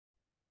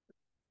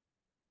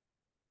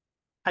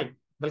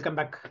Welcome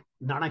back,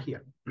 Nana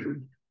here.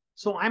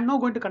 So I'm now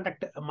going to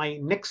conduct my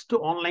next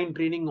online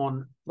training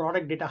on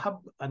product data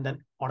hub and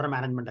then order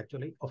management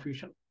actually of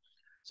Fusion.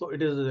 So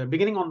it is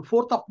beginning on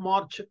 4th of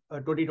March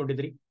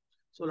 2023.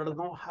 So let us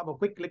now have a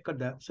quick look at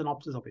the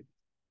synopsis of it.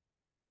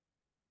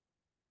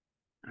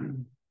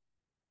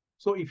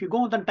 So if you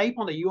go and then type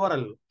on the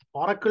URL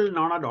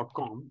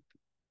oraclenana.com/OM.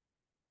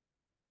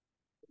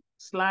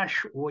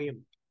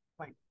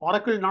 Fine.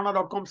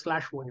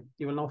 oraclenana.com/OM.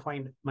 You will now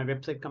find my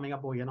website coming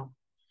up over here now.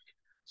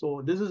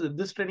 So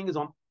this training is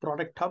on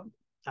product hub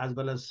as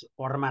well as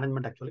order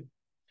management actually.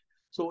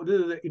 So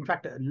this is in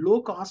fact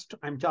low cost.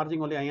 I'm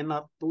charging only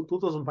INR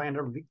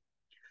 2,500 rupees.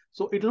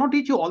 So it will not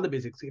teach you all the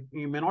basics.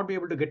 You may not be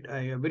able to get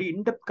a very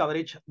in-depth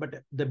coverage,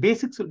 but the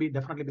basics will be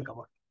definitely be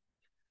covered.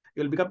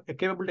 You'll become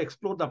capable to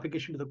explore the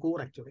application to the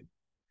core actually.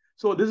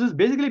 So this is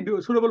basically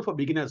suitable for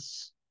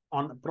beginners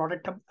on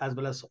product hub as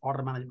well as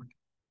order management.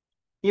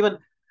 Even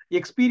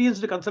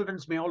experienced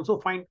consultants may also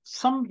find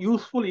some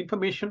useful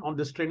information on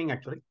this training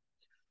actually.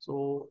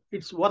 So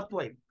it's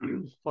worthwhile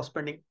for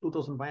spending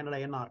 2,500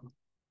 INR.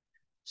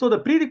 So the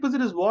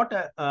prerequisite is what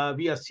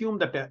we assume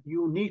that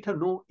you need to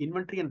know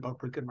inventory and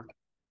procurement.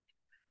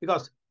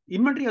 Because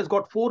inventory has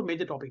got 4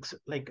 major topics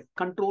like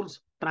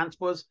controls,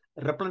 transfers,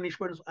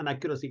 replenishments, and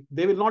accuracy.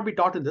 They will not be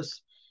taught in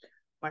this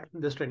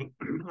training.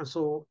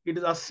 So it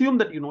is assumed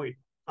that you know it.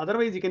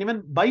 Otherwise, you can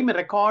even buy my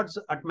records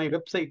at my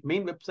website,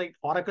 main website,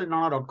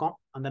 oraclenana.com,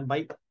 and then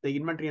buy the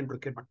inventory and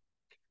procurement.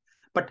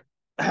 But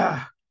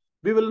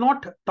we will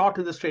not taught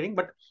in this training,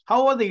 but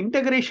however, the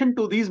integration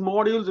to these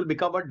modules will be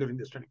covered during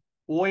this training.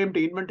 OM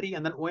to inventory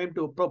and then OM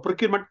to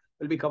procurement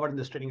will be covered in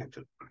this training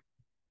actually.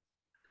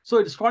 So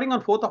it's starting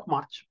on 4th of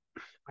March.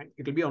 Fine.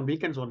 It will be on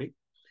weekends only.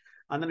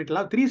 And then it will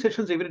have 3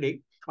 sessions every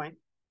day. Fine.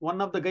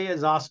 One of the guy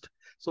has asked,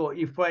 so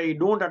if I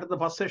don't attend the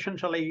first session,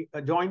 shall I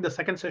join the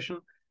second session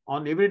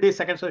on every day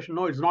second session?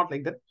 No, it's not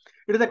like that.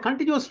 It is a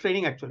continuous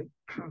training actually.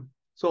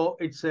 So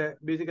it's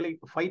basically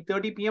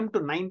 5:30 p.m.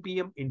 to 9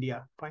 p.m.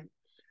 India. Fine.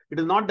 It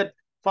is not that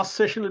first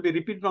session will be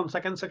repeated on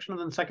second section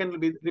and then second will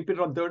be repeated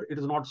on third. It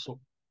is not so.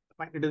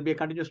 Fine. It will be a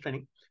continuous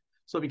training.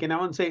 So we can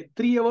even say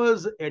 3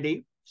 hours a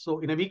day. So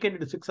in a weekend,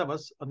 it is 6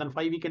 hours. And then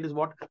 5 weekend is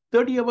what?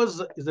 30 hours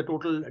is the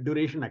total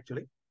duration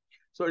actually.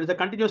 So it is a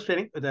continuous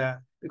training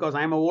because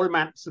I am an old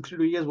man,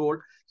 62 years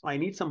old. So I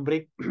need some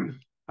break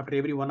after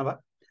every 1 hour.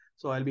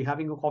 So I'll be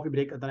having a coffee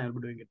break and then I'll be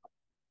doing it.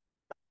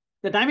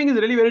 The timing is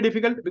really very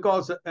difficult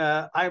because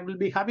I will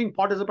be having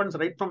participants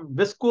right from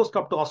West Coast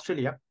up to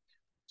Australia.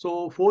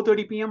 So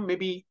 4:30 p.m.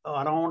 maybe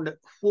around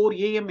 4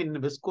 a.m.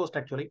 in West Coast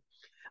actually.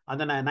 And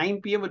then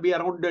 9 p.m. will be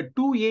around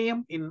 2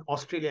 a.m. in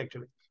Australia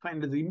actually.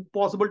 Fine. It's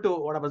impossible to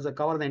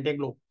cover the entire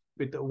globe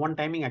with one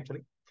timing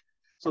actually.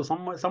 So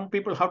some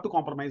people have to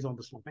compromise on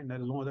this one. Fine.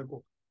 There is no other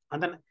go.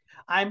 And then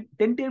I'm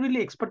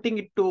tentatively expecting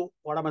it to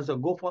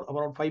go for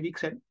around 5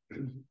 weeks and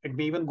it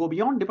may even go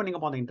beyond depending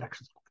upon the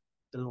interactions.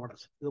 This is what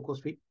is the course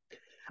fee.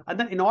 And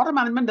then in order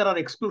management, there are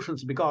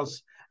exclusions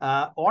because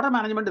order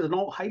management is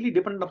now highly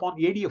dependent upon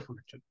ADF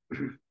actually.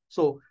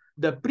 So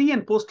the pre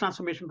and post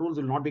transformation rules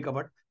will not be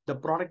covered. The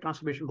product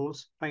transformation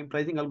rules, fine,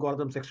 pricing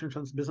algorithms,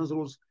 extensions, business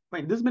rules,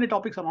 fine. This many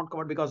topics are not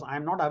covered because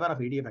I'm not aware of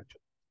ADF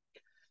actually.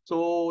 So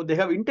they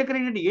have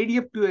integrated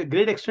ADF to a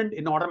great extent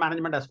in order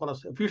management as far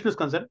as Fusion is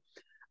concerned.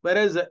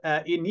 Whereas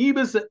in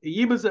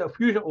EBIS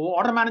Fusion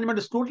order management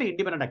is totally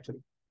independent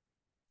actually.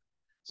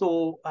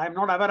 So I'm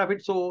not aware of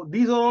it. So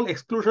these are all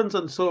exclusions.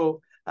 And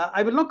so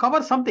I will now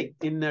cover something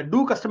in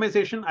do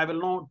customization. I will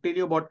now tell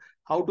you about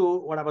how to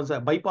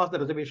bypass the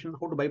reservation,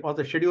 how to bypass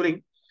the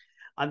scheduling.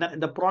 And then in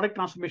the product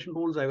transformation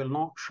rules, I will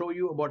now show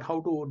you about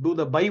how to do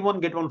the buy one,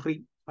 get one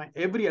free.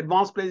 Every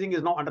advanced pricing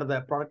is now under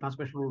the product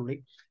transformation rule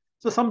only.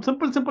 So some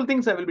simple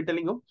things I will be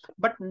telling you,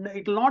 but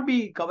it will not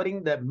be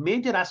covering the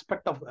major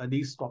aspect of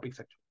these topics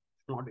actually.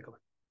 It will not be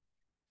covered.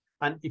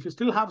 And if you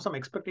still have some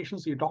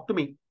expectations, you talk to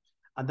me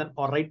and then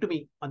or write to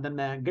me and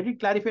then get it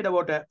clarified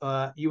about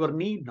your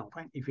need now.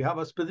 Fine. If you have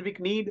a specific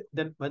need,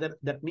 then whether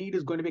that need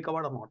is going to be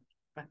covered or not.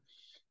 Fine.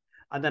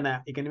 And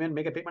then you can even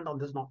make a payment on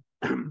this now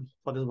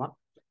for this one.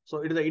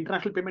 So it is an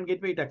international payment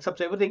gateway. It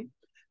accepts everything.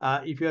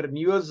 If you're in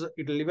US,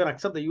 it will even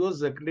accept the US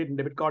credit and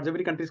debit cards,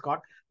 every country's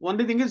card.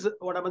 Only thing is,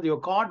 what happens? Your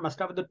card must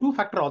have the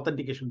 2-factor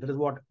authentication. That is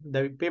what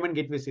the payment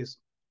gateway says.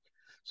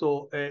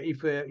 So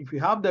if you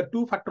have the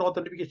 2-factor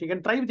authentication, you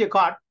can try with your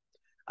card.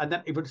 And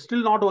then if it's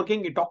still not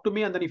working, you talk to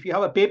me. And then if you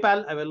have a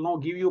PayPal, I will now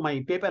give you my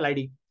PayPal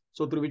ID.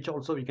 So through which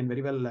also you can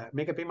very well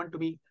make a payment to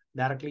me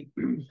directly.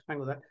 Fine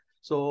with that.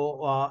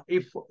 So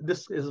if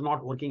this is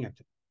not working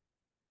actually.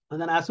 And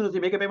then as soon as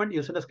you make a payment,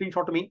 you send a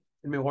screenshot to me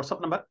in my WhatsApp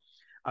number.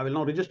 I will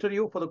now register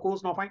you for the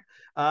course now. Fine.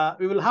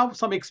 We will have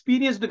some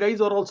experienced guys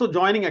who are also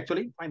joining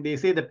actually. And they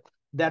say that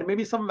there may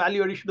be some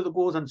value addition to the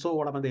course. And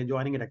so they're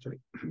joining it actually.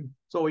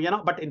 So,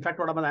 but in fact,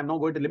 I'm now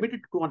going to limit it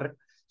to 200.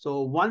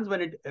 So once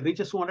when it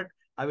reaches 200,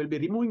 I will be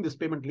removing this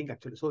payment link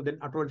actually. So then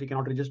afterwards you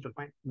cannot register.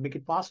 Fine. Make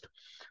it fast.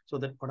 So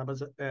that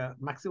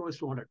maximum is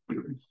 200.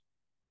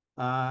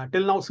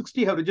 Till now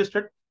 60 have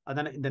registered. And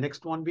then in the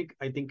next 1 week,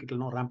 I think it will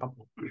now ramp up.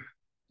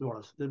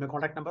 This is my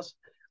contact numbers,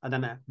 and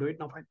then do it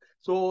now. Fine.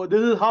 So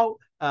this is how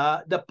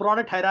the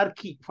product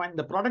hierarchy. Fine.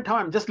 The product how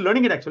I'm just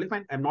learning it actually.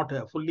 Fine. I'm not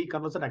fully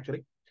conversant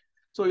actually.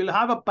 So you'll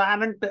have a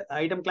parent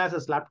item class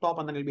as laptop,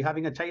 and then you'll be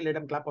having a child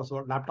item class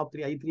also laptop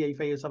 3, i3, i5,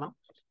 i7,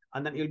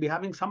 and then you'll be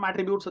having some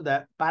attributes at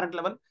the parent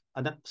level,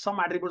 and then some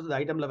attributes at the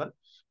item level.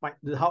 Fine.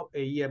 This is how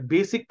a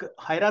basic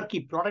hierarchy,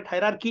 product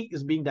hierarchy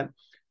is being done.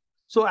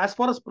 So as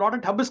far as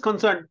product hub is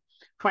concerned,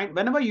 fine.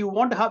 Whenever you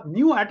want to have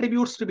new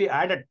attributes to be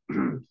added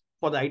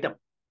for the item,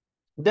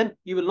 then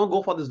you will not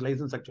go for this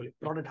license actually,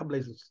 product hub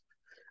license.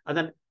 And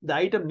then the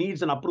item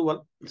needs an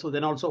approval. So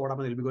then also what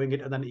happens, you'll be going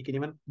it, and then you can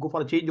even go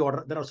for a change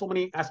order. There are so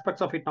many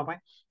aspects of it now. Fine.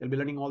 You'll be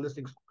learning all these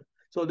things.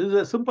 So this is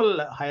a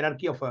simple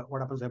hierarchy of what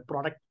happens, a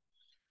product,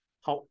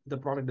 how the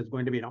product is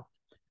going to be now.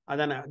 And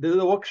then this is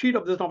a worksheet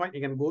of this now. Fine.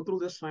 You can go through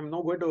this. I'm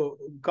not going to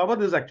cover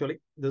this actually.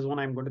 This one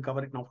I'm going to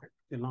cover it now. Fine.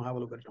 You'll now have a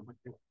look at it now.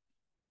 Fine.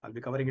 I'll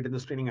be covering it in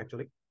this training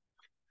actually.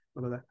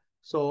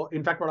 So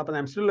in fact, what happens,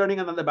 I'm still learning,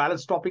 and then the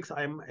balance topics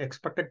I'm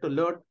expected to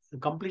learn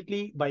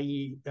completely by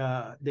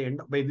the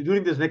end,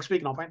 during this next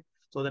week now. Fine.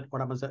 So that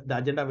what happens, the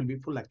agenda will be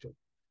full actually.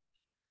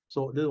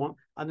 So this one,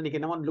 and then you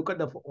can now look at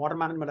the order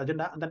management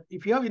agenda, and then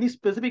if you have any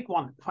specific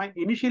one, fine.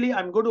 Initially,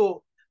 I'm going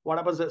to what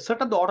happens,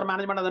 set up the order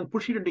management and then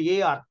push it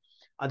into AR,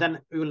 and then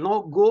we will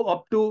now go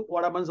up to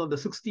what happens on the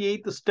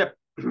 68th step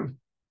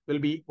will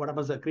be what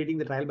happens, creating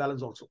the trial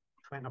balance also.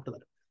 Fine, after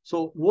that.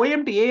 So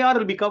OM to AR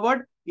will be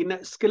covered in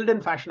a skilled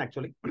in fashion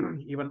actually.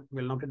 Even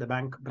we'll look at the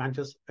bank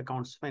branches,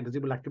 accounts, fine,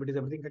 receivable activities,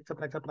 everything,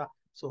 etc., etc.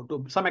 So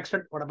to some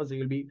extent, what happens,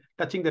 you'll be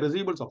touching the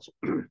receivables also.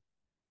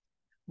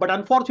 But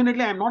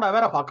unfortunately, I'm not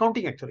aware of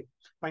accounting actually.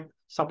 Fine.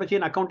 Supply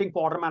chain accounting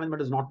for order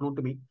management is not known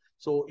to me.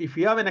 So if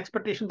you have an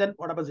expectation, then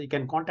what happens, you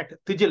can contact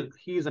Tijil.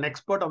 He is an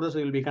expert of this.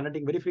 He will be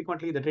conducting very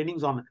frequently the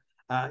trainings on.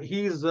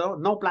 He is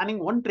now planning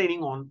one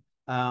training on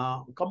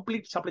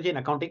complete supply chain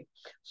accounting.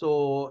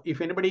 So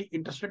if anybody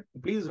interested,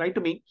 please write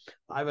to me.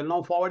 I will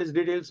now forward his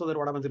details so that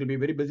what happens, it will be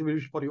very busy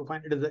for you.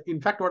 Fine. It is in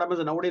fact what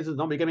happens nowadays is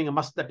now becoming a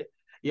must that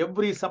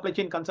every supply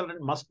chain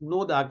consultant must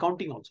know the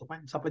accounting also.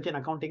 Fine. Supply chain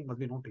accounting must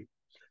be known to you.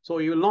 So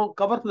you will now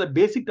cover the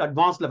basic to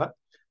advanced level.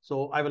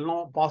 So I will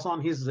now pass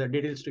on his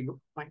details to you.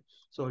 Fine.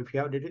 So if you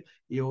have details,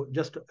 you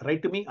just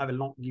write to me. I will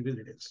now give you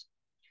details.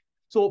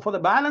 So for the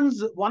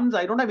balance ones,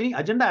 I don't have any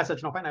agenda as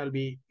such now. Fine. I will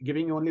be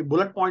giving you only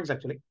bullet points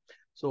actually.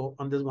 So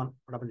on this one,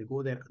 what happens, you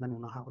go there and then you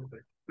will have a look at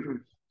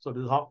it. So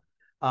this is how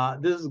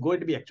this is going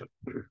to be actually.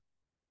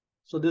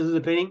 So this is the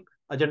training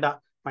agenda,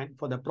 fine,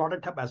 for the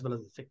product hub as well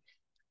as the thing.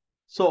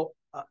 So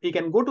you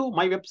can go to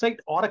my website,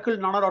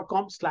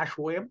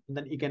 oraclenana.com/OM, and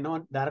then you can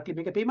directly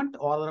make a payment,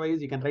 or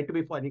otherwise you can write to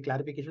me for any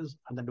clarifications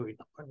and then do it.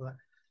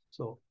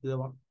 So this is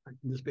one.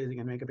 In this place you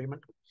can make a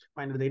payment.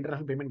 Find the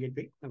international payment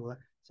gateway.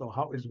 So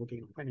how it's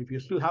working. And if you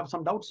still have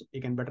some doubts,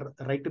 you can better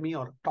write to me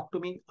or talk to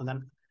me, and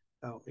then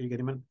you can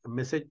even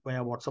message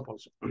via WhatsApp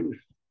also.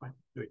 Fine,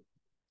 do it.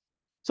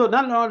 So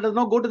now let's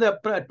now go to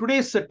the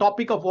today's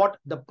topic of what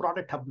the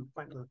product hub.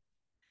 Fine.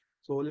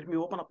 So let me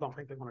open up now.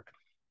 Click on it.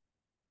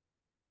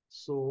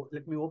 So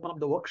let me open up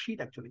the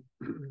worksheet actually.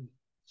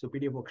 So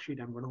PDF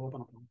worksheet, I'm going to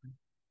open up now.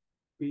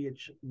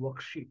 PH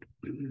worksheet.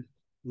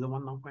 The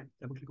one now, fine.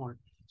 Let me click on it.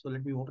 So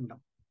let me open it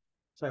up.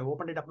 So I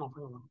opened it up now.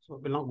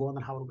 So we'll now go on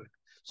and have a look at it.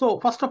 So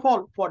first of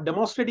all, for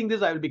demonstrating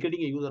this, I will be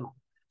creating a user now.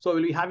 So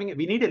we'll be having,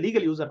 we need a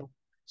legal user now.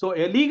 So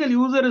a legal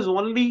user is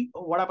only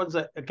what happens,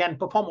 can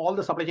perform all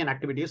the supply chain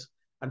activities.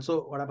 And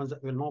so what happens,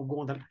 we'll now go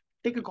on and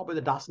take a copy of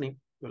the task name.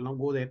 We'll now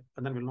go there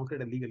and then we'll now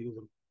create a legal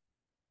user.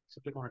 So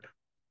click on it.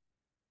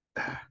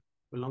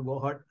 We'll now go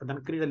ahead and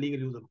then create a legal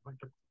user.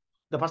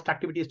 The first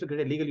activity is to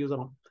create a legal user.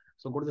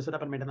 So go to the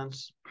setup and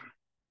maintenance.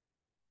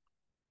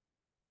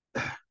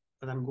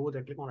 And then go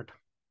there, click on it.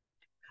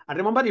 And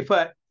remember, if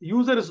a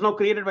user is now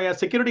created by a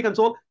security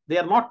console, they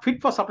are not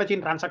fit for supply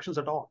chain transactions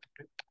at all.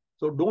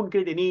 So don't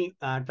create any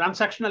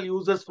transactional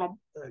users from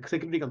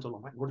security console.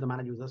 Go to the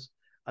manage users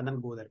and then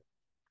go there.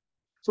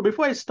 So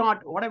before I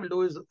start, what I will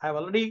do is I've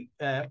already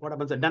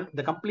done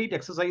the complete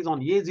exercise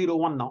on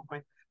A01 now,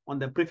 right? On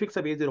the prefix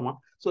of A01.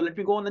 So let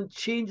me go on and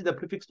change the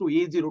prefix to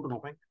A02 now.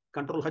 Right?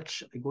 Control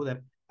H, I go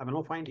there. I will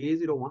now find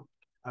A01.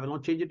 I will now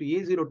change it to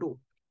A02.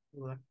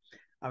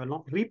 I will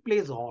now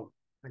replace all.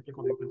 I click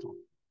on replace all.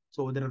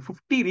 So there are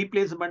 50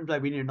 replacements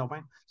I've been in now.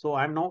 Fine. So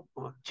I'm now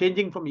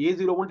changing from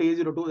A01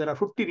 to A02. There are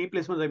 50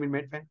 replacements I've been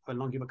made. Fine. I will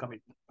now give a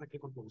comment. I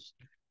click on close.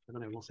 And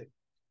then I will now say.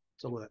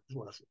 So go there.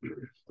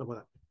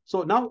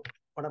 So now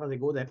what happens? I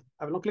go there.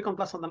 I will now click on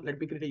plus and then let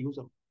me create a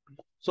user.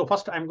 So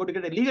first I'm going to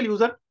get a legal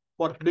user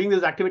for doing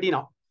this activity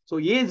now. So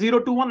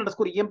A021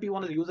 underscore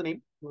EMP1 is the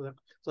username.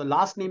 So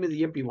last name is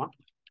EMP1.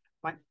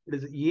 Fine. It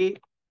is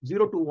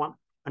A021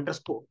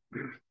 underscore.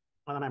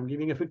 And then I'm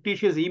giving a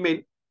fictitious email.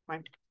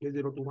 Fine.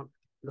 A021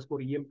 underscore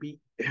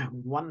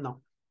EMP1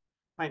 now.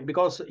 Fine.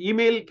 Because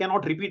email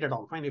cannot repeat at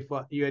all. Fine. If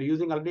you are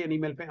using already an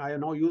email, fine. I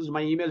have now used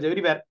my emails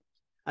everywhere.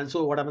 And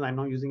so what happens? I'm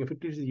now using a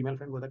fictitious email.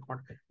 Fine. Go that one.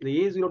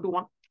 The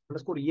A021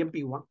 underscore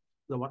EMP1.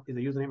 is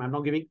the username. I'm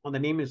not giving on the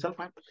name itself,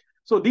 fine.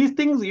 So these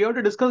things you have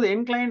to discuss the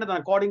end client and then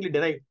accordingly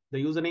derive the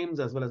usernames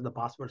as well as the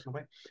passwords.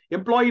 Okay?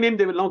 Employee name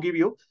they will now give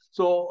you.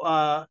 So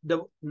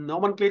the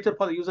nomenclature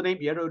for the username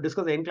you have to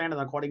discuss the end client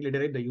and accordingly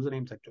derive the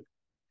usernames actually.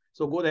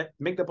 So go there,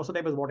 make the person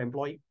type as what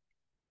employee.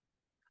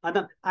 And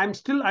then I'm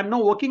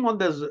now working on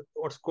this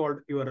what's called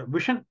your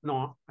vision.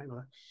 No, I know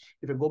that.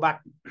 If you go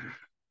back,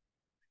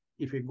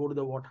 if you go to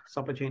the what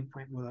supply chain,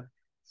 fine, go there.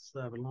 So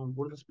I will now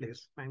go to this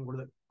place. Fine, go to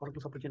the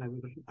Oracle supply chain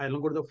aggregation. I will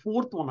go to the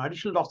fourth one,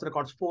 additional docs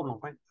records 4 now.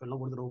 Fine, I will now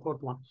go to the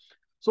fourth one.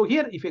 So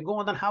here, if you go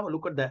and then have a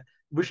look at the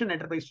vision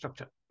enterprise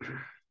structure.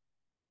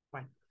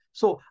 Fine.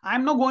 So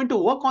I'm now going to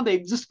work on the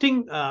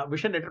existing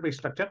vision enterprise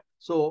structure.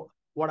 So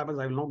what happens?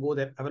 I will now go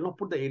there. I will now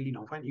put the ALD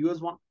now. Fine.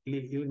 US1,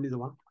 legal is the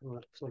one.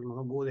 So I will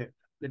now go there.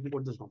 Let me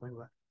put this now. Fine.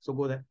 So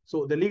go there.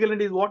 So the legal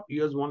entity is what?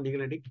 US1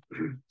 legal entity.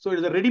 So it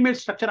is a ready-made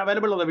structure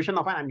available on the vision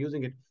now. Fine. I'm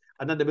using it.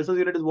 And then the business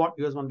unit is what?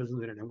 US1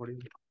 business unit. I'm going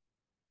to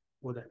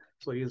go there.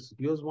 So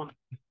US1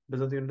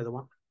 business unit is the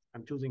one.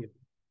 I'm choosing it.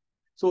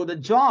 So the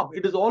job,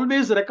 it is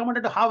always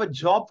recommended to have a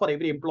job for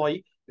every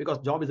employee because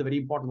job is a very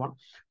important one.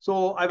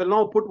 So I will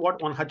now put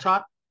what on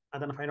HR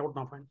and then find out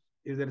now. Fine.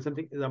 Is there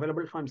something is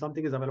available? Fine.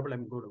 Something is available.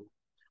 I'm going to.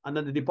 And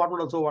then the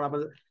department also what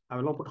happens? I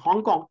will now put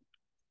Hong Kong.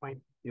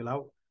 Fine. You'll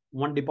have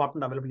one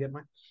department available here.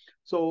 Fine.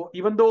 So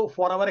even though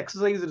for our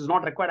exercise it is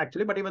not required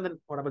actually, but even then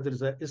what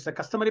happens? It's a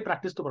customary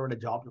practice to provide a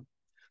job.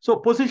 So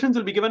positions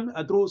will be given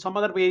through some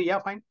other way. Yeah,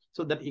 fine.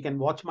 So that you can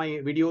watch my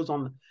videos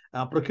on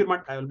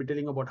procurement. I will be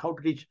telling about how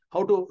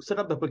to set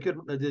up the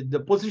procurement, the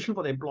position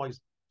for the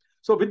employees.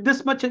 So with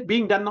this much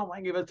being done now,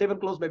 I give a save and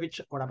close by which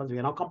what happens? We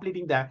are now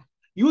completing the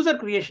user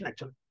creation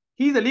actually.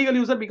 He is a legal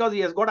user because he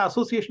has got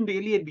association to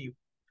LE and BU.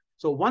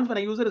 So once when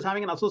a user is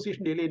having an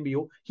association to LE and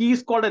BU, he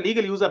is called a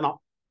legal user now.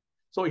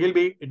 So he'll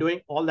be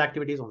doing all the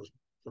activities on this.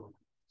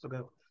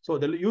 So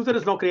the user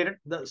is now created.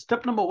 The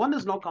step number 1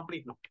 is now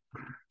complete now.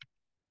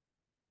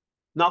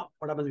 Now,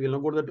 what happens? We'll now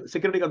go to the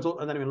security console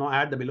and then we'll now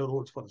add the below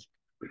roles first.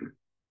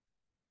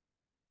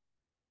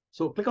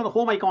 So click on the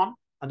home icon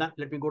and then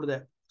let me go to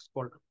the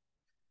go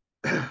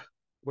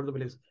to the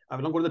place. I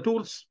will now go to the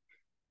tools.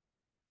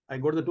 I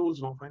go to the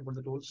tools now. Fine, go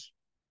to the tools.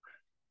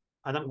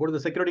 And then go to the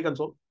security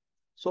console.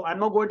 So I'm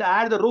now going to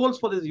add the roles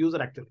for this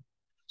user actually.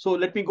 So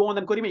let me go and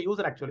then query my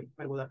user actually.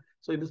 I go there.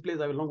 So in this place,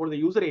 I will now go to the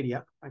user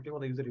area. I click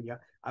on the user area.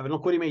 I will now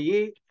query my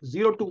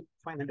A02.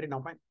 Fine, enter it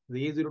now. Fine.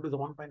 The A02 is the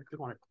one. Fine,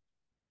 click on it.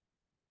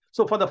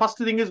 So for the first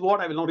thing is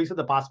what I will now reset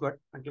the password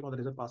and click on the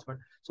reset password.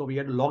 So we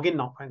had to log in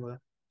now. Fine, go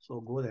there.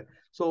 So go there.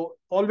 So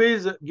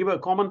always give a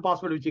common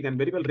password which you can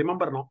very well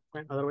remember now.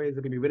 Fine. Otherwise,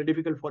 it will be very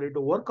difficult for you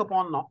to work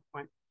upon now.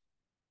 Fine.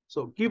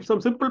 So keep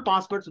some simple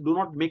passwords. Do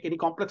not make any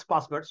complex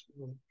passwords.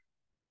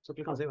 So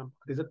click on save and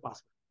reset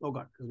password. Oh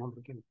God, it's not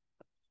working.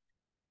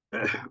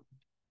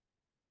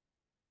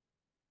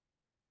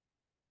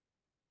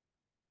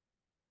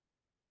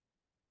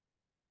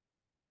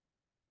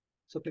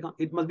 So click on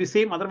it must be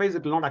same, otherwise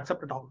it will not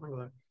accept it all.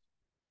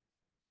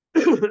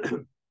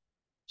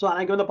 So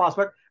I give the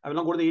password. I will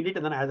now go to the edit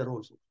and then add the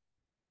roles.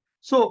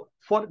 So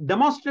for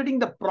demonstrating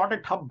the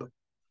product hub,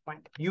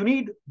 fine, you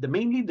need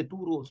mainly the 2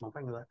 roles now.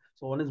 Fine.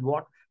 So one is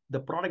what the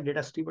product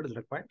data steward is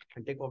required.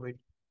 And take over it.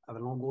 I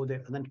will now go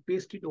there and then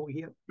paste it over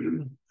here.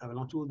 I will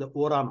now choose the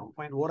Aura now.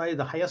 Fine. Aura is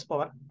the highest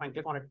power. Fine.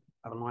 Click on it.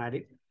 I will now add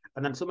it.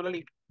 And then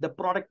similarly, the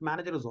product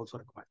manager is also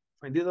required.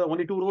 Fine. These are the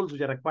only 2 roles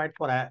which are required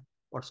for a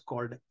what's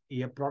called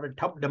a product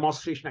hub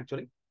demonstration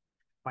actually.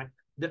 Fine.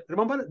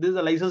 Remember, this is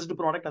a licensed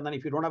product, and then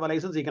if you don't have a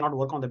license, you cannot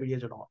work on the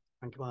page at all.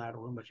 Thank you for that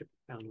membership.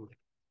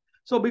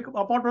 So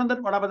apart from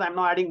that, what happens? I'm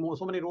now adding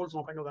so many roles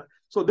now.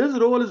 So this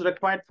role is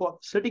required for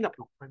setting up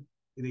now. Fine.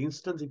 In the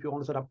instance, if you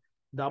want to set up,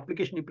 the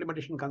application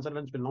implementation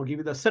consultants will now give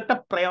you the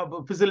setup prior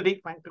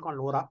facility. Fine. Click on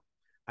Laura.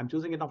 I'm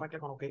choosing it now. Fine.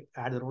 Click on OK.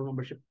 Add the role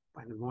membership.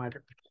 Fine. No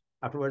added.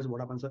 Afterwards, what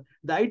happens?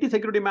 The IT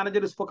security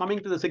manager is for coming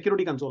to the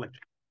security console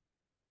actually.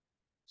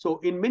 So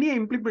in many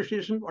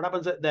implementation, what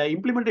happens? The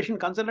implementation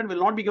consultant will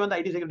not be given the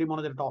IT security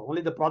manager at all.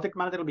 Only the project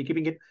manager will be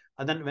keeping it.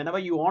 And then whenever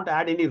you want to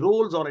add any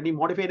roles or any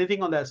modify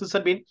anything on the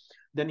system bin,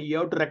 then you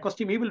have to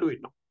request him. He will do it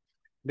now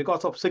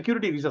because of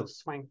security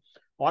reasons. Fine.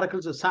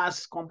 Oracle's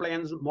SaaS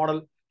compliance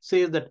model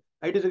says that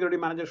IT security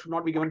manager should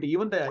not be given to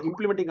even the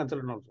implementing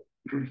consultant also.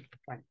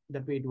 Fine.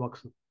 That way it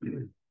works.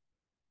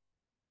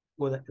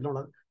 Go there.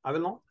 I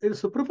will not. It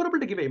is preferable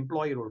to give an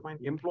employee role. Fine.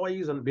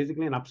 Employee is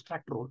basically an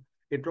abstract role.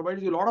 It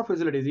provides you a lot of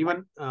facilities.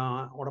 Even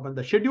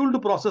the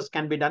scheduled process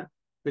can be done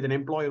with an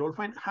employee role.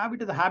 Fine. Have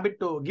it as a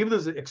habit to give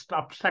this extra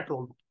abstract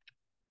role.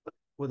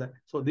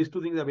 So these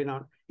 2 things have been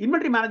on.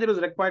 Inventory manager is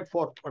required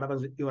for what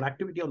happens your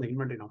activity on the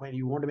inventory now. Fine.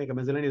 You want to make a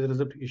miscellaneous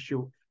receipt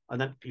issue, and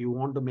then you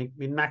want to make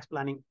min-max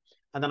planning,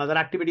 and then other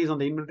activities on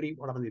the inventory.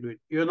 What happens? You do it.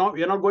 You're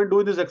not going to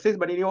do this exercise,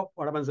 but anyhow,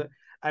 what happens?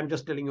 I'm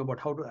just telling you about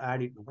how to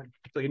add it. Fine.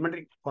 So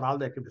inventory for all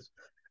the activities.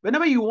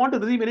 Whenever you want to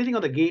receive anything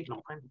on the gate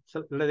now, fine.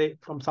 So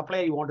from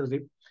supplier you want to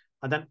receive.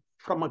 And then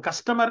from a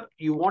customer,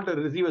 you want to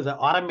receive as a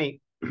RMA.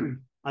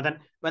 And then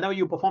whenever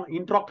you perform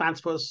intra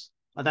transfers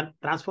and then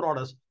transfer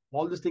orders,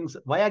 all these things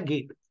via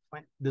gate.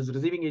 Fine. This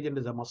receiving agent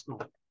is a must now.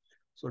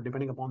 So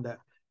depending upon the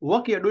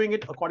work you're doing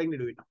it, accordingly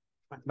do it now.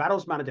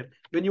 Warehouse manager.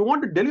 When you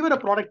want to deliver a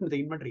product into the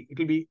inventory, it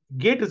will be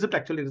gate receipt,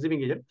 actually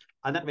receiving agent.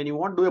 And then when you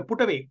want to do a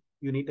put away,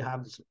 you need to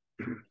have this.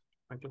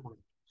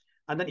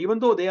 And then even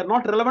though they are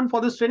not relevant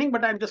for this training,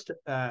 but I'm just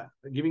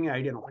giving an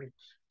idea now.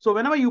 So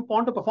whenever you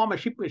want to perform a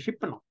shipment,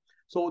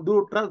 so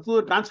do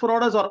transfer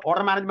orders or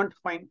order management,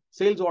 fine.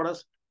 Sales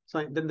orders,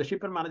 so then the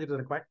shipment manager is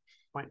required,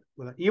 fine.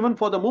 Even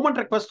for the movement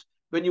request,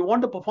 when you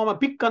want to perform a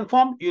pick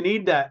confirm, you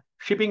need the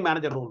shipping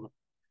manager role.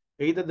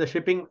 Either the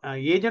shipping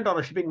agent or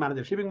a shipping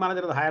manager. Shipping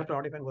manager is the higher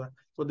priority.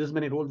 So this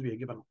many roles we are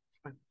given.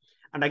 Fine.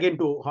 And again,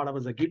 to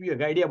give you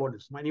a idea about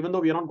this. Fine. Even though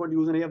we are not going to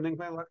use any of them.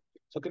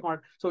 So click on it.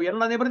 So we are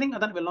not everything,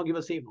 and then we'll now give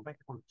a save. Fine.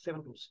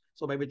 7 rows.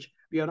 So by which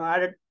we have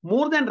added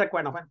more than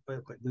required. Fine.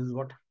 This is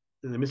what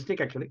this is a mistake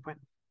actually. Fine.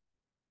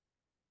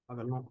 I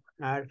will now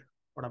add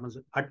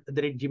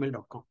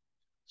 @gmail.com.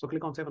 So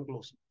click on save and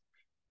close.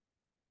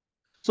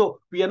 So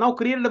we are now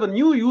created a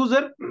new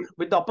user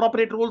with the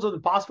appropriate rules, and the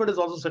password is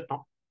also set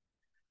now.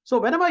 So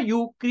whenever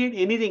you create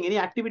anything, any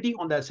activity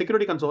on the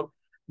security console,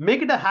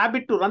 make it a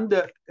habit to run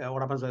the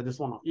this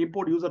one,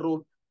 import user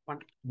rule.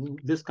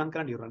 This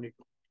concurrent, you run it.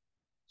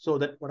 So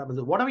that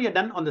whatever you have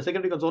done on the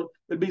security console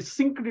will be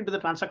synced into the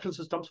transaction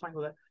systems. Fine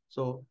with that.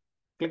 So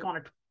click on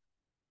it.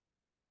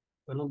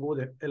 We'll not go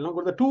there. We'll not go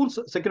to the tools,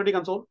 security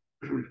console.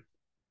 Go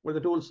to the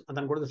tools, and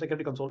then go to the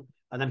security console.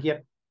 And then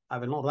here, I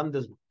will now run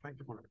this. Fine,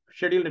 click on it.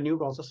 Schedule a new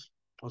process.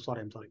 Oh, sorry,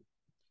 I'm sorry.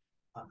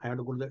 I have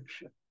to go to the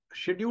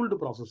scheduled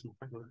process now.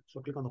 So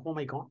click on the home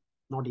icon,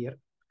 not here.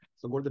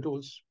 So go to the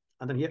tools,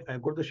 and then here I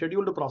go to the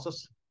scheduled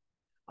process,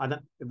 and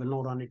then it will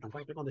now run it. Now, if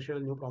I click on the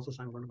schedule new process,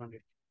 I'm going to run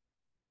it.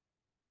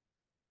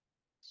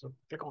 So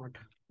click on it.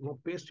 Now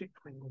paste it.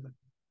 Fine, go there.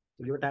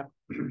 So give a tab.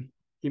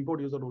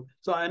 Import user rule.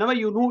 So whenever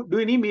you do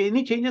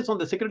any changes on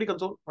the security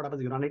console, what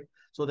happens? You run it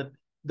so that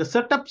the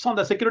setups on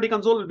the security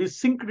console will be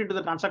synced into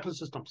the transaction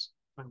systems.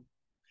 Fine.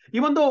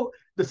 Even though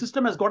the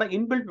system has got an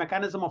inbuilt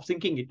mechanism of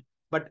syncing it,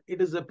 but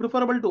it is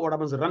preferable to what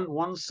happens run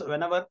once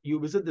whenever you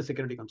visit the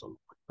security console,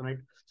 right?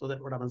 So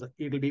that what happens,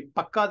 it will be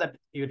pakka that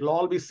it will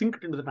all be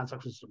synced into the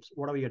transaction systems,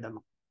 whatever you have done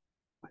now.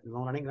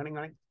 Running.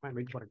 Fine,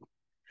 wait for it.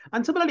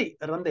 And similarly,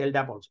 run the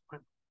LDAP also.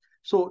 Fine.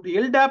 So the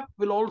LDAP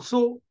will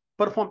also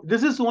perform.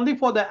 This is only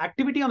for the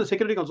activity on the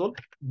security console.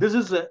 This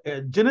is a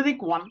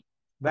generic one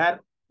where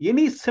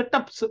any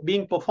setups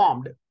being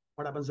performed,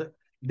 what happens,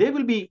 they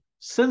will be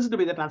sensed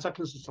with the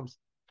transaction systems.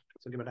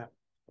 So give a tab.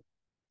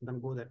 Then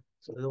go there.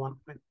 So the one.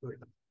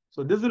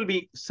 So this will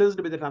be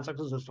sensed with the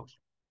transaction systems.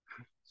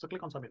 So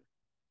click on submit.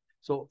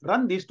 So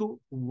run these two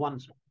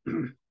once.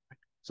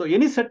 So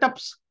any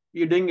setups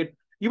you're doing it,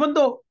 even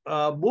though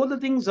both the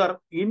things are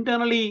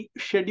internally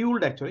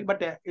scheduled actually,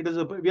 but it is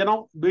we are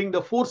now doing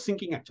the force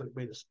syncing actually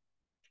by this.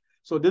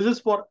 So this is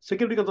for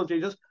security console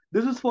changes.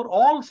 This is for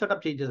all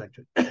setup changes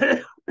actually.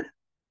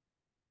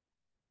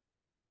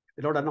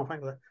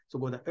 Fine. So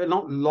go there. We'll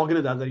now log in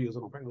with the other user.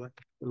 Fine. We'll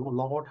now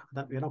log out.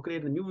 Then we now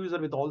create a new user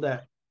with all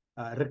the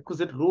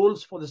requisite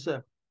roles for this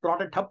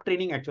product hub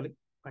training actually.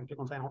 Fine. Click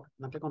on sign out.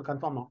 Then click on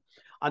confirm now.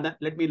 And then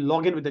let me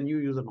log in with the new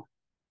user now.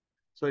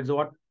 So it's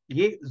what?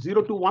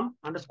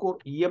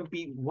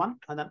 A021_EMP1,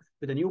 and then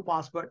with a new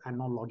password, I'm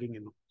now logging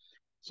in.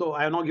 So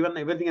I have now given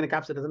everything in a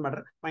caps, it doesn't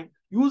matter. Fine.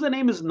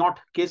 Username is not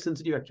case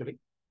sensitive actually.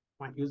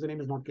 Fine. Username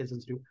is not case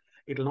sensitive.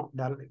 It will not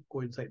directly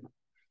go inside now.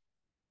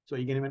 So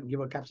you can even give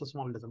a caps so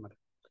small, it doesn't matter.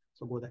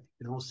 So go there.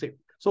 It's now save.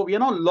 So we are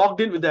now logged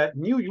in with the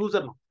new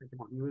user now.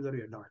 New user, we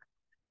are done.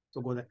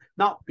 So go there.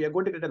 Now we are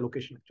going to get a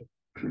location actually.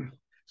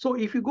 So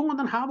if you go on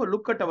and have a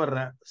look at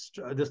our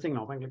this thing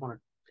now, fine, click on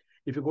it.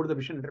 If you go to the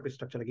vision interface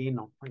structure again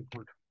now, fine,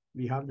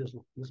 we have this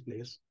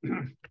place.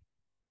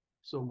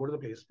 So go to the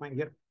place. Fine,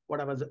 here,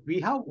 whatever. We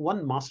have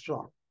one master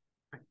org,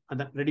 and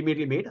then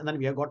ready-made made, and then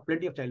we have got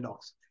plenty of child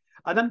dogs.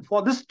 And then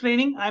for this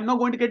training, I'm now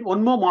going to get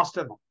one more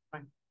master now.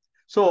 Fine.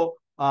 So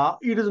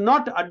it is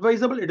not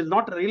advisable. It is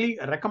not really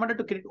recommended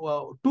to create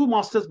two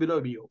masters below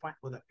a BO. Fine.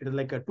 It is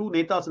like two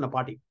netas in a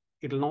party.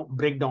 It will now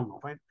break down now.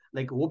 Fine.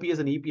 Like OPS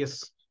and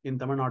EPS in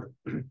Tamil Nadu.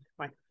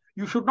 Fine.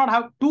 You should not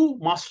have two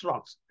master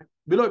orgs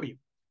below a BO.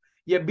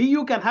 A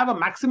BU can have a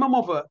maximum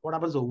of what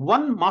happens,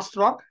 one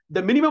master org.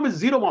 The minimum is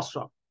 0 master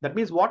org. That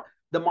means what?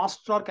 The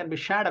master org can be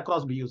shared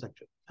across BUs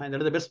actually. And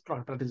that is the best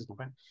practice.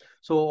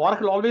 So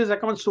Oracle always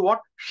recommends to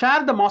what?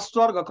 Share the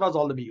master org across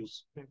all the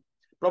BUs.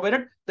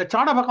 Provided the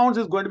chart of accounts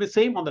is going to be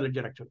same on the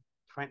ledger actually.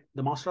 Fine.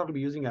 The master org will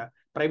be using a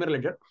primary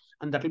ledger,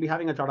 and that will be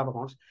having a chart of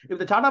accounts. If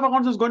the chart of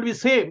accounts is going to be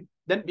same,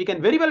 then we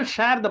can very well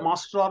share the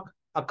master org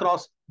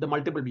across the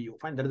multiple BU.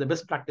 Fine. That is the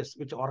best practice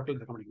which Oracle is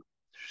recommending.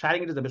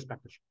 Sharing it is the best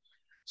practice.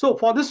 So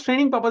for this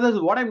training purposes,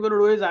 what I'm going to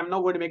do is I'm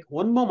now going to make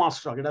one more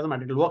master org. It doesn't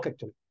matter. It will work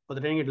actually. For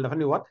the training, it will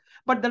definitely work.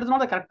 But that is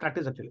not the correct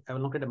practice actually. I will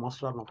not create a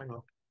master org now.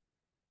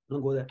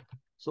 We'll go there.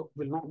 So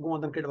we'll not go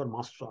on and create our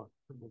master org.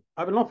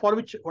 I will not for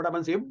which what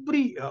happens.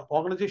 Every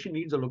organization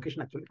needs a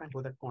location actually. Fine,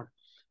 go that point.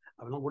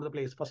 I will not go to the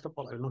place. First of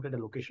all, I will not create a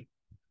location.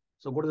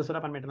 So go to the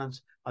setup and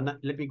maintenance, and then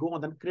let me go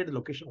and then create a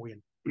location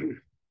ON.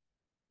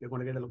 We're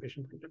going to get a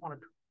location. Click on it.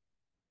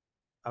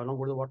 I will now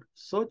go to the what?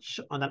 Search,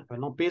 and then I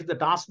will now paste the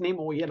task name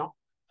over here now.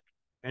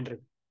 Enter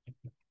it.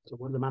 So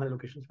go to the manage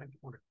locations, fine,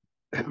 click on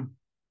it.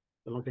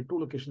 We'll not get two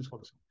locations for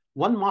this.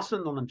 One master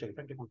and one uncheck,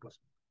 fine, click on plus.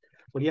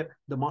 So here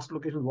the master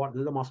location is what?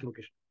 This is the master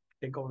location.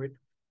 Take off it,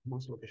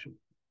 master location.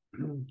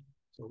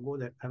 So go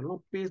there. I will not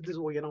paste this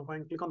over here now.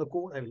 Fine, click on the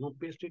code. I will not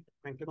paste it.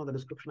 Fine, click on the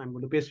description. I'm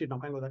going to paste it now.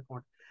 Fine, go that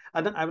one.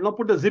 And then I will not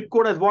put the zip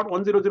code as what?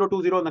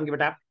 10020 and then give a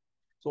tap.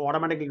 So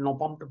automatically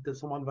pumped up the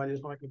some other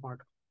values. Now I click on it.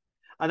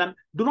 And then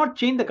do not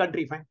change the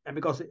country, fine,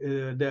 because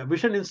the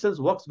Vision instance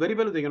works very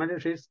well with the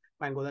United States.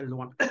 Fine, go there is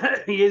one.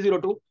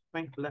 A02,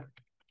 fine.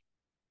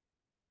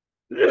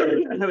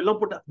 And I will not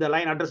put the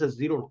line address as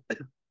 0.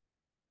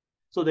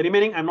 So the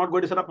remaining, I'm not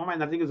going to set up.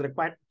 Nothing is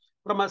required.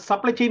 From a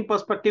supply chain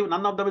perspective,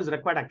 none of them is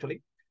required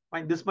actually.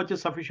 Fine, this much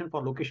is sufficient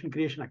for location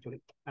creation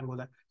actually. And go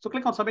there. So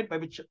click on submit, by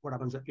which what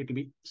happens? It will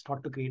be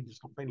start to create this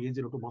fine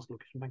A02 master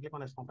location. Fine, click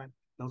on this fine.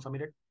 Now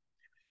submit it.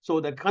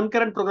 So the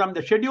concurrent program,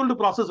 the scheduled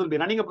process will be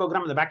running a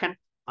program in the backend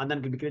and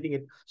then we'll be creating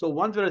it. So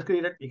once it is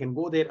created, you can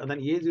go there and then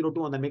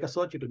A02 and then make a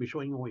search. It will be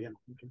showing over here.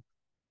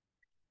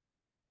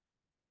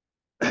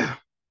 Okay.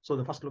 So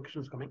the first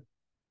location is coming.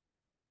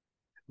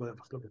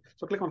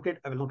 So click on create.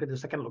 I will not get the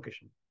second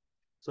location.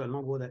 So I will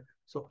not go there.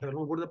 So I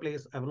will not go to the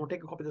place. I will not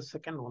take a copy of the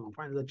second one.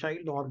 Find the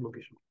child org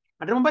location.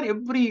 And remember,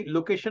 every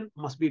location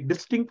must be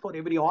distinct for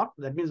every org.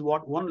 That means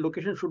what? One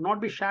location should not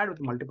be shared with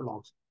multiple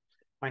orgs.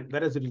 Fine.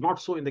 Whereas it is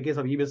not so in the case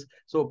of eBiz.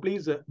 So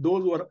please,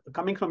 those who are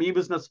coming from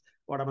eBusiness,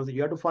 what happens?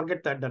 You have to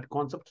forget that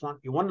concept.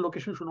 One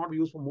location should not be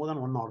used for more than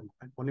one org.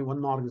 Right? Only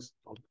one org is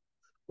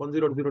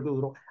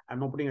 10020. I'm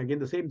not putting again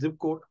the same zip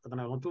code. Then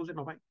I will not choose it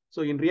now. Fine.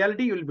 So in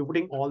reality, you will be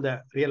putting all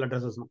the real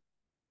addresses now.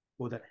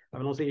 Go there. I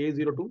will now say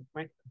A02.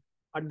 Fine.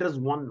 Address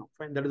 1 now.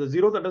 Fine. That is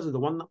the 0th address is the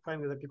 1 now.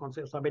 Fine. With click on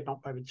say submit now.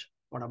 By which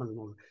what happens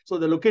now. So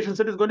the location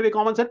set is going to be a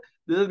common set.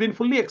 This has been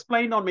fully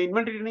explained on my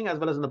inventory training as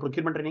well as in the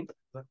procurement training.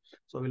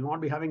 So we'll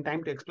not be having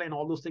time to explain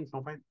all those things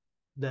now. Fine.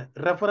 The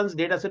reference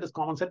data set is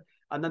common set,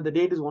 and then the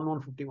date is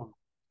 1151.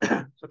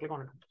 So click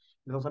on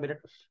it. Submit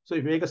it. So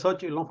if you make a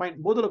search, you'll now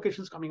find both the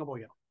locations coming up over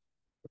here.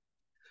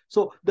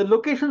 So the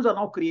locations are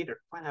now created.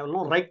 Fine. I will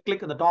now right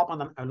click in the top and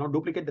then I will now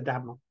duplicate the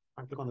tab now.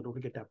 And click on the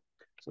duplicate tab.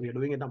 So we are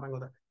doing it now. Fine, go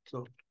there.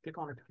 So click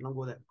on it. Now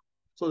go there.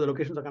 So the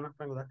locations are connected.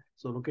 Fine, go there.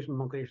 So location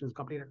now creation is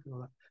completed.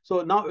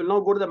 So now we'll now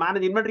go to the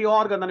manage inventory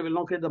org and then we'll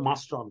now create the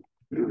master org.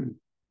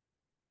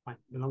 Fine.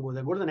 We'll now go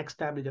there. Go to the next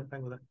tab.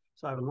 Fine, go there.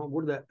 So I will now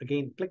go to the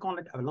again. Click on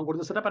it. I will now go to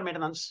the setup and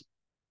maintenance.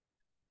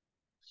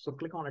 So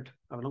click on it.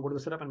 I will now go to the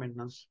setup and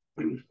maintenance.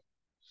 And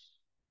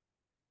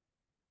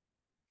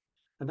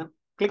then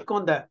click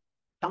on the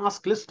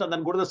task list and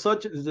then go to the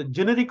search. This is the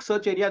generic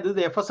search area. This is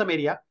the FSM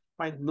area.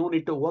 Fine. No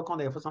need to work on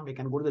the FSM. We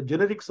can go to the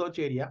generic search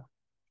area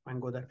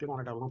and go there. Click on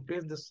it. I will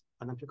paste this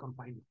and then click on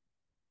find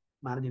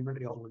manage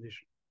inventory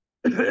organization.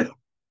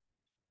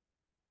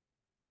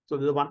 So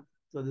this is the one.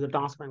 So this is a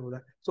task. And go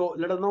there. So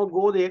let us now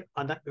go there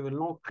and then we will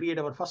now create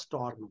our first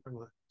org.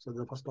 So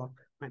the first org.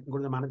 Go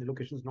to the manage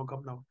locations. Now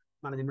come now.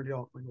 Manage inventory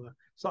org.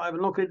 So I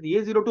will now create the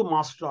A02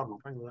 master org.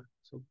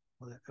 So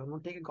I will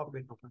not take a copy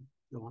of it now.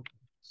 The one.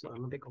 So I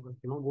will not take over.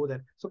 Go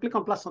there. So click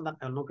on plus and then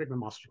I will now create my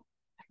master.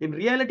 In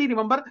reality,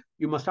 remember,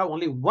 you must have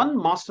only one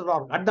master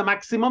org at the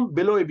maximum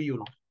below a BU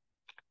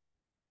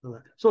now.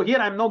 So here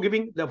I'm now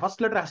giving the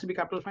first letter has to be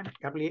capital, fine,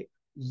 capital A,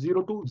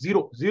 020.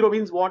 0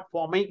 means what?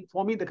 For me,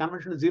 the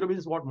convention is 0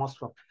 means what?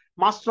 Master org.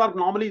 Master org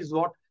normally is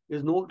what?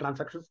 Is no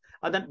transactions.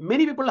 And then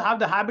many people have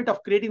the habit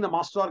of creating the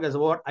master org as a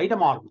word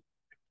item org.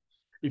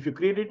 If you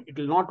create it, it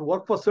will not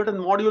work for certain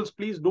modules.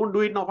 Please don't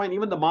do it now. Fine.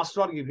 Even the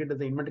master org you create as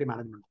the inventory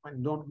management.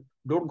 Fine.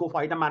 Don't go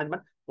for item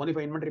management, only for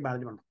inventory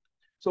management.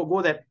 So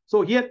go there.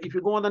 So here, if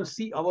you go on and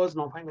see hours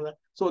now, fine with that.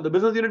 So the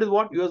business unit is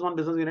what? US1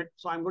 business unit.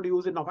 So I'm going to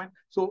use it now, fine.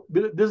 So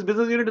this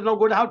business unit is now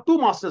going to have two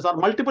masters or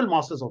multiple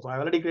masters also. I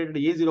already created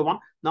A01.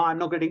 Now I'm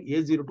now creating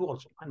A02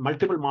 also. And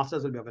multiple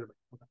masters will be available.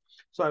 Okay.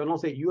 So I will now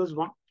say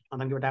US1 and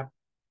then give a tab.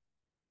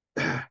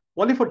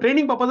 Only for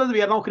training purposes,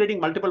 we are now creating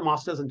multiple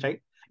masters in child.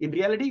 In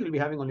reality, you will be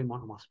having only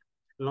one master.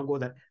 I will not go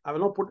there. I will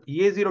now put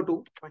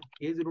A02. Fine.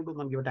 A02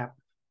 then give a tab.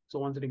 So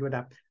once you give a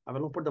tab, I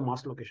will now put the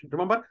master location.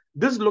 Remember,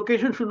 this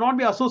location should not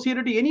be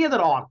associated to any other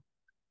org.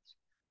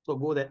 So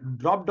go there,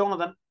 drop down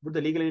and then put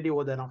the legal entity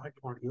over there. Now,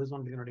 use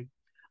one legal entity.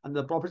 And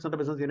the profit center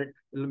business unit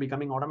will be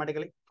coming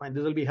automatically. Fine.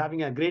 This will be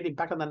having a great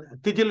impact. And then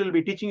Tijil will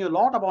be teaching you a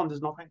lot about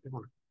this now. Fine.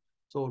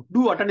 So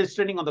do attend his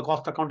training on the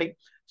cost accounting.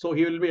 So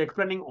he will be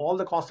explaining all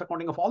the cost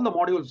accounting of all the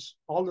modules,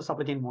 all the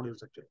supply chain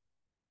modules actually.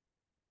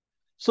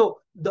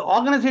 So the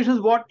organization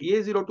is what?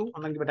 A02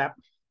 and then give a tab.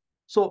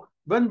 So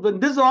when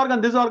this org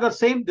and this org are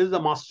same, this is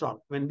the master org.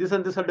 When this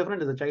and this are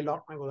different, is a child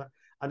org.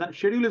 And then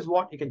schedule is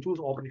what? You can choose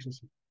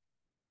operations.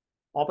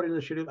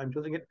 Operations schedule, I'm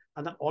choosing it.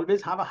 And then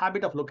always have a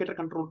habit of locator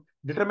control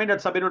determined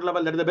at sub-unit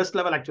level. That is the best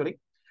level actually.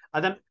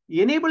 And then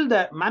enable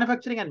the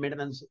manufacturing and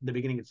maintenance in the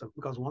beginning itself.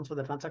 Because once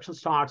the transaction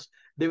starts,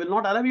 they will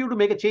not allow you to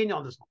make a change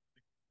on this.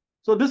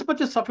 So this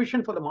much is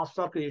sufficient for the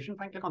master creation.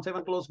 Fine, click on save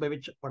and close, by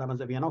which what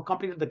happens? We are now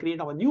completed the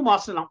creation of a new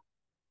master now.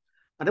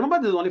 And remember,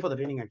 this is only for the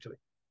training actually.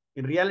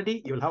 In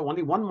reality, you will have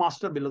only one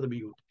master below the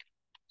BU.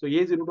 So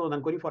A02,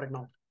 then query for it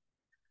now.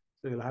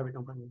 So you'll have it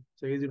now.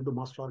 So A02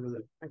 master org is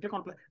there. And click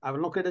on play. I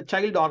will now create a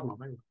child org now.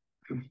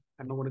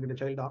 I'm not going to get a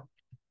child org.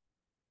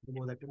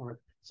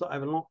 So I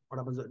will now what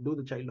happens do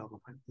the child org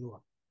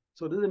now.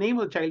 So this is the name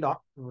of the child org.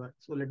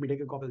 So let me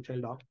take a copy of the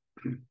child org.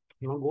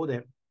 You want to go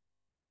there.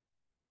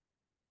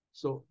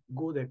 So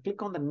go there.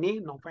 Click on the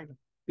name now. Fine.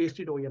 Paste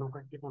it over here now.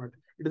 Fine. Click on it.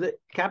 It is a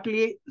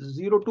capital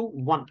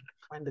A021.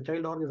 Fine. The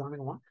child org is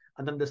having one.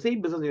 And then the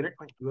same business unit.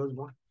 Fine. Yours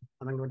one.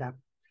 And then go tab.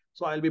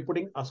 So I'll be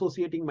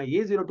associating my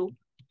A02.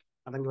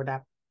 And then go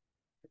tab.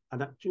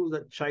 And then choose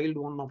the child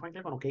one now. Fine.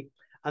 Click on OK.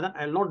 And then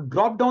I'll now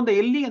drop down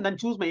the LE and then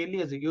choose my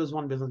LE as a US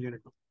one business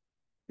unit.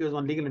 US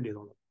one legal entities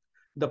only.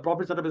 The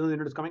profit center business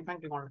unit is coming. Fine.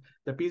 Click on it.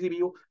 The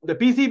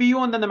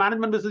PCBU and then the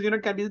management business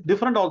unit can be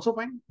different also.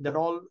 Fine. That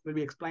all will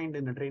be explained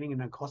in the training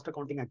in a cost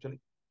accounting actually.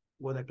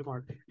 Go there. Click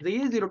on it. The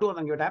A02 and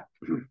then give a tap.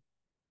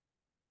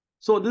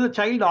 So this is a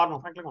child org now.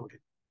 Fine. Click on OK.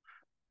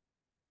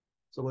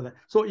 So go there.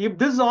 So if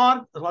this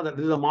org, rather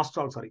this is a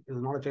master org. Sorry, this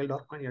is not a child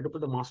org. Fine. You have to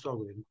put the master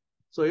org in.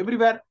 So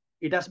everywhere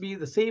it has to be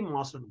the same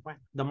master. Fine.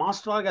 The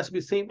master org has to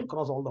be same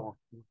across all the org.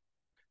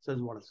 So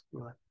is what is.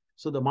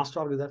 So the master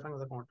org is there. Fine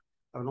with the count.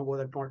 I will not go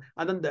that point.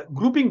 And then the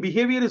grouping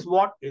behavior is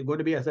what is going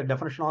to be as a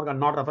definition org and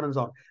not reference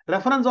org.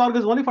 Reference org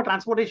is only for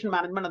transportation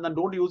management, and then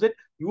don't use it.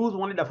 Use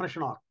only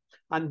definition org.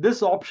 And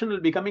this option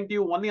will be coming to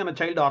you only on a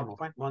child org. No,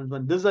 fine.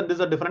 When this and this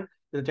are different,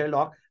 the child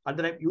org. At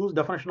the time, use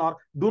definition org.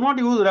 Do not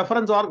use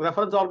reference org.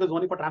 Reference org is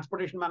only for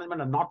transportation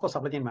management and not for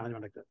supply chain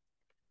management. Like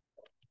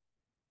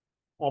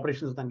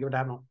operations, then give it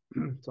tab now.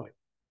 Sorry.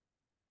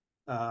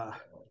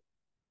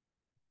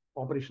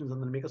 Operations,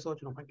 and then make a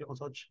search. No, fine. Click on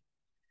search.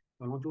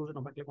 I won't choose it.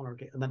 No, click on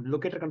OK. And then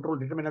locator control,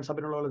 determinant,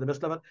 subunit level is the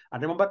best level.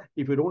 And remember,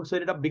 if you don't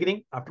set it up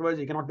beginning, afterwards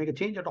you cannot make a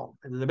change at all.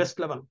 It is the best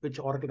level, which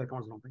Oracle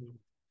accounts now.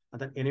 And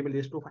then enable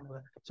these two.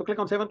 So click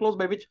on save and close,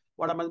 by which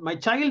my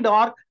child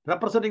org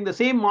representing the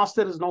same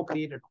master is now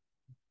created.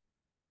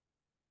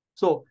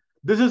 So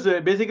this is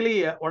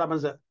basically what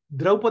happens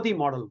Draupadi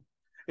model.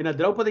 In a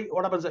Draupadi,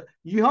 what happens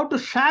you have to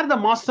share the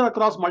master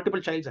across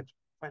multiple childs. Actually.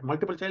 Fine.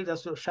 Multiple childs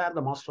has to share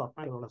the master.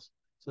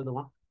 So the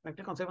one.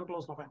 Click on save and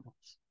close now.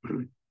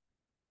 Fine.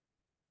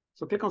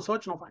 So click on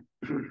search now.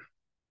 Fine.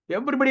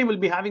 Everybody will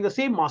be having the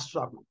same master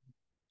org now.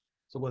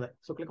 So go there.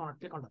 So click on it.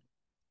 Click on that.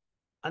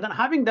 And then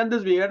having done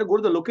this, we had to go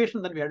to the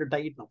location. Then we had to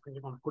tie it now.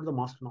 Click on it. Go to the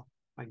master now.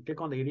 Fine.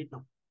 Click on the edit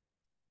now.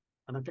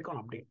 And then click on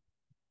update.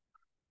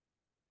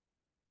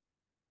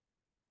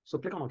 So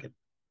click on OK.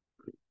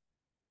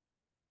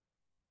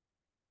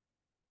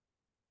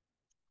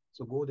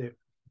 So go there.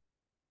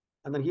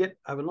 And then here,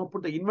 I will now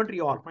put the inventory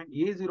org. Fine.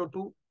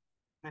 A02.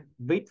 And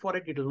wait for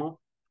it. It will know.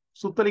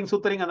 Suttering,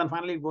 and then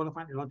finally go to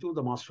find. You know, choose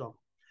the master org.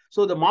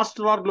 So the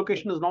master org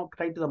location is now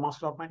tied to the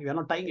master org. Fine. We are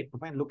not tying it.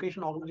 Fine.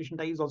 Location organization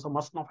tie is also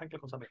must now. Fine.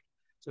 Click on submit.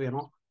 So you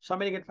know,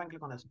 submitting it. Fine.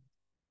 Click on this.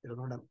 It is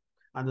not done.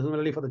 And this is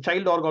really for the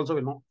child org also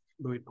will now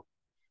do it now.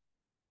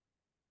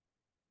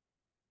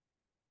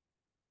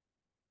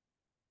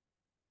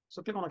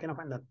 So click on OK now.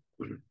 Find that.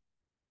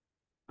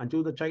 And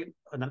choose the child,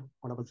 and then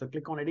what happens? So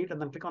click on edit, and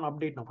then click on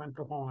update now. Fine.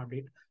 Perform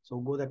update. So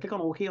go there. Click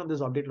on OK on this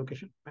update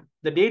location. Fine.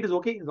 The date is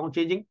okay. It's not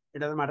changing. It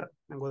doesn't matter.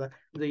 And go there.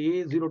 The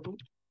A02.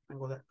 And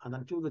go there. And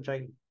then choose the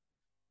child.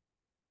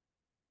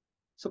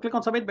 So click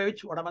on submit, by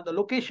which what happens? The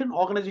location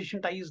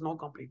organization tie is now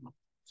complete now.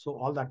 So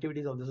all the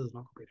activities of this is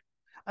now complete.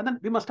 And then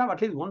we must have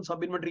at least one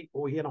sub inventory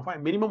over here now.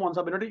 Fine. Minimum one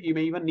sub inventory. You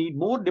may even need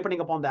more depending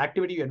upon the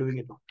activity you are doing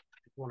it now.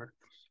 Go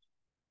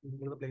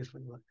to the place.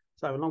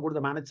 So I will now go to the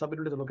manage sub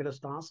inventory, the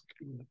locator's task.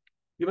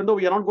 Even though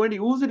we are not going to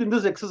use it in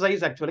this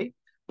exercise actually,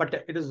 but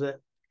it is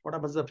what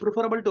happens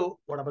preferable to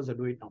what happens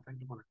do it now. Fine.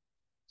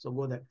 So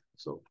go there.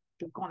 So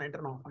click on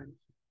enter now. Fine.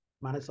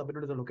 Manage sub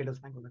inventory, the locator's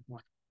fine.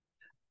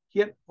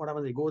 Here, what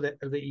happens? You go there.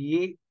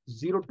 The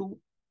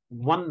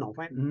A021 now.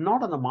 Fine.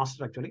 Not on the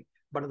master actually,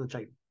 but on the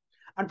child.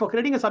 And for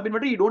creating a sub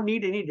inventory, you don't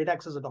need any data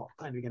access at all.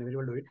 And we can very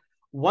well do it.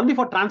 Only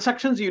for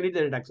transactions, you need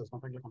the data access.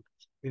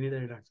 You need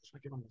the data access.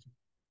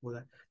 Go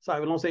there. So I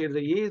will now say it's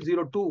the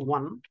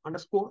A021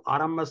 underscore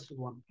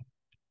RMS1.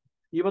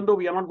 Even though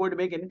we are not going to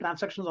make any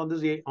transactions on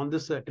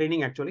this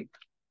training actually,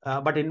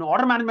 but in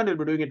order management, we'll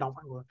be doing it now.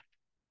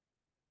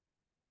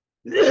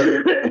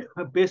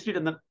 Paste it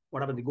and then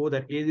what happens? Go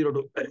there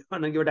A02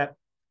 and then give it a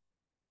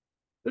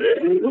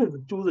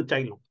choose the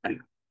child now.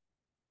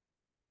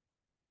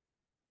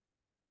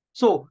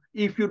 So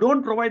if you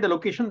don't provide the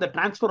location, the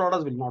transfer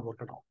orders will not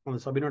work at all. On the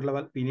subunit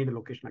level, we need a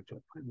location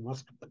actually.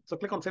 Must. So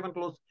click on save and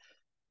close.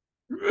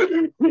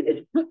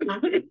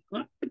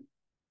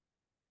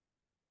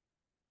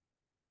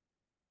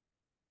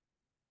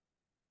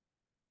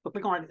 So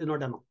click on it, is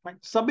not done now. Fine.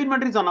 Sub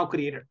inventories are now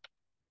created.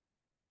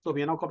 So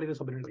we are now completing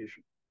sub inventory.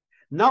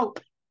 Now,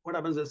 what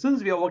happens is,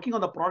 since we are working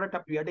on the product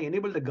app, we have to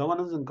enable the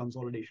governance and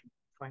consolidation.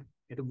 Fine.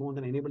 We have to go and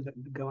then enable the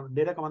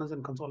data governance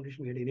and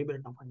consolidation. We have to enable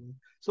it now. Fine.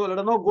 So let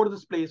us now go to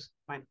this place.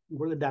 Fine.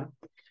 Go to the done.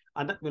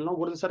 And then we'll now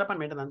go to the setup and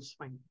maintenance.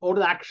 Fine. Go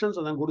to the actions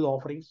and then go to the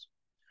offerings.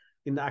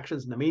 In the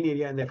actions, in the main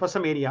area, in the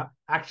FSM area,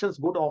 actions,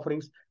 go to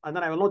offerings. And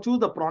then I will now choose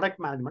the product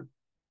management.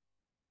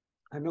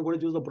 I'm now going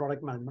to choose the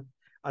product management.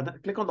 And then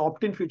click on the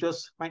opt-in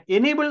features. Fine.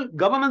 Enable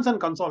governance and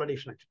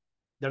consolidation. Actually.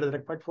 That is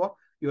required for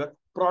your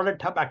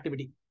product hub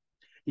activity.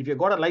 If you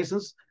got a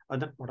license,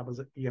 then what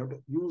happens? You have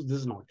to use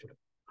this now actually.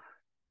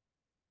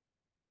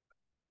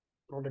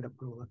 Product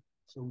approval.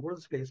 So go to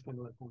this place,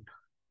 account.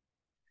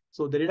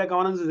 So the data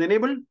governance is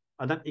enabled,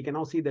 and then you can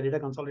now see the data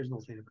consolidation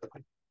also enabled.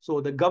 Fine. So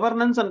the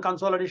governance and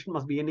consolidation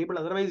must be enabled.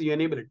 Otherwise, you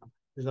enable it.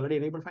 It's already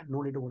enabled. Fine.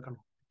 No need to work on it.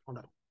 Not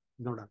done.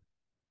 Not done.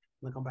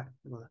 Now come back.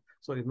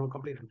 So it's no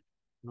complete.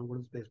 Now go to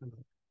this placement.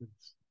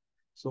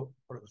 So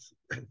what else?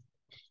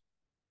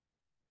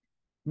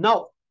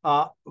 Now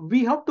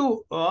we have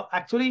to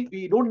actually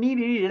we don't need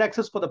any data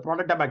access for the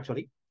product tab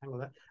actually,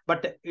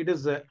 but it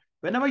is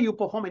whenever you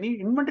perform any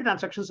inventory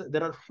transactions,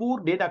 there are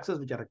 4 data access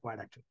which are required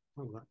actually.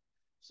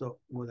 So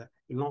go there.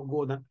 You'll not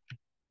go then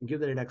give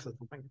the data access.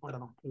 Fine.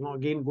 You'll now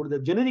again go to the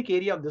generic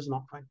area of this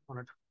now. Fine. All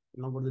right.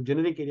 You'll now go to the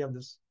generic area of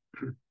this.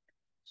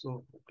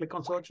 So click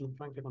on search.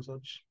 Fine. Click on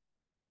search.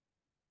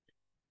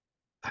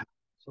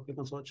 So click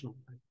on search now.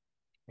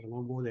 I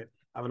will not go there.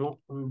 I will not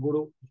go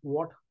to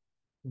what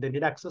the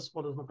data access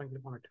for this. Fine.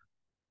 Click on it.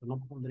 I will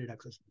not perform the data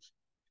access.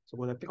 So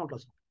go there. Click on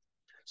plus.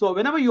 So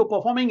whenever you're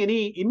performing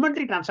any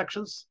inventory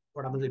transactions,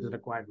 what happens is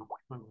required now.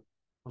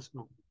 First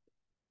no.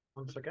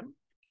 1 second.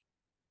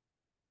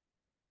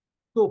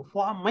 So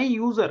for my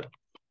user,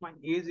 my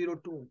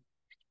A02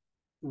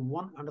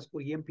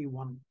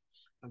 1_EMP1,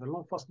 I will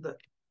now first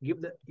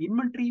give the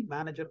inventory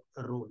manager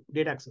a role,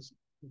 data access.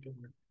 Okay.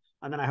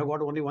 And then I have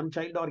got only one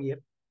child or here.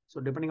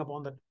 So depending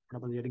upon that, what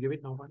happens? You have to give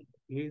it now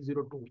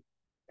A02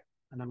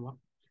 and then 1.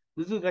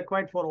 This is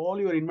required for all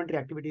your inventory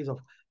activities of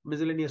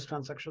miscellaneous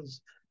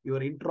transactions, your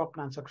interop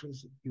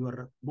transactions,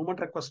 your movement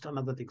request and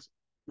other things,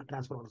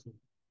 transfer orders.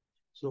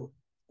 So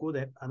go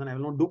there and then I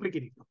will not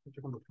duplicate it.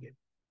 Duplicate.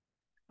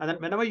 And then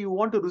whenever you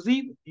want to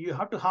receive, you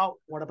have to have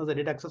what happens the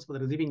data access for the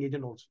receiving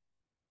agent also.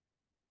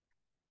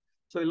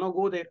 So you'll now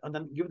go there and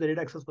then give the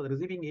data access for the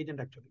receiving agent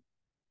actually.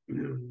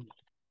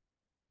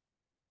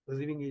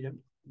 Receiving agent.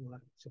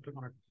 So click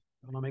on it.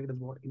 I'm gonna make it as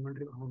what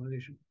inventory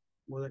organization.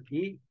 Go there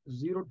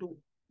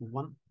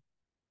A021.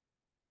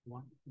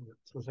 1.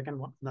 So the second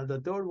one. Now the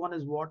third one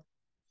is what?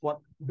 For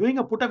doing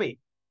a put away,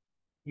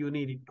 you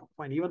need it.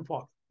 Fine. Even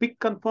for pick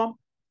confirm,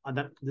 and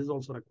then this is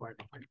also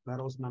required. Fine.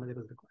 Warehouse manager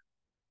is required.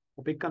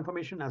 For pick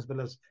confirmation as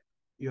well as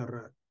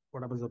your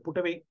what happens the put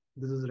away,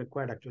 this is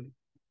required actually.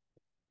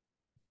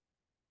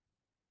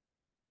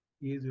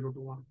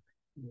 A021.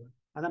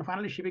 And then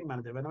finally shipping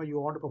manager. Whenever you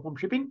want to perform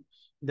shipping,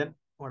 then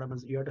what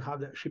happens? You have to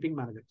have the shipping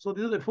manager. So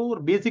these are the 4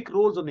 basic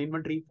roles on the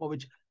inventory for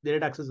which the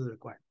data access is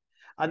required.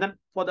 And then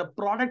for the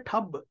product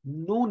hub,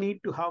 no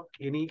need to have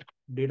any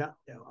data,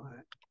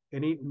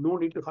 no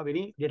need to have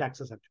any data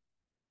access actually.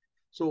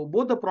 So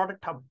both the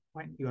product hub,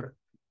 fine, your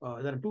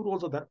there are 2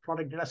 roles of the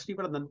product data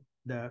receiver and then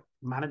the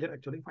manager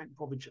actually, fine,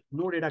 for which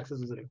no data access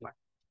is required.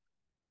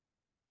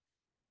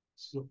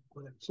 So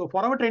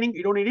for our training,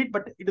 you don't need it,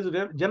 but it is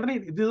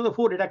generally these are the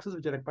 4 data access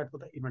which are required for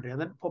the inventory.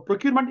 And then for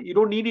procurement, you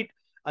don't need it.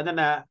 And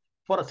then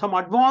for some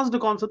advanced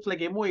concepts like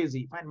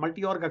MOAZ, fine,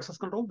 multi-org access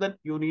control, then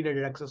you need a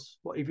data access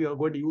for if you are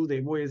going to use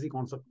the MOAZ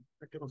concept.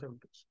 So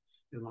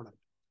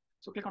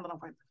click on the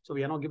fine. So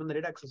we are now given the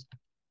data access.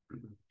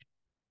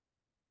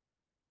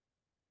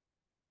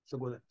 So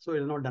go there. So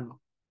it is not done now.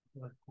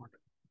 Go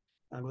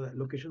there.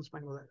 Locations,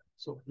 fine, go there.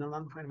 So now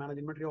fine, manage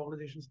inventory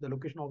organizations. The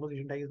location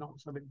organization tag is now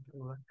submitted.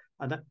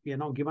 And then we are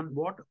now given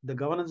what the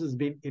governance is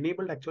being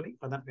enabled actually,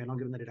 and then we are now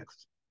given the data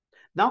access.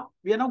 Now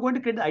we are now going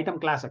to create the item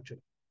class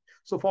actually.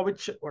 So for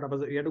which what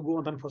was you have to go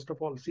and then first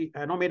of all see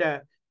I now made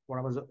a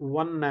what was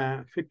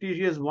one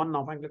fictitious one.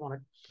 Now fine, click on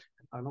it.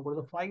 I will now go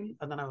to the file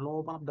and then I will now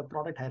open up the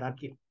product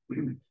hierarchy.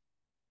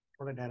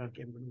 Product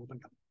hierarchy. I'm going to open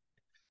it up.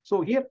 So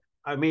here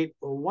I made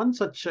one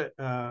such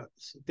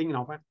thing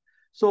now. Fine.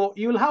 So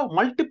you will have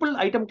multiple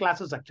item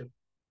classes actually.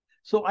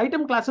 So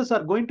item classes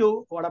are going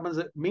to what happens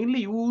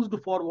mainly used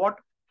for what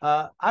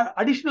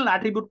additional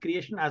attribute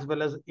creation as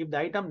well as if the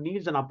item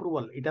needs an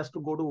approval, it has to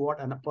go to what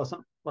and a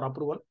person for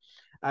approval,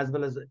 as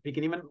well as we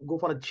can even go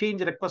for a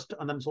change request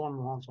and then so on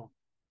and so on.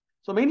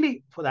 So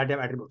mainly for the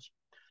attributes.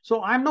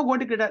 So I'm now going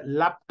to create a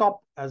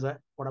laptop as a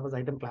what happens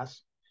item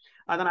class,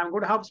 and then I'm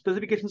going to have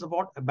specifications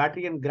about a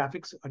battery and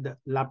graphics at the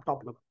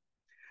laptop level.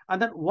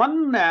 And then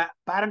one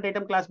parent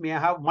item class may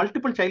have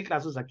multiple child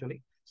classes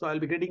actually. So I'll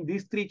be creating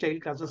these 3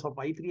 child classes of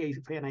I3,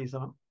 I5, and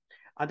I7.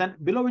 And then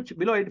below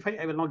I5,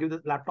 I will now give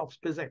the laptop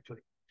space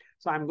actually.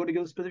 So I'm going to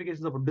give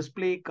specifications of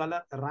display,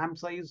 color, RAM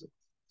size,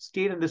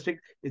 state and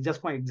district is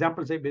just for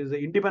example say is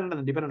independent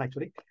and dependent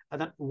actually.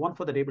 And then one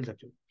for the tables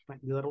actually. Fine.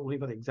 These are only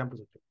for the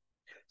examples actually.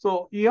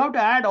 So you have to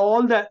add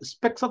all the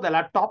specs of the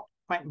laptop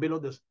fine below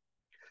this.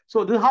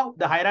 So this is how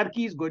the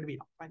hierarchy is going to be.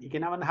 Fine. You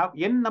can even have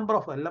n number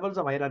of levels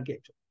of hierarchy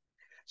actually.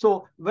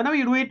 So whenever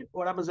you do it,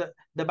 what happens?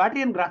 The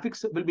battery and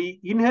graphics will be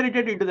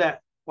inherited into the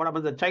what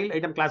happens the child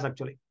item class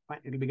actually. Fine,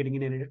 it will be getting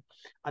inherited,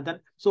 and then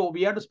so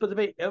we have to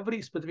specify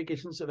every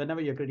specifications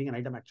whenever you're creating an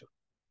item actually.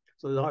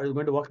 So this is how it's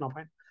going to work now.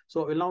 Fine.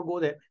 So we'll now go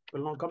there.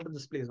 We'll now come to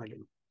this place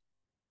again.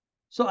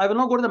 So I will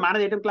now go to the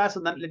manage item class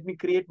and then let me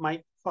create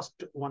my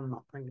first one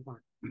now.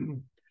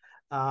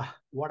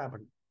 What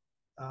happened?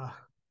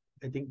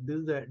 I think this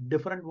is a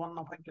different one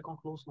now. Fine, click on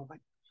close now. Fine.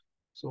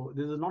 So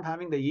this is not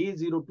having the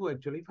A02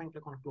 actually. Fine,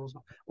 click on close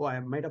now. Oh, I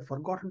might have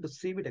forgotten to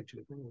save it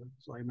actually.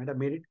 So I might have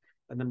made it,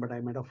 and then but I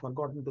might have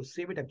forgotten to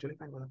save it actually.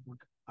 Fine,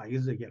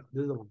 is it here?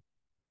 This is the one.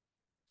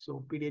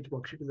 So PDH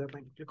worksheet is there.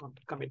 Fine, click on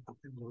commit now.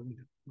 This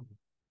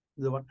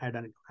is the one I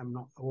done it. I'm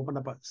now opened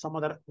up some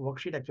other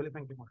worksheet actually.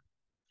 Fine, click on it.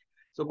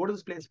 So go to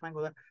this place, fine,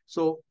 go there.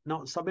 So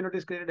now sub-unit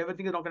is created,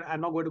 everything is okay. I'm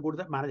now going to go to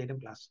the manage item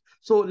class.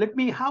 So let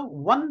me have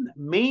one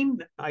main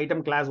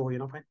item class over,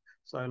 fine.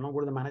 So I'll now go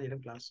to the manage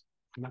item class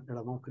that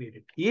I've now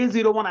created.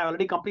 A01 I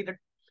already completed.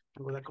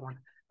 I'll go to that command.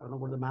 I'll now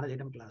go to the manage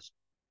item class.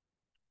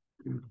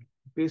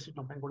 Paste it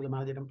now, fine, go to the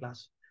manage item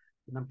class.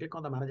 And then click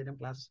on the manage item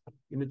class,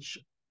 in which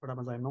what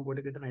happens, I'm now going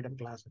to get an item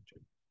class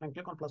actually. And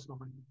click on plus now,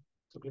 fine.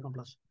 So click on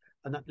plus.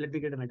 And then let me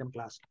get an item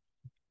class.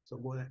 So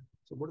go there.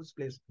 So go to this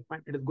place.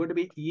 Fine. It is going to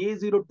be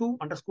A02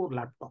 underscore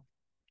laptop.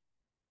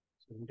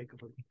 So take a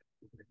look.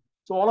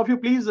 So all of you,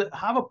 please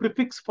have a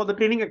prefix for the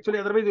training actually.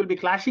 Otherwise, you'll be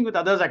clashing with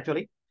others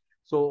actually.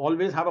 So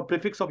always have a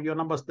prefix of your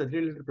numbers, the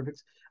related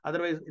prefix.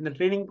 Otherwise, in the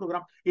training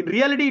program, in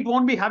reality, it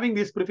won't be having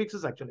these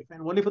prefixes actually.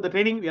 And only for the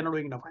training, we are not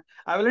doing enough.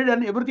 I've already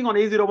done everything on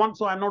A01,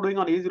 so I'm not doing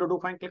on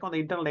A02. Fine. Click on the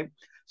internal name.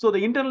 So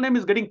the internal name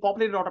is getting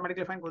populated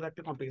automatically. Fine. Go there.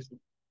 Click on paste.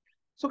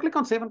 So click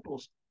on save and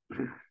close.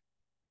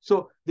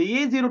 So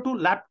the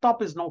A02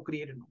 laptop is now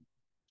created now.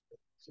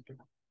 So click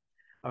on.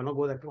 I will now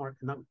go there.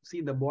 Now see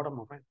in the bottom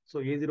of it. So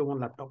A01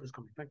 laptop is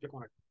coming. Fine, click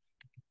on it.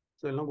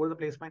 So I'll now go to the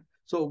place. Fine.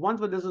 So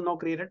once this is now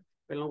created,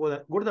 we'll now go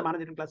there. Go to the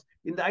management class.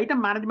 In the item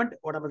management,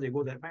 whatever they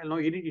go there. Fine. I'll now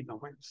edit it now.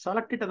 Fine.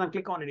 Select it and then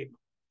click on edit.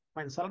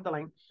 Fine. Select the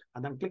line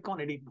and then click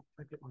on edit now.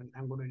 Fine, click on it.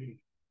 I'm going to edit it.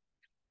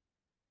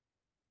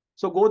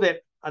 So go there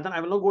and then I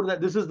will now go to that.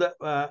 This is the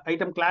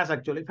item class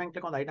actually. Fine.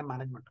 Click on the item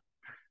management.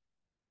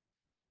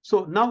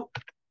 So now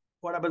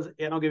what happens,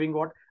 giving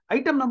what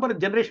item number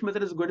generation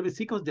method is going to be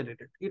sequence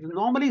generated. It's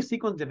normally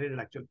sequence generated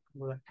actually.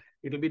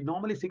 It will be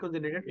normally sequence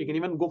generated. You can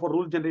even go for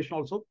rule generation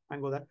also and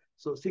go there.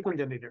 So sequence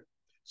generated.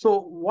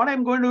 So what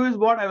I'm going to do is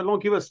what I will now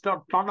give a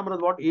start number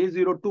is what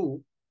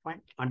A02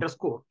 fine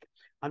underscore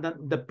and then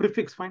the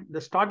prefix fine.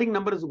 The starting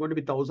number is going to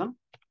be 1000.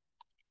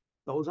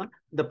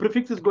 The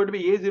prefix is going to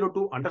be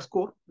A02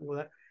 underscore. Go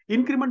there.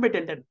 Increment by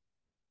 1010.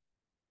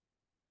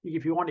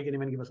 If you want, you can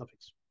even give a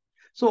suffix.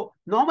 So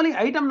normally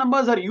item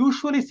numbers are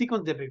usually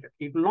sequence generated.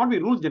 It will not be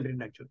rule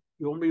generated actually.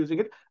 You won't be using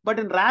it. But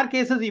in rare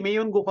cases, you may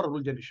even go for a rule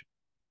generation.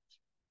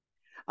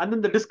 And then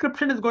the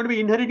description is going to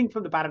be inheriting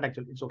from the parent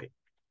actually. It's okay.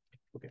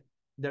 Okay.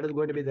 That is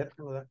going to be there.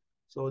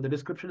 So the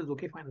description is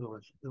okay. Fine.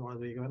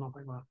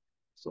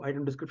 So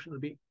item description will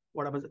be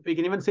what happens. We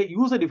can even say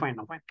user defined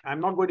now. Fine.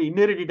 I'm not going to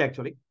inherit it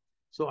actually.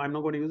 So I'm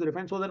not going to use the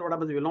define. So that what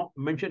happens, we will not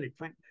mention it.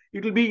 Fine.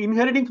 It will be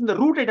inheriting from the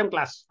root item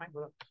class. Fine.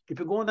 If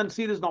you go and then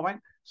see this now,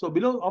 fine. So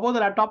below above the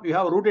laptop, you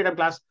have a root item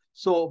class.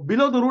 So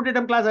below the root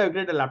item class, I have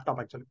created a laptop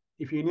actually.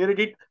 If you inherit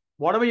it,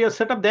 whatever you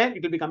set up there,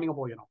 it will be coming up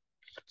over now.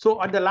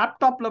 So at the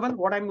laptop level,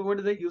 what I'm going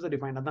to say, user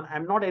defined. And then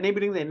I'm not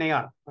enabling the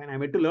NIR. Fine.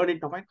 I'm yet to learn it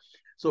now. Fine.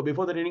 So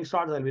before the training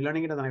starts, I'll be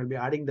learning it and then I will be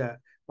adding the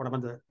what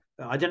happens the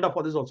agenda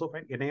for this also.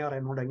 Fine. NIR,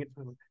 I'm not doing it.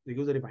 The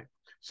user defined.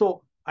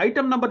 So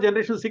item number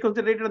generation is sequence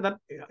generated and then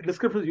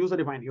description is user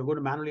defined. You're going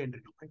to manually enter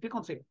it. I click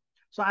on save.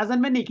 So as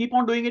and when you keep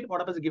on doing it,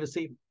 what happens? Give a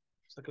save.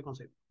 So click on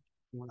save.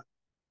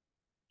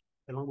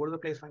 I'll go to the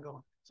place. Fine.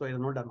 So it's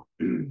not done.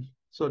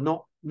 So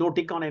no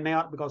tick on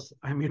NIR because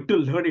I'm yet to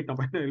learn it now.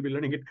 I will be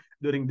learning it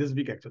during this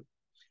week actually.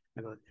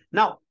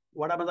 Now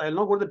what happens? I'll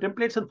now go to the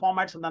templates and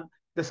formats and then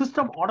the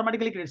system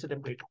automatically creates a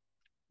template.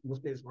 This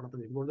place, what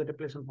happens? Go to the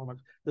templates and formats.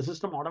 The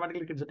system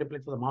automatically creates a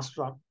template for the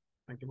master arc.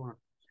 Thank you. I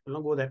will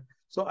not go there.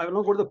 So I will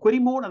now go to the query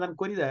mode and then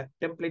query the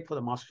template for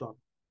the master arc.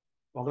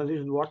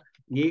 Organization is what?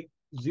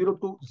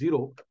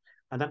 A020.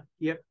 And then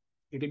here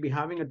it will be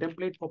having a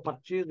template for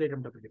purchase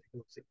item template.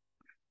 It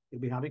will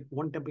be having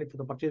one template for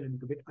the purchase item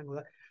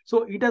template.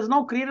 So it has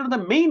now created the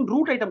main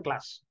root item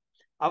class.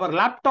 Our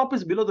laptop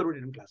is below the root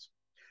item class.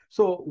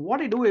 So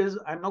what I do is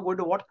I'm now going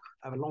to what?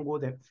 I will now go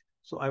there.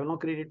 So I will not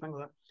create it.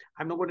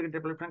 I'm not going to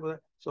get template.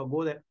 So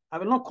go there. I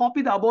will now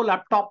copy the above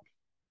laptop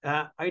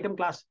item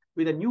class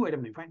with a new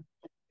item name. Fine.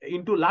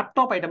 Into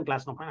laptop item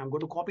class now. Fine. I'm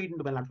going to copy it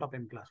into my laptop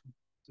item class.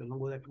 So I'll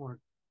go there.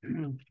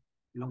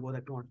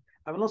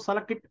 I will now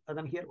select it and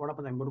then here what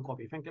happens? I'm going to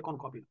copy. If I click on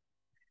copy,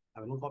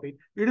 I will now copy it.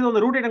 It is on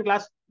the root item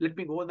class. Let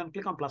me go and then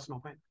click on plus now.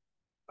 Fine.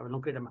 I will now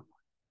create a map.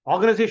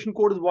 Organization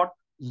code is what?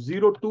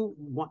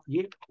 021.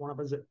 What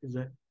happens is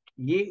a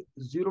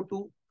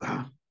A020.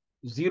 Fine.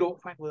 Is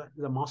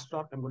a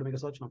master. I'm going to make a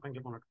search now. Fine.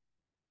 Click on it.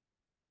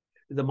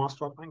 Is the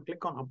master. Fine.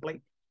 Click on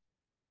apply.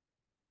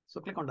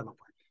 So click on done. Fine.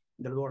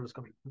 That is what is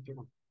coming. Click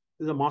on.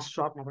 This is a master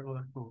chart.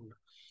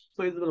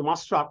 So this is the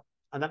master chart.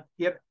 And then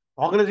here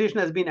organization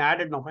has been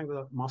added now. Fine. With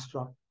the master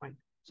chart. Fine.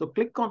 So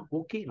click on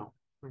OK now.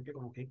 Fine. Click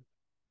on OK.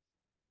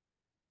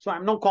 So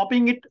I'm now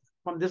copying it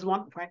from this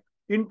one. Fine.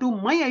 Into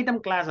my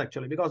item class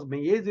actually because my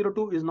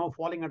A02 is now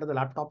falling under the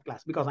laptop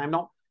class because I'm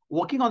now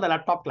working on the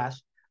laptop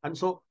class. And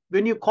so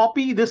when you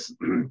copy this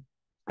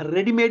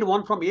ready-made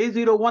one from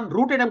A01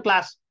 root item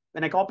class,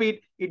 when I copy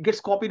it, it gets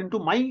copied into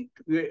my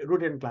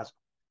root item class.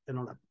 You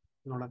know that.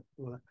 Not a,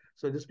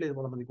 so this place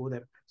what I'm go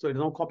there. So it is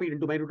now copied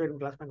into my root item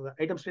class. The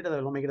item status I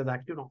will now make it as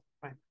active now.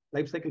 Fine.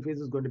 Life cycle phase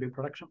is going to be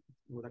production.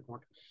 That one.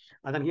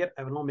 And then here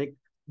I will now make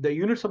the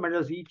units of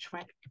measures each.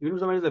 Fine.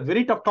 Units of measures is a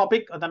very tough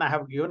topic. And then I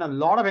have given a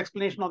lot of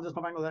explanation on this.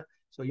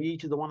 So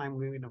each is the one I'm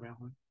going to.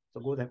 So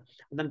go there.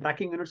 And then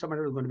tracking units of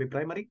measures is going to be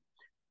primary.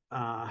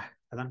 And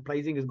then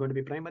pricing is going to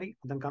be primary.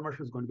 And then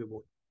conversion is going to be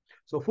both.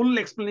 So full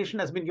explanation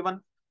has been given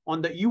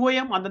on the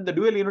UIM and then the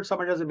dual units of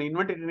measures in the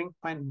inventory training.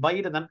 Fine. Buy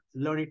it and then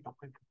learn it now.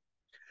 Fine.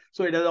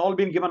 So it has all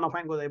been given now.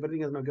 Fine.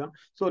 Everything has been given.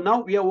 So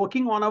now we are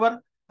working on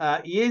our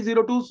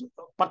A02's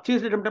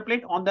purchase item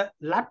template on the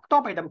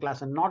laptop item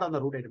class and not on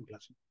the root item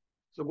class.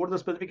 So go to the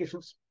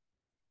specifications.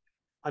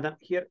 And then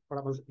here, what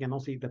happens, you know,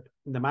 see that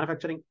in the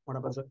manufacturing, what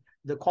happens,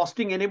 the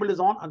costing enabled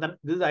is on, and then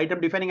this is the item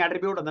defining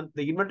attribute, and then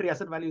the inventory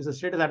asset value is a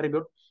status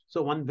attribute.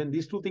 So when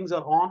these two things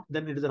are on,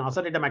 then it is an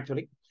asset item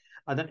actually.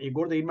 And then you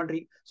go to the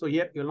inventory. So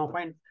here you'll now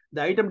find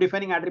the item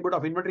defining attribute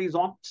of inventory is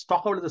on,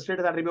 stock out is the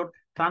status attribute,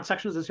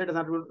 transactions is the status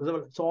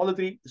attribute. So all the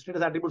three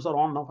status attributes are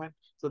on now. Fine.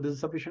 So this is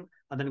sufficient.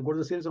 And then go to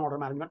the sales and order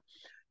management.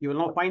 You will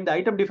now find the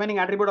item defining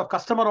attribute of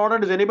customer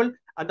ordered is enabled,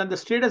 and then the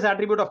status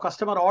attribute of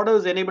customer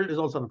orders enabled is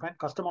also fine.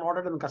 Customer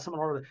ordered and customer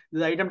ordered.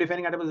 The item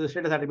defining attribute is the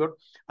status attribute,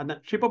 and then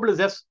shippable is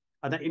yes,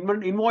 and then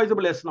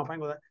invoiceable is now fine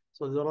with that.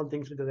 So these are all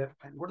things which are there.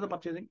 Fine. Go to the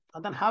purchasing,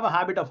 and then have a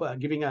habit of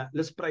giving a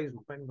list price.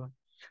 Fine.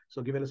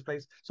 So give a list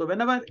price. So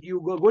whenever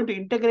you going to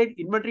integrate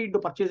inventory into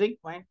purchasing,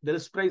 fine, the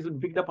list price will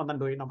be picked up and then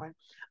do it now. Fine.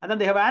 And then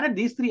they have added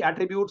these three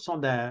attributes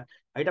on the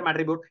item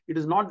attribute. It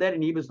is not there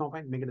in eBiz now.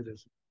 Fine. Make it as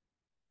this.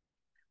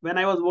 When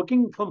I was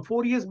working from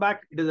 4 years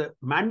back, it is a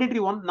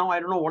mandatory one. Now I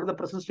don't know what is the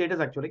present status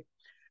actually.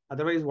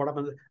 Otherwise, what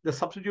happens? The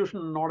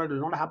substitution order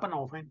will not happen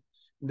now. Fine.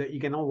 You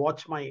can now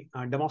watch my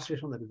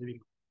demonstration that is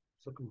video.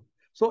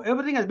 So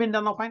everything has been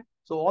done now. Fine.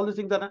 So all these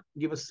things are done.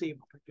 Give us save.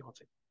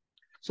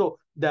 So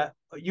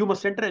you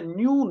must enter a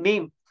new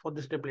name for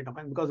this template now,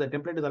 fine, because the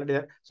template is already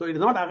there. So it is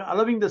not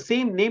allowing the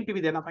same name to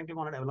be there now. Fine. Click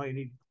on it. I will not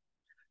need.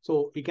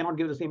 So you cannot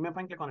give the same name.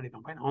 Fine. Click on it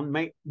now. Fine. On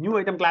my new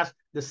item class,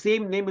 the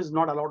same name is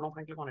not allowed now.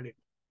 Fine. Click on it.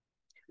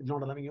 It's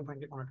not allowing you. Fine.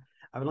 Click on it.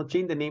 I will not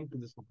change the name to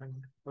this one. Fine.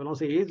 I will not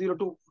say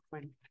A02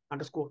 fine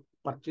underscore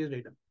purchase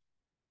item.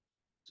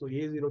 So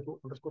A02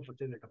 underscore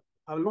purchase item.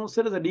 I will not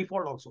set as a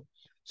default also.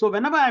 So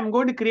whenever I'm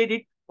going to create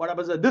it, what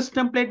happens? This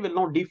template will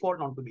not default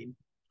not to be in.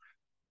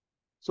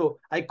 So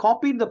I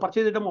copied the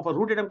purchase item of a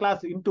root item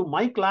class into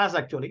my class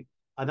actually.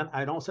 And then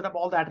I now set up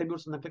all the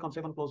attributes and then click on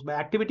save and close. My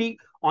activity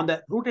on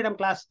the root item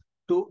class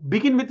to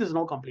begin with is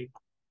now complete.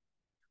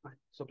 Right.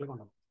 So click on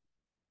that.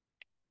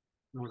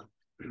 No.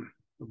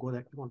 Go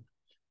there. Click on.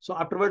 So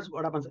afterwards,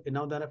 what happens?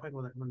 Now that if I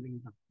go there, one thing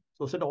is done.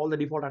 So set all the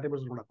default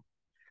attributes.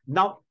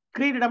 Now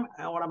create item.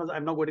 What happens?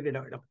 I'm now going to create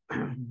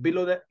item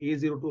below the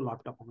A02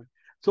 laptop.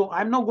 So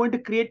I'm now going to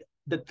create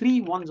the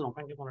three ones now.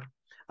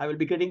 I will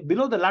be creating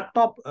below the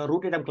laptop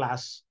root item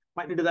class.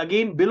 It is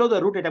again below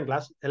the root item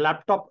class. A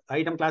laptop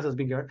item class has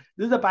been given.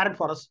 This is the parent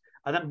for us.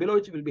 And then below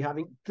which will be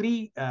having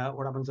three,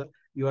 what happens,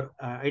 your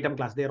item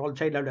class. They are all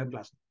child item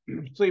class.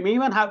 So you may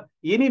even have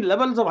any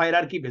levels of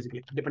hierarchy,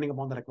 basically, depending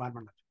upon the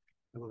requirement.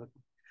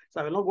 So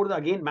I will now go to the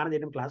again manage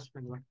item class.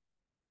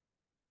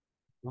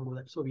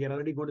 So we are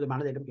already going to the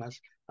manage item class.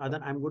 And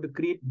then I'm going to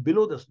create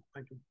below this.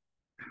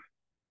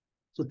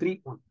 So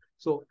 3, 1.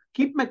 So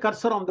keep my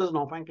cursor on this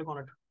now. Fine, click on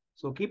it.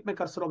 So keep my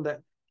cursor on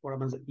the what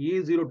happens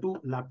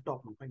A02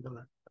 laptop now. Fine,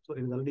 so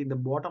it is already in the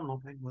bottom now.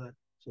 Fine,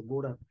 so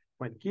go to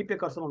fine. Keep your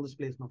cursor on this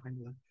place now.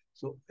 Fine,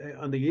 so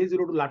on the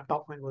A02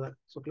 laptop. Fine,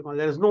 so click on.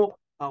 There is no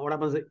what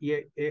happens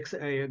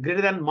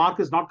greater than mark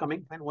is not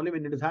coming. Fine, only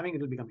when it is having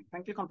it will be coming.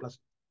 Fine, click on plus.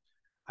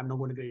 I'm not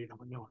going to create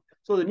it.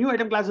 So the new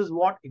item class is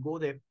what? You go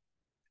there.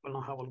 Well,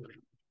 now have a look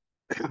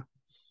at it.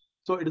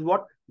 So it is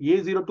what?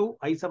 A02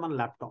 i7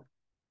 laptop.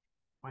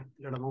 Fine,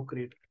 let us now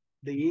create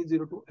the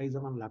A02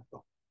 i7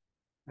 laptop.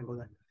 And go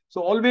there.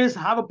 So always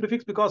have a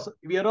prefix because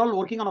we are all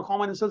working on a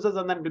common instances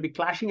and then it will be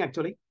clashing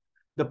actually.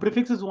 The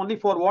prefix is only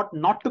for what?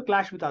 Not to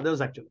clash with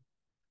others actually.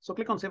 So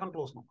click on save and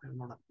close now.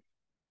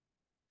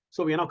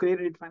 So we are now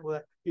created it. Fine, go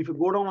there. If you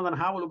go down and then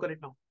have a look at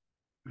it now.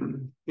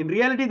 In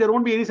reality, there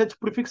won't be any such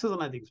prefixes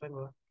and I think. Fine,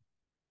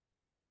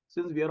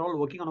 since we are all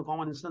working on a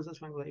common instances,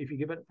 fine, if you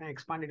give it,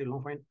 expand it, you'll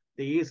now find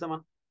the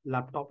A7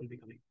 laptop will be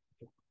coming.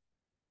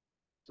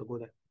 So go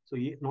there. So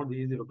not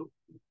the A02.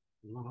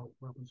 What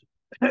happens?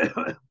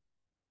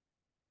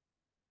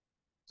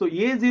 So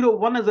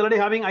A01 is already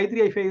having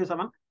I3, I5,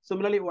 I7.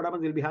 Similarly, what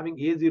happens? We'll be having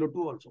A02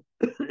 also.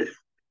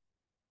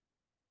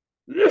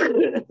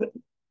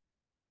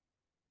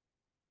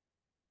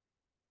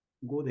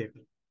 Go there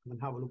and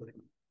have a look at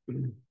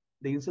it.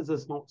 The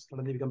instances now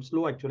suddenly become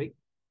slow actually.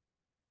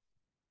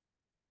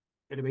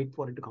 And wait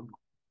for it to come.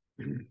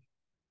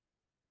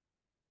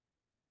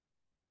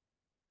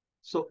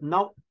 So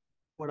now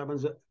what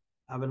happens?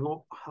 I will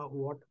know how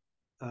what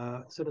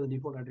set of the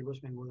default attributes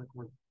can go that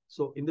one.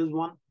 So in this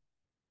one,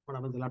 what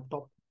happens? The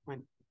laptop,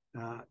 fine.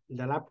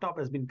 The laptop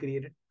has been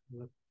created.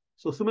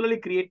 So similarly,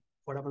 create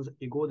what happens?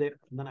 You go there,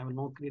 and then I will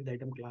now create the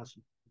item class.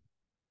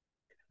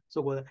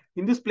 So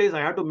in this place,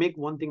 I have to make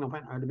one thing. I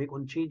have to make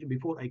one change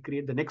before I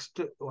create the next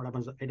what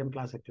happens item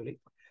class actually.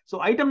 So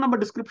item number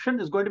description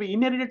is going to be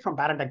inherited from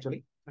parent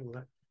actually.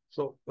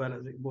 So well,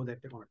 as I go there,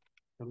 click on it.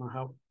 I don't know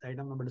how the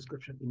item number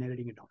description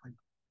inheriting it.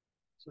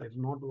 So it's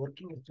not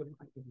working actually.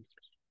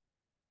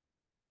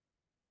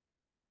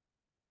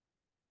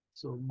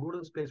 So go to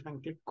this place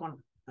and click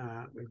on.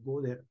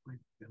 Go there.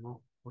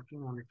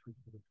 Working on it.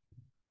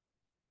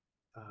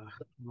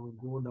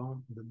 Go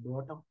down to the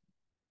bottom.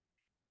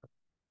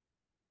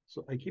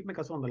 So I keep my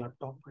cursor on the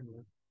laptop and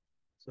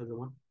so the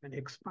one and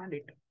expand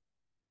it.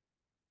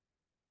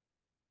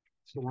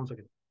 So once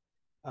again,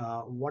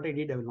 what I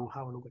did, I will now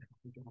have a look at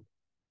it.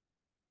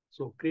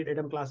 So create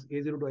item class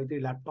A0 to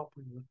I3 laptop.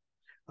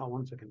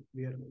 1 second,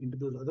 we are into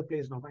those other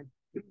place now. Fine.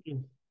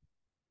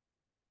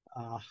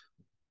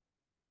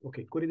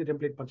 Okay, query the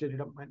template, purchase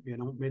item. Fine. We have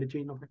now made a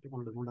change of it.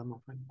 Not done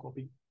now. Fine.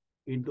 Copy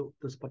into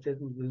this purchase.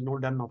 This is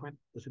not done now. Fine.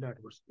 This is the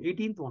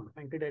 18th one.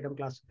 Fine. Create item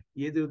class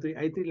A03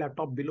 I3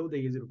 laptop below the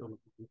A02.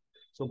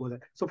 So go there.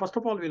 So first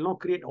of all, we'll now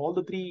create all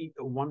the three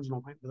ones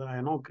now. Fine. I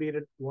have now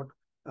created what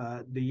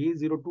the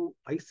A02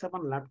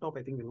 i7 laptop.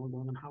 I think we'll not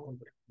go and have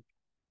it.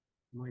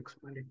 Now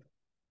expand it.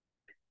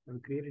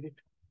 I've created it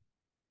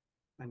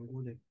and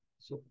go there.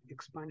 So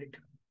expand it.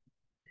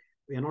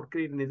 We are not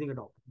creating anything at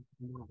all.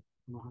 No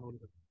how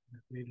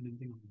created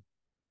anything.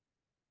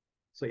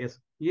 So yes,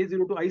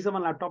 A02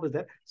 i7 laptop is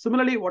there.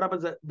 Similarly, what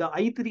happens? The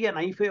i3 and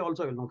i5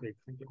 also will not create.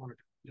 Click on it.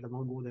 It will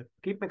not go there.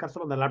 Keep my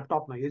cursor on the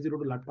laptop now.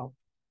 A02 laptop.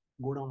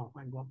 Go down now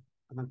and go on.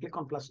 And then click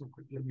on plus.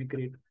 Let me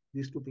create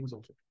these two things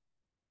also.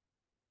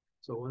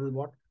 So this is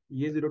what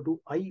A02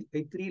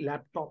 i3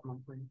 laptop now.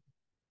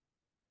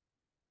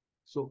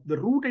 So the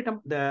root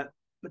item, the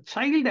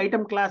child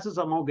item classes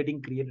are now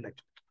getting created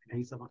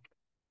actually.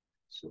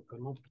 So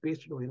now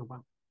paste it over here.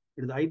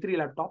 It is the i3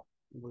 laptop.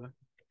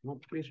 Now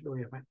paste it over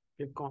here.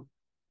 Click on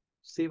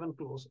save and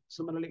close.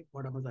 Similarly,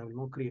 what happens? I will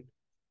now create.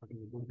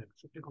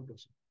 So click on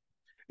close.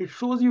 It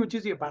shows you which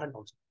is your parent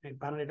also. And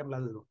parent item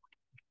classes.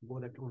 Go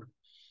that one.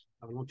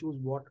 I will now choose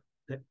what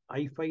the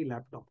i5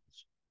 laptop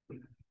is.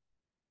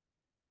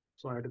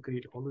 So I have to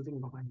create all the things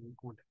behind the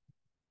content.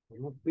 I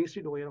will now paste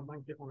it over here.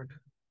 Click on it.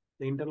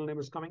 The internal name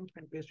is coming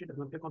and paste it and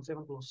then click on save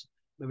and close,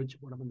 by which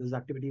what happens, this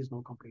activity is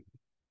now complete.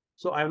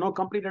 So I have now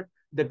completed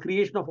the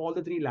creation of all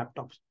the three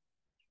laptops.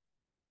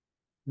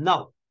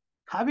 Now,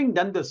 having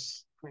done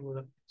this, fine with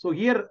that. So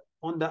here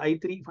on the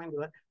I3, fine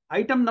with that.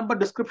 Item number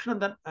description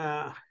and then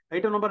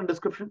item number and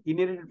description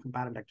inherited from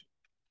parent actually.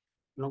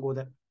 We'll now go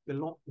there. We'll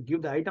now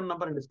give the item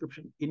number and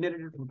description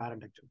inherited from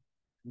parent actually.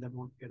 And then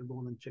one, go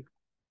on and check.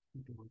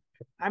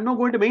 I'm now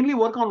going to mainly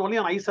work on only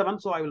on I7,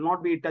 so I will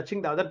not be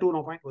touching the other two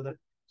now. Fine with that.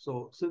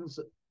 So since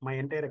my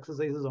entire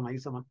exercise is on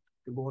I7,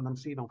 you go on and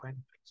see now. Fine.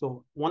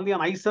 So only on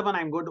I7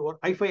 I'm going to work.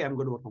 I5 I'm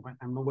going to work now. Fine.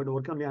 I'm not going to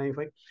work only on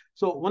I5.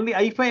 So only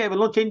I5 I will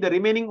not change the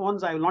remaining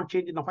ones. I will not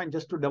change it now. Fine.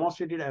 Just to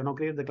demonstrate it, I have now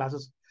created the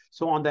classes.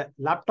 So on the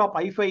laptop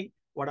I5,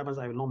 what happens?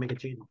 I will now make a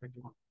change. I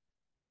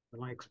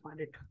will now expand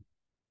it.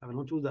 I will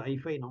now choose the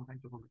I5 now.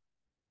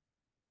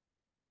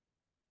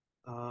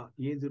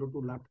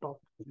 A02 laptop.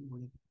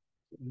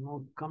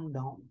 Now come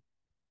down.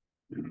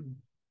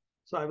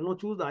 So I will now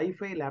choose the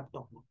i5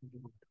 laptop.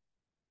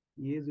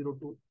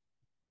 A02.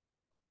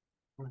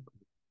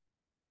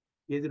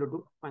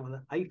 A02. Fine.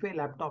 The i5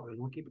 laptop. I will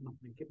now keep it now.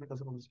 Keep my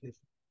cursor on this place.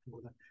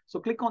 So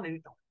click on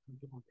edit now.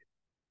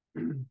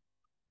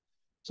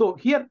 So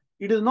here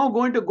it is now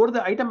going to go to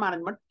the item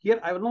management. Here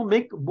I will now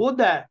make both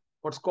the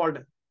what's called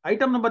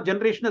item number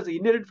generation as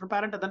inherited from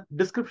parent and then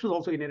description is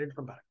also inherited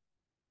from parent.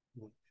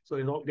 So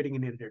it's all getting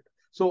inherited.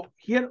 So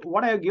here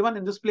what I have given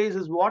in this place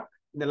is what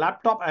in the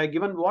laptop I have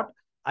given what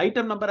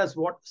item number as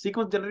what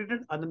sequence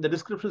generated and then the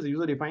description is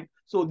user defined.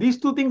 So these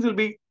two things will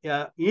be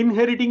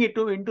inheriting it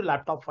into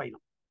laptop file.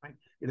 Right?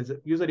 It is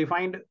user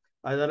defined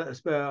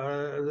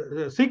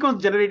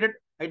sequence generated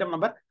item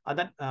number and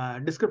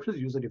then description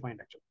is user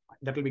defined actually.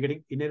 That will be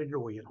getting inherited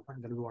over here.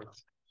 Fine. That is what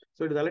else.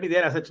 So it is already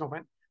there as such now.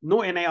 Fine.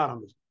 No NIR on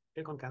this.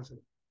 Click on cancel.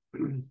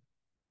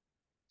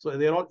 So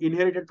they are all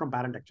inherited from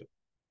parent actually.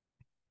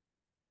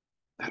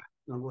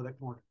 Now go that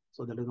mode.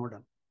 So that is not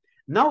done.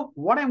 Now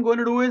what I'm going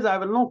to do is I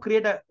will now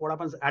create a what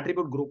happens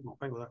attribute group now.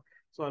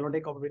 So I will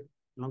take off it.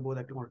 Now go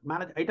that to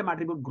manage item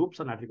attribute groups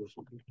and attributes.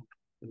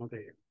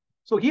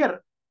 So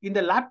here in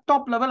the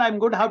laptop level, I'm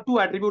going to have two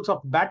attributes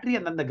of battery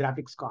and then the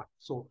graphics card.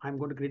 So I'm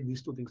going to create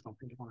these two things now.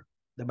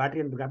 The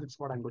battery and the graphics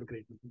card I'm going to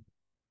create.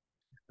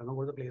 I will not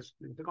go to the place.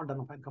 Click on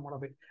done. Fine, come out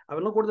of it. I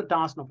will not go to the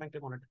task now. Fine,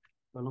 click on it.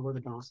 I will not go to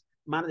the task.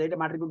 Manage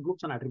item attribute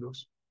groups and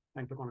attributes.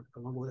 Fine, click on it. I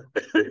will not go there.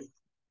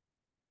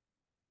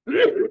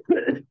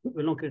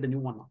 We'll now create a new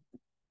one now.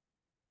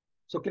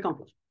 So click on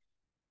close.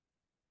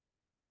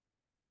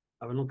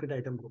 I will now create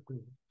item group.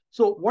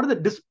 So what is the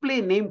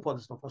display name for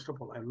this now? First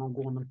of all, I will now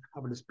go on and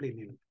have a display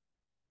name.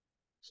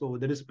 So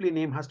the display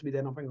name has to be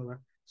there now.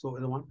 So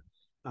the one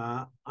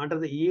under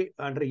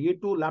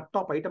A2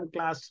 laptop item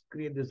class,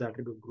 create this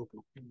attribute group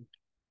now.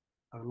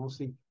 I will now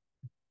see.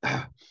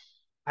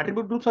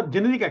 Attribute groups are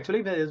generic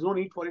actually. There is no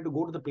need for you to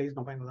go to the place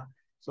now.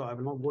 So I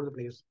will now go to the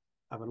place.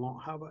 I will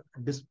not have a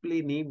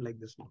display name like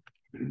this now.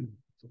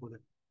 So go there.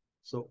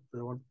 So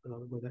what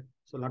go there.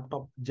 So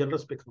laptop general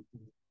specs.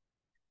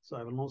 So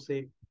I will now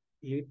say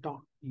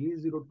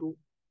A02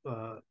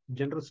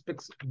 general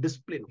specs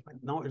display.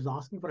 Now it's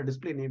asking for a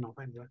display name now.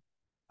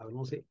 I will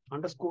now say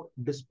underscore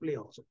display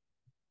also.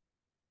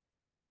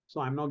 So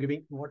I'm now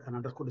giving what an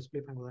underscore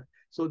display.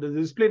 So the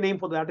display name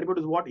for the attribute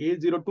is what?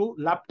 A02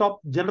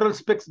 laptop general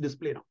specs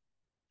display now.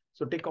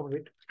 So take off of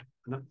it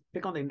and then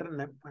click on the internal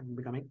name and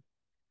becoming.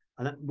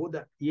 And then both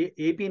the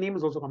AP name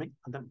is also coming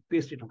and then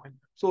paste it.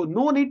 So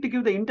no need to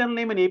give the internal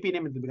name and AP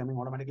name is becoming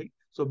automatically.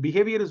 So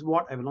behavior is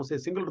what I will now say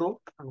single row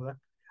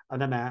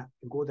and then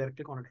go there,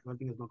 click on it.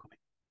 Everything is now coming.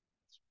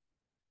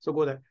 So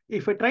go there.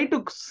 If I try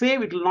to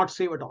save, it will not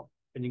save at all.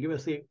 When you give a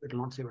save, it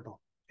will not save at all.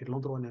 It will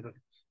not throw an error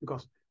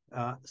because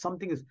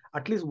something is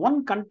at least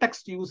one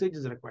context usage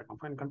is required. Now,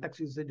 fine, context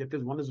usage at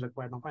least one is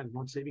required. Now, fine,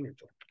 not saving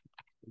it.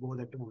 Go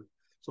there tomorrow.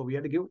 So we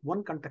have to give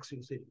one context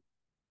usage.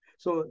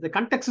 So the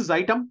context is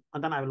item,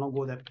 and then I will now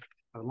go there.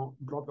 I will now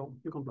drop down.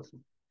 You can plus.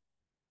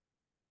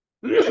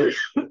 Drop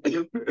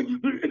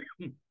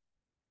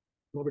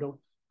it down.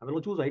 I will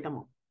now choose item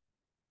now.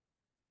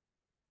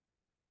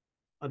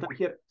 And then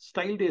here,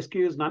 style to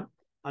SKU is none.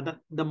 And then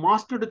the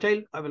master to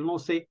child, I will now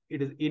say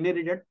it is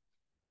inherited.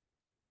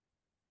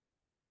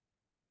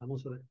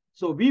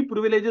 So we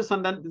privileges,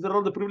 and then these are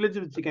all the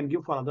privileges which you can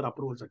give for other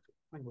approvals.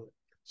 Actually.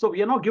 So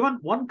we are now given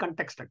one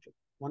context actually.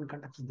 One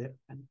context is there.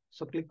 And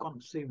so click on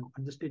save.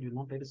 At this stage, you will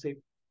not try to save.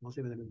 No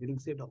save whether it is getting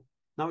saved out.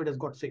 Now it has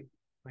got saved.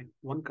 Fine.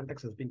 One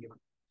context has been given.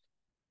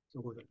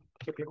 So go there.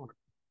 So click on it.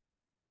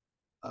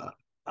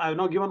 I have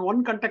now given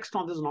one context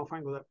on this now.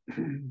 Fine. Go there.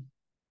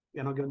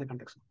 We are now given the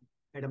context.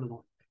 Item is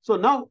not. So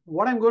now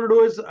what I'm going to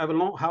do is I will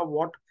now have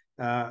what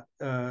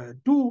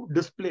to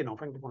display now.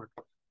 Fine. Click on it.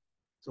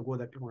 So go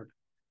there. Click on it.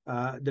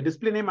 The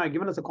display name I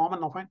given as a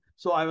common now, fine.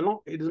 So I will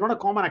know it is not a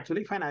common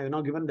actually, fine. I will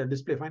now given the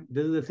display, fine.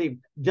 This is the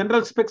same.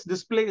 General specs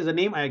display is a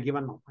name I have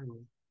given now. Fine.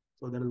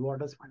 So that is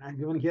what is fine. I have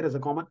given here as a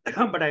common,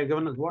 but I have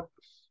given as what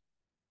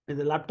is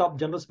the laptop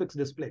general specs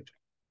display.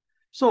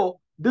 So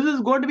this is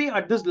going to be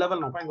at this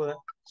level now. Fine. Go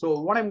there. So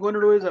what I'm going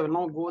to do is I will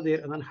now go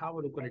there and then have a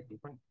look at it.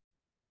 Fine.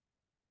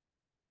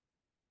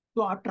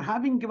 So after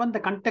having given the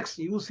context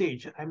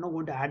usage, I'm now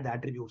going to add the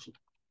attributes.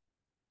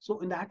 So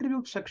in the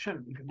attribute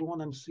section, you can go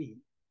on and see.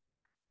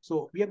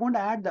 So we are going to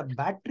add the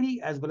battery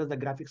as well as the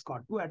graphics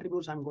card. Two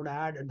attributes I'm going to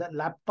add at the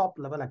laptop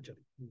level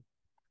actually.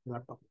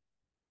 Laptop.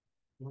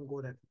 You want to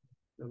go there.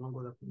 You want to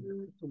go there.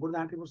 So go to the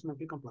attributes and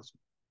click on plus.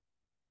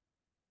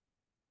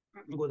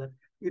 Go there.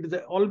 It is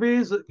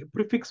always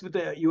prefix with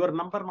your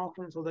number now,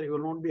 so that you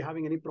will not be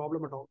having any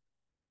problem at all.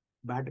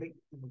 Battery.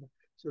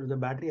 So it is the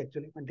battery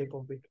actually, and take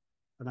off it.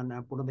 And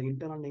then put on the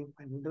internal name.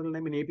 And internal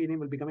name and AP name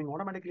will be coming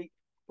automatically.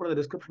 Put the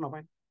description of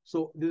it.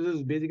 So this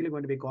is basically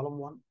going to be column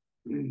 1.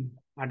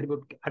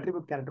 attribute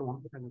character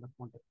 1.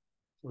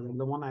 So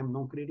the one I'm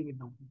now creating it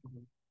now.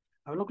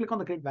 I will now click on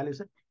the create value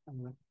set.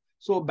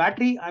 So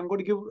battery, I'm going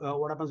to give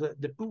what happens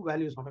the 2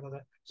 values.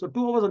 So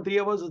 2 hours and 3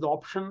 hours is the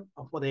option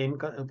for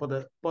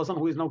the person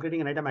who is now creating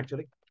an item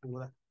actually.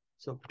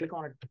 So click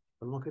on it.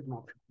 I will now create an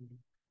option.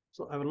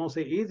 So I will now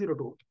say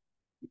A02.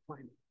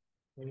 Fine.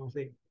 I will now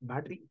say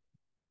battery.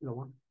 The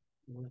one.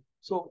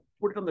 So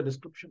put it on the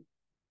description.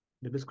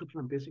 The description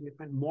I'm pasting it.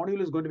 And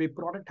module is going to be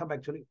product hub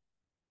actually.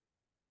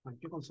 I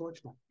click on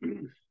search now. I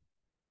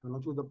will now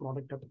choose the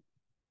product hub.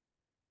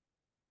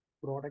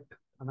 Product,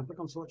 and I click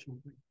on search now.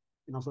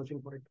 You know,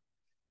 searching for it.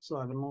 So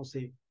I will now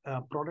say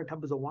product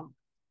hub is a 1.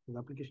 So the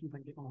application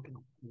can click on OK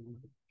now.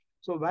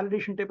 So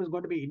validation type is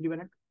going to be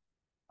independent.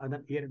 And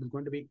then here it is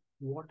going to be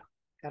what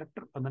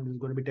character, and then it is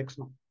going to be text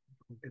now.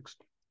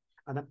 Text.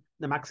 And then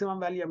the maximum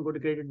value I'm going to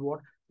create it what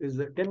is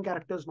the 10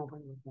 characters now.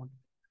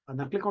 And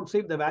then click on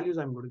save the values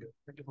I'm going to give.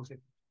 Click on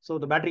save. So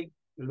the battery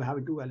will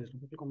have 2 values.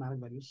 Click on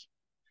manage values.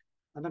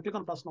 And then click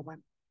on plus now.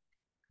 Fine.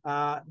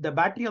 The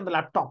battery on the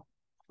laptop,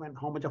 and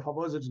how much of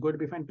hours it's going to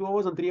be fine. 2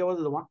 hours and 3 hours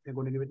is the one we're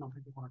going to give it now.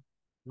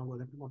 Now go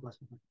there. Plus.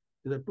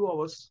 These are 2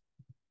 hours.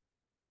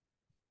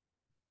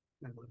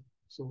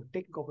 So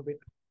take a copy of it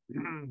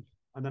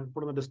and then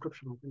put on the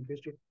description and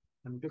paste it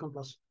and click on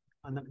plus,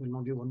 and then we'll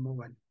now give one more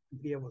value.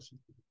 3 hours.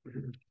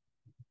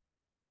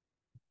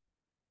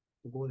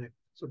 So go there.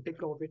 So take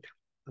care of it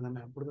and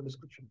then put in the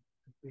description.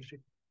 Paste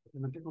it.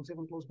 And then click on save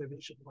and close by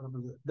which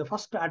the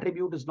first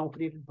attribute is now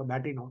created for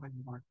battery now.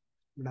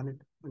 Done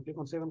it. And click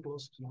on save and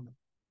close.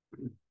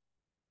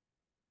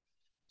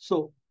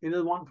 So it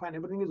is one fine.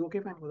 Everything is okay,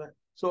 fine with that.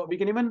 So we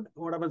can even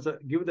what happens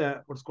give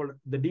the what's called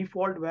the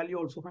default value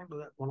also fine with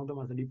that. One of them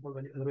has the default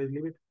value. Otherwise,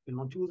 leave it. We'll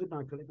not choose it now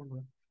actually.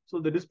 So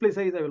the display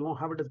size I will not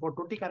have it as about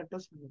 20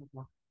 characters. I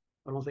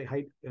will not say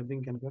height.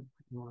 Everything can get.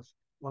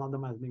 One of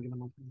them has been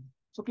given.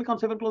 So click on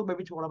save and close by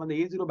which what happens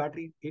the A0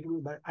 battery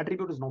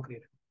attribute is now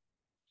created.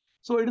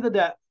 So it is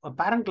the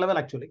parent level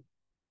actually.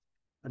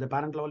 At the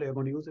parent level, you're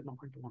going to use it now.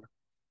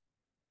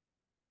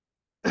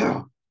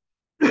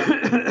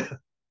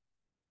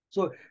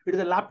 So it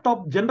is a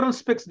laptop general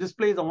specs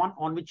display is the one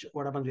on which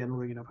what happens we are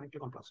moving. I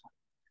click on plus.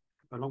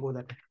 I will not go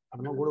that. I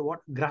will now go to what?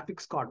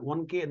 Graphics card,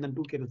 1K and then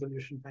 2K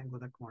resolution, fine, go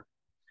that card.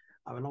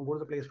 I will now go to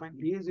the place, fine,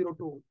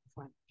 A02,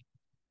 fine.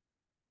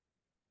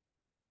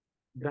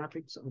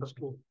 Graphics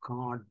underscore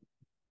card.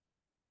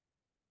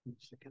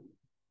 Second.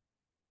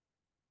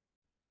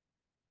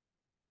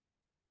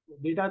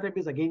 Data type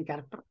is again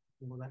character.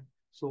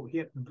 So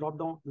here, drop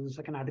down, this is the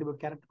second attribute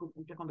character.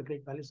 Click on the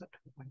create value set.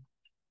 Fine.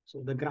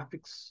 So the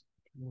graphics.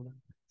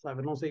 So I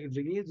will now say it's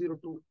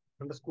A02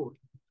 underscore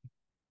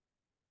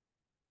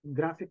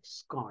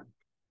graphics card.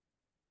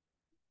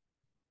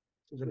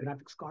 So the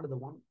graphics card is the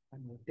one,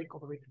 and take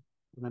off of it,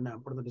 and then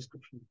put the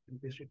description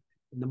and paste it.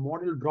 In the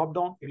model drop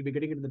down, it'll be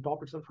getting it in the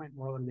top itself, fine,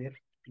 whatever there.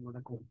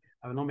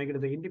 I will now make it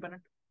as the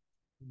independent,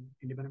 and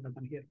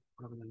then here,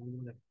 whatever the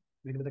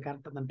make it the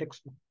character, then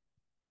text.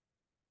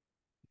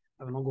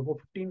 I will now go for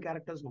 15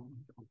 characters now.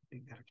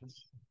 15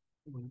 characters.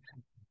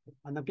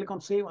 And then click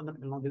on save, and then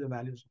we'll now give the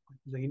values.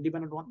 The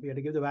independent one, we have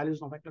to give the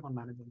values now. I click on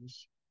manage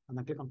values, and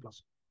then click on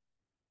plus.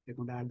 We're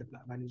going to add the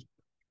values.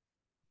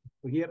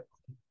 So here,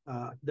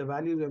 the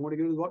values we're going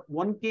to give is what?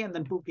 1K and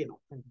then 2K now.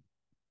 I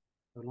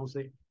will now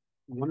say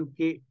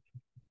 1K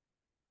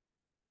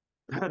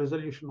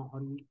resolution of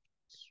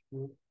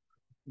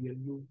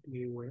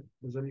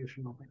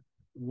resolution of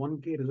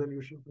 1K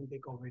resolution will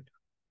take off it.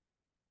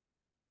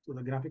 So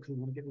the graphics is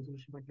 1K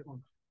resolution by click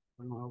on.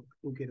 I will now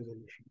have 2K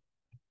resolution.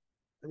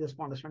 I just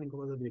for understanding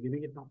whether they're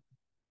giving it now.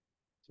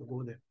 So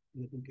go there,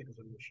 the 2K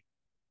resolution.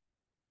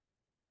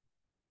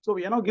 So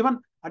we are now given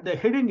at the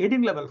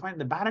heading level, fine,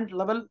 the parent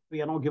level,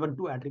 we are now given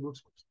two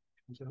attributes.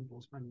 7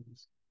 post.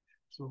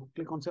 So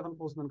click on 7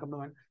 post, then come to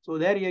one. So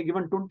there you are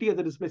given 20 as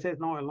a display size.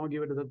 Now I'll now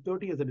give it as a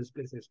 30 as a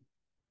display size.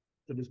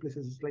 The display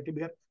size is slightly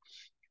bigger.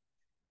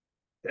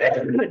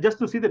 Just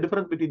to see the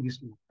difference between these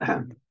two.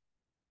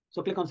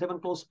 So click on 7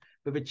 close,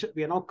 which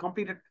we are now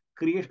completed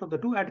creation of the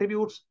two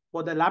attributes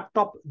for the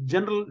laptop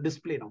general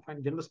display now.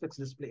 Find general specs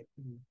display.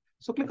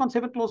 So click on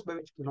 7 close, by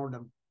which is now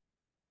done.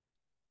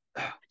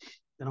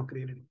 They're now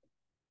created.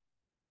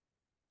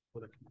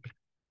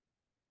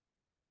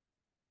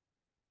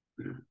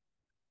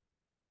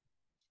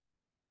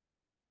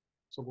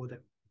 So go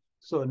there.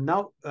 So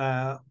now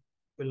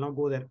we'll now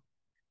go there.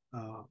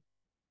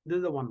 This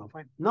is the one now,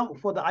 fine. Now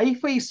for the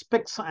i5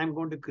 specs, I'm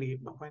going to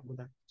create now, fine with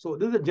that. So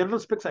this is the general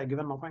specs I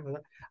given now, fine with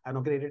that. I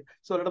now created.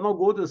 So let us now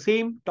go to the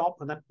same top,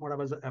 and then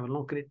whatever I will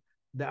now create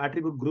the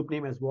attribute group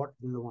name as what?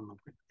 This is the one now,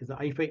 fine. Is the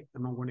i5.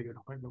 I'm now going to get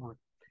now, fine.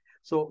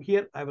 So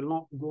here I will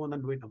now go and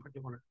then do it now,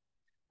 fine.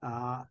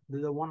 This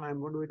is the one I'm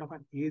going to do it now,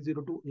 fine.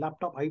 A02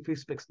 laptop i5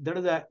 specs. That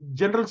is a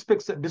general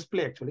specs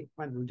display actually.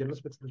 Fine, the general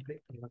specs display.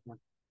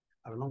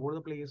 I will now go to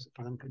the place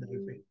and then create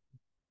the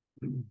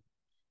i5.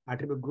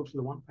 Attribute groups is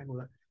the one, fine with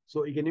that.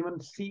 So you can even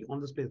see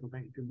on this place,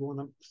 fine. If you go on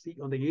the see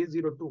on the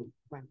A02,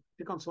 fine.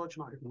 Click on search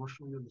now. It will not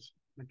show you this.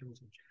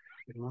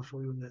 It will not show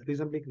you the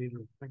recently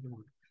created.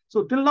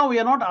 So till now we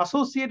are not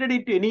associated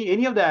it to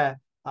any of the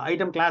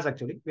item class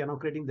actually. We are now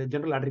creating the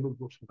general attribute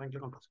groups. Fine.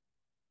 Click on plus.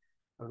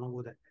 I will now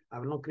go there. I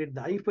will now create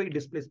the i5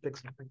 display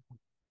specs.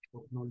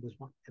 So now this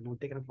one. I will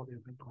take it for the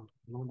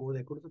now go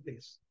there. Go to the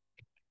place.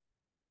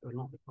 I will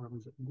now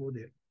go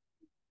there.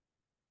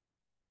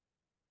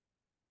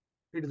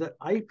 It is the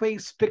i5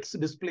 specs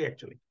display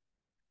actually.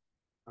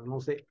 I will now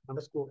say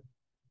underscore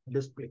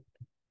display.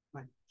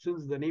 Fine.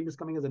 Since the name is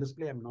coming as a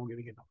display, I'm now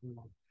giving it up.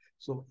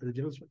 So the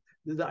general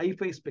this is the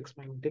i5 specs.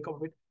 Fine. Take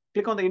off it.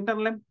 Click on the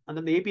internal name, and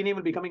then the AP name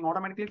will be coming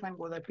automatically. Fine.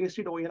 Go there. Paste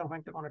it over here.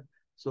 Fine. Click on it.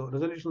 So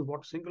resolution is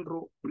what? Single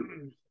row.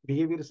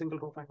 Behavior is single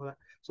row. Fine. Go there.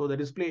 So the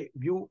display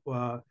view.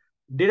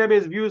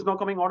 Database view is now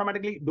coming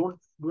automatically. Don't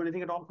do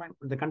anything at all. Fine.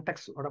 The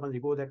context, whatever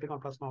you go there, click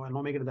on plus now and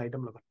now make it the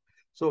item level.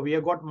 So we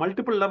have got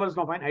multiple levels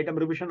now. Fine. Item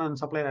revision and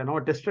supplier. I now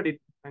tested it.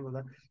 Fine with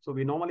that. So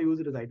we normally use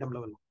it as item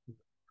level.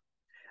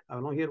 I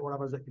will now here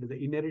whatever it is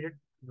the inherited.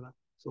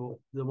 So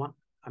the one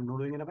I'm not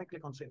doing it. If I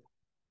click on save.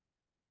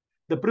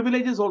 The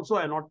privileges also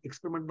I not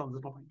experimented on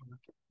this topic.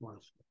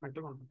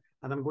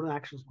 And then go to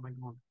actions.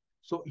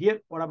 So here,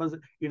 what happens?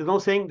 It is now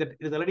saying that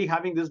it is already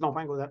having this now.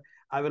 Fine, go there.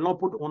 I will now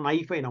put on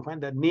i5 now. Fine,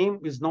 the name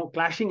is now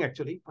clashing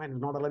actually. Fine, it's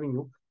not allowing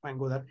you. Fine,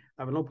 go there.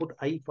 I will now put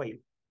i5.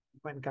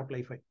 Fine,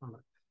 capital i5.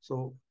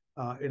 So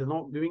it is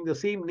now giving the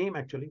same name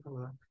actually.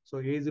 So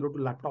A02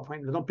 laptop.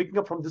 Fine, it is now picking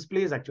up from this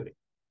place actually.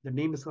 The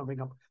name is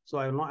coming up. So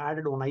I will now add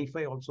it on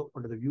i5 also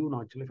under the view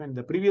now actually. Fine,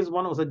 the previous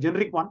one was a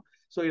generic one.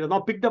 So it is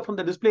now picked up from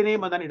the display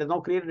name, and then it has now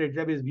created a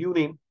database view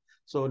name.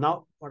 So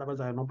now what happens?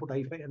 I will now put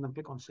i5 and then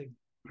click on save.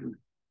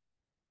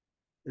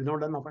 It's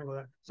not done now. Fine, go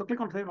there. So click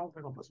on save now.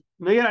 Click on plus.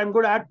 Now here I'm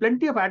going to add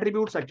plenty of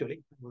attributes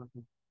actually.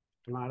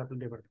 Add a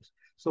plenty of attributes.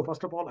 So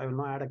first of all, I will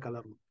now add a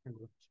color.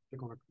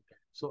 Click on it.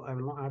 So I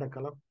will now add a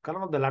color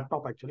of the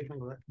laptop actually.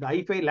 The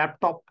i5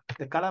 laptop,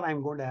 the color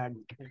I'm going to add.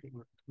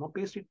 Now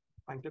paste it.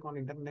 Fine, click on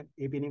internet.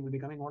 AP name will be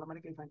coming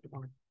automatically. Fine, click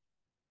on it.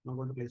 Now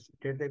go to place.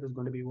 Data type is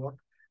going to be what?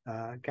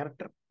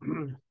 Character.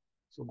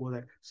 So go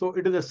there. So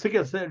it is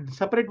a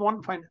separate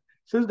one. Fine.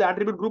 Since the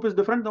attribute group is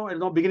different, now it's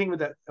now beginning with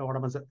the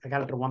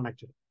character one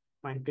actually.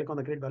 Fine. Click on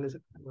the create value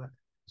set.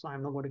 So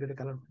I'm not going to get a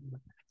color.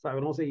 So I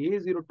will now say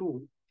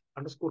A02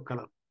 underscore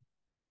color.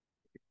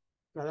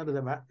 Rather is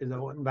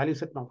a value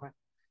set now. Fine.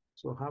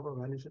 So have a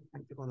value set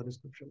and click on the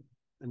description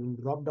and then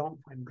drop down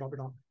and drop it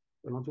down.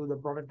 You know, choose the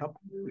product hub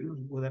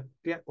with a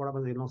clear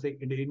whatever you know say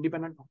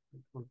independent.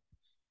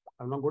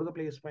 I will not go to the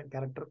place find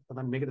character, but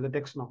then make it the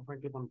text now.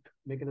 Fine, click on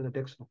make it the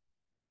text now.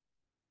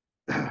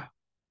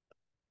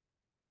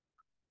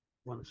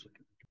 1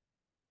 second.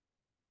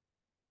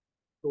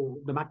 So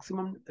the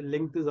maximum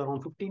length is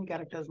around 15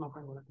 characters now.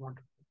 Fine, what I want.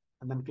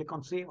 And then click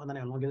on save, and then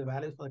I will not get the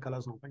values for the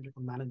colors now. Fine, click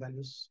on manage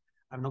values.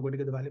 I'm not going to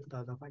get the value for the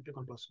other. Fine, click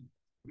on plus.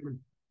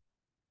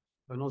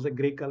 I will not say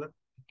gray color,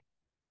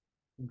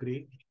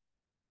 gray.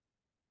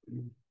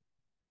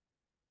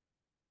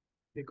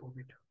 Click on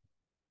it.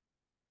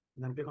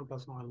 And then click on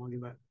plus now. I'll not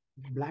give a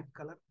black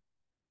color,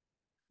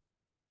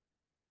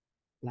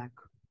 black.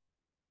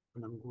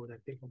 And then go there,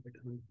 take off it,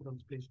 and then put on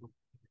this place now.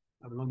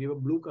 I will not give a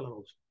blue color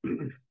also.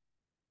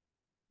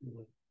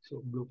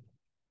 So blue.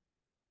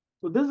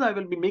 So this I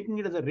will be making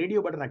it as a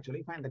radio button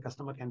actually. Fine, the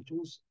customer can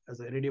choose as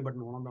a radio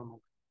button one on.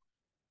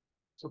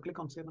 So click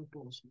on save and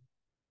close.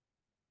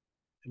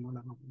 So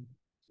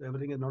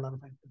everything is not done.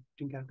 Fine.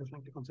 15 characters.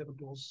 Fine. Click on save and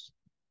close.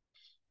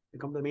 You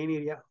come to the main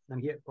area. Then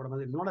here,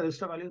 whatever it's not a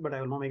register values, but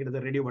I will not make it as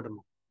a radio button.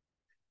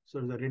 So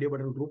it's a radio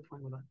button group.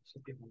 Fine with that. So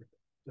click on it.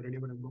 The radio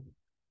button group.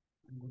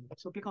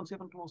 So click on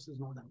save and close is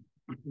now done.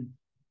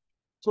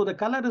 So the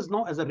color is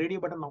now as a radio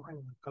button now.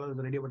 Color is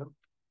a radio button.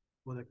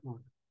 Go that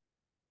mode.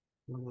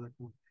 Go that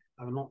mode.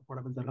 I will know what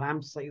happens the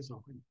RAM size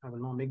now. I will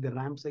now make the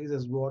RAM size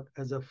as what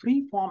as a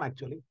free form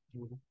actually.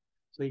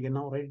 So you can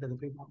now write it as a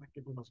free form.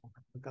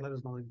 The color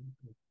is now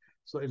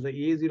so it's the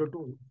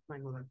A02.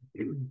 Fine with that.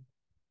 You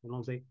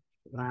know say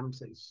RAM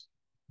size.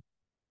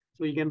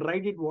 So you can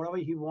write it whatever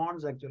he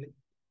wants actually.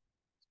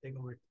 Take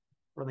over it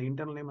for the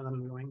internal name and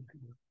then going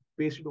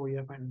paste it over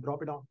here and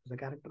drop it down as a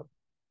character.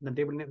 The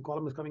table name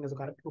column is coming as a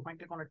character. Fine,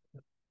 click on it.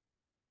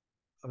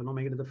 I will now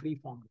make it as a free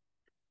form.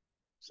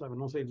 So I will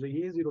now say it's the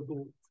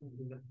A02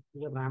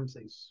 the RAM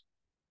size.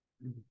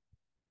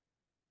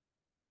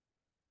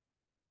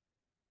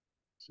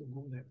 So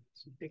go there.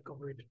 So take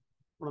over it.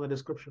 One of the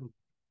description.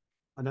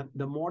 And then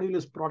the module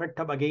is product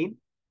hub again.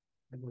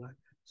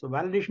 So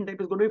validation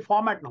type is going to be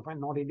format now. Fine,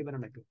 not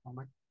independent active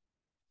format.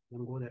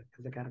 Then go there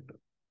as a character.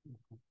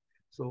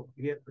 So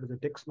here it is a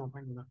text now.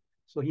 Fine.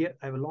 So here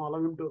I will now allow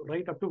him to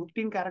write up to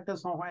 15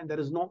 characters now. And there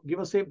is no give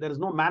a save. There is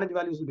no manage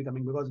values will be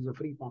coming because it's a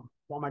free form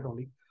format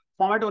only.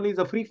 Format only is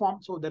a free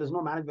form, so there is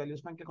no manage values.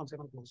 Fine, click on save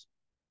and close.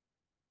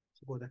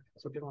 So go there.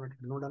 So click on it.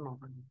 No done now.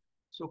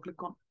 So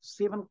click on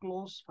save and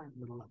close. Fine.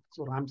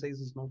 So RAM size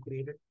is now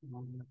created.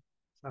 So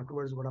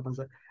afterwards, what happens?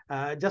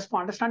 Just for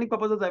understanding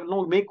purposes, I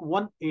will now make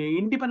one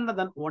independent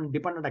than one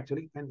dependent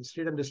actually. And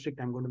state and district,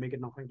 I'm going to make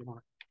it now. Fine. Click on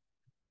it.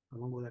 I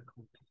won't go that.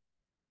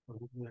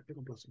 Click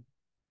on plus.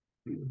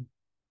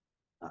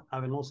 I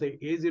will now say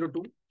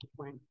A02.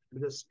 Fine. It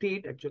is a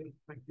state actually.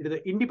 Fine. It is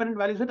an independent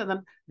value set, and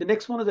then the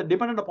next one is a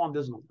dependent upon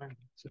this now. Fine.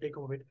 So take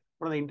over it.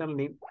 Put on the internal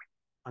name,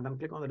 and then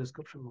click on the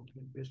description.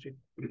 Paste it.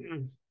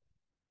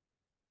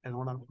 And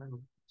hold on.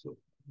 So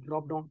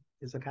drop down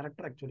is a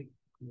character actually.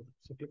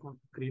 So click on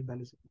create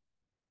value set.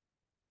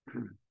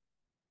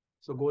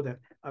 So go there.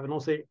 I will now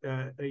say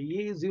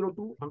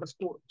A02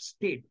 underscore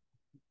state.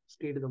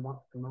 State is the one.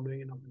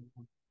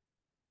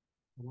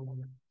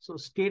 So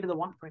state is the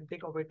one. Fine.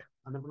 Take over it,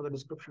 and then put the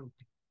description.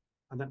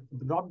 And then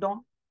drop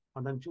down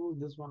and then choose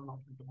this one now.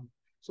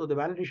 So the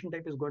validation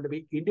type is going to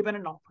be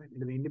independent now.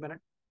 It is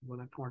independent. Go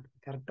that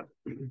character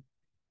and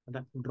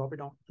then drop it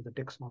down to the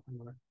text now.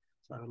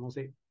 So I will now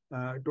say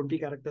 20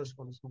 characters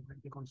for this one.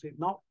 Click on save.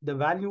 Now the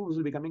values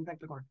will be coming back.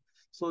 Click on it.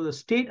 So the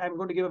state I'm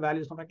going to give a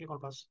value. So click on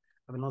plus.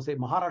 I will now say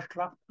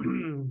Maharashtra.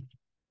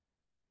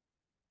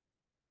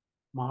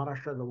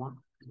 Maharashtra is the one.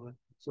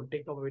 So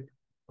take over it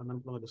and then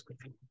follow the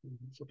description.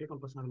 So click on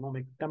plus. I will now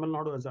make Tamil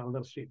Nadu as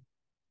another state.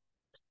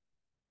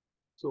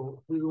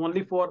 So this is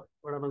only for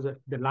what happens.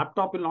 The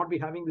laptop will not be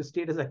having this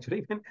status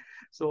actually.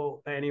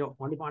 So anyway,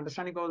 only for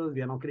understanding purposes,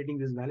 we are now creating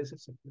this value set.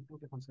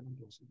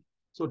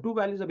 So two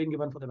values are being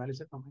given for the value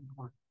set.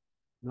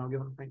 Now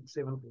given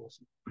save and close.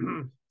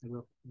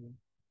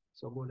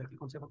 So go there,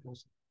 click on save and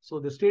close. So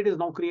the state is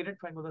now created.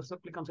 Fine. So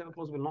click on save and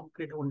close. Will now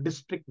create one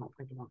district now.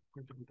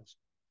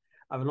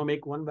 I will now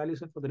make one value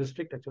set for the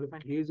district actually.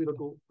 Fine.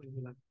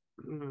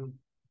 A02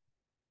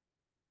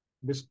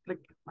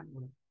 district.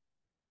 Fine.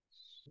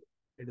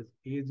 It is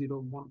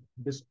A01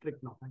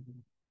 district now.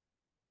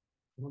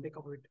 Take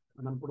over it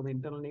and then put the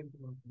internal name.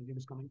 It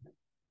is coming.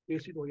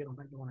 Paste it over here.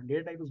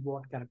 Data type is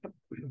what character.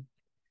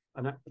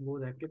 And then go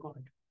there, click on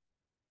it.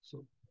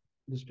 So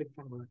district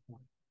and go that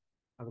one.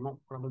 I will now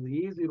put the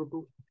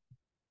A02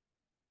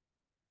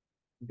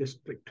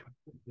 district.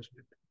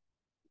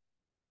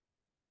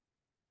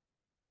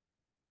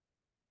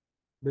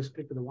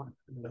 District is the one.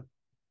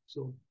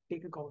 So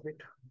take a copy of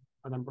it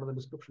and then put the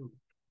description.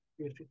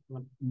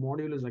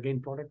 Module is again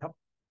product hub.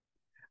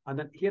 And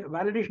then here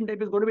validation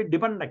type is going to be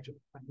dependent actually.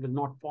 It is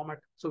not format.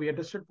 So we have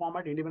tested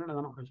format independent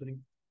and then actually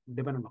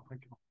dependent now.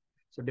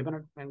 So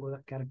dependent and go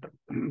that character.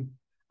 And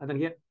then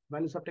here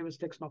value subtype is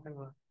text now.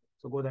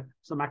 So go there.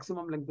 So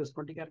maximum length is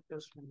 20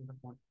 characters.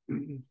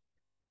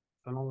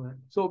 along with that.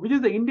 So which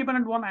is the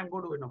independent one? I'm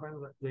going to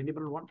the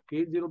independent one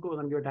 802 and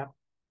then give a tab.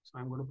 So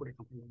I'm going to put it.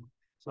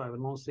 So I will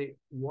now say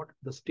what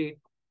the state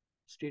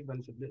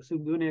values. So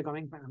when you're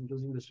coming, I'm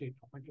choosing the state.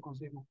 Click on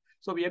save now.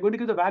 So we are going to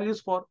give the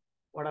values for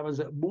what I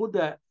was both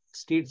the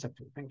states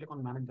actually. Click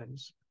on manage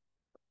values.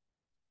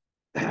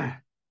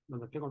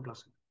 Click on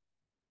plus.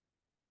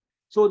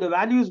 So the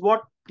value is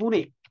what?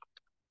 Pune.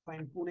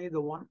 Fine, Pune is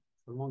the one.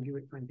 I will not give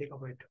it. Fine, take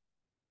away it.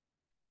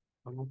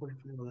 I will not put it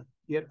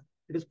here.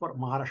 It is for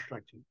Maharashtra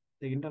actually.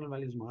 The internal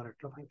value is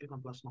Maharashtra. Fine, click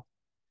on plus now.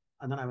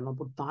 And then I will now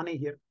put Thane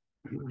here.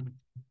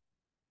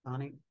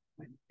 Thane,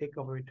 take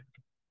away it.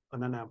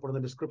 And then I put the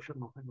description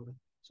now.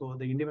 So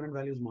the independent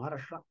value is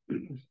Maharashtra.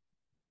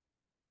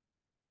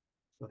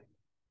 Sorry.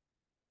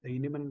 The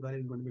independent value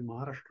is going to be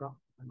Maharashtra.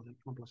 And then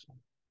plus one.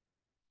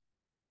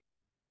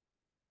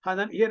 And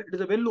then here it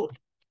is a Vellore.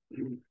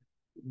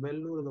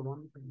 Vellore is the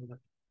one.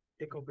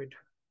 Take off it.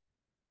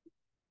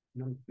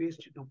 And then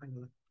paste it.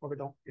 Pop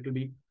it out. It will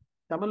be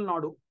Tamil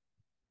Nadu.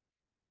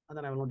 And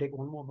then I will now take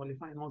one more value.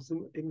 Fine. Now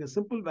taking the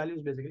simple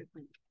values basically.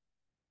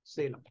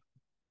 Salem.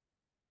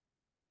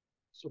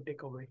 So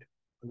take away it.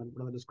 And then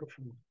put the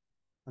description.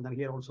 And then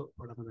here also,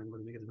 I'm going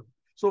to make it.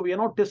 So we are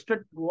now tested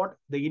what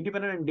the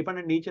independent and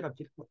dependent nature of.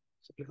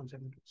 So click on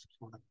 7 close.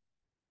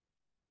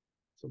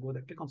 So go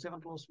there, click on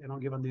 7 close. We are now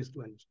given these two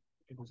values.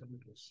 Click on 7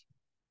 close.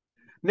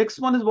 Next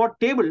one is what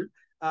table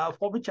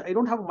for which I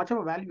don't have much of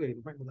a value here.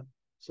 Fine with that.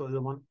 So the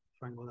one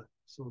fine with that.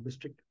 So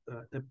district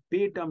the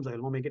pay terms I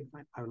will not make it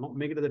fine. I will not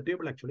make it as a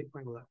table actually.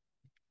 Fine with that.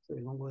 So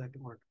we will not go there.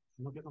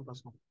 Click on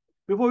plus one.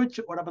 Before which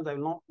what happens? I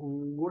will not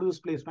go to this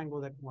place. Fine,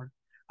 go there.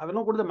 I will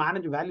not go to the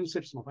manage value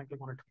sets. No, fine,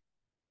 click on it.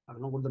 I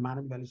will not go to the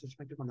manage value sets.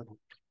 Fine, click on that one.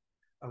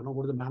 I will not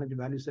go to the manage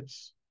value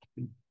sets.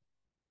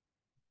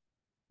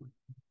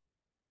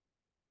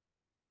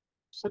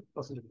 Set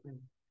percentage.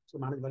 So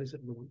manage value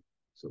set.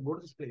 So go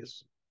to this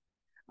place.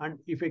 And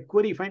if a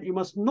query, fine, you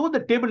must know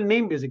the table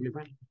name basically.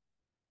 Fine.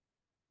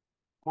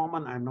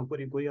 Common, I'm not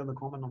query on the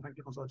common. No, fine,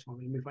 click on search.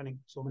 You'll be finding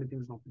so many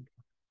things now.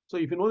 So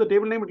if you know the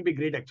table name, it will be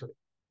great actually.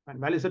 And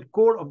value set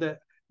code of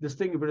this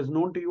thing, if it is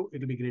known to you,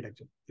 it will be great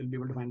actually. You'll be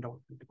able to find out.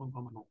 Click on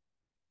common now.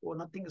 Oh,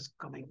 nothing is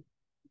coming.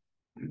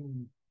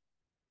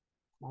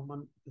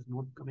 Common is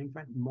not coming.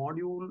 Fine.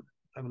 Module,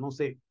 I will now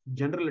say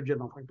general ledger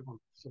now. Fine.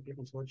 So click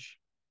on search.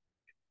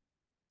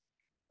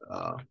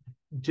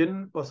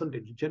 Gen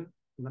percentage, gen,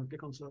 and then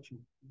click on search.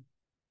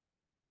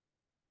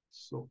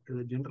 So it is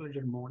a general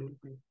ledger module.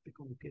 Click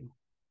on OK now.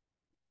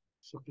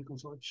 So click on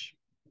search.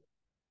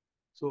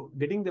 So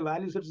getting the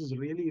value sets is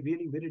really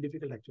very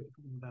difficult actually.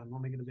 I'm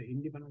not making it as an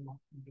independent now.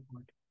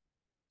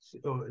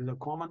 So the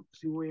common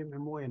COM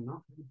MON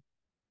now.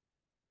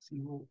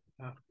 CO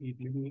it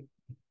will be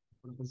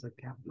what is a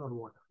capital or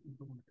what?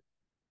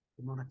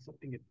 I'm not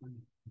accepting it.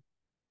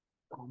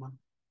 Common.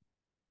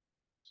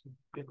 So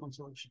click on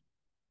search.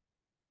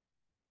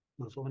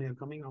 Now so many are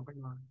coming up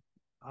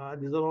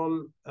and these are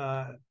all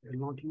will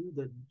not use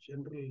the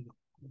general.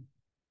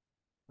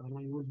 I will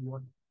not use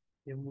what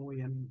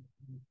MON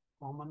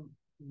common.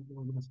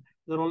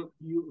 They're all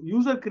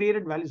user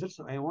created value sets.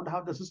 I want to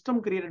have the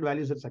system created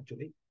value sets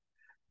actually.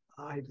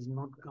 It is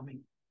not coming.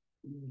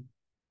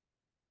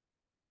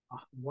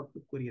 What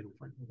to query?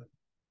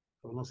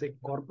 I will not say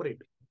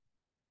corporate.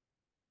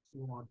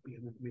 So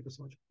and then make a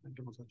search.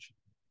 Search.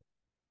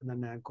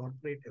 And then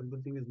corporate,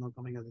 everything is not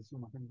coming as this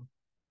one.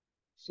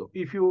 So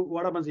if you,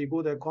 what happens, you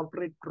go, the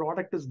corporate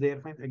product is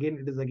there, fine. Again,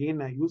 it is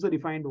again a user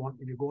defined one.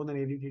 If you go and then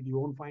edit it, you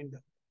won't find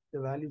the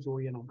values over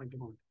here now.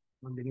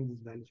 I'm getting these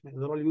values.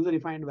 They're all user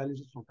defined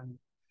values.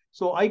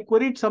 So I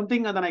queried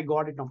something and then I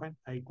got it now. Fine.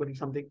 I queried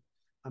something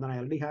and then I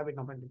already have it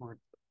now. Fine.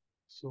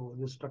 So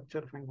this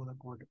structure, fine, go the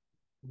code.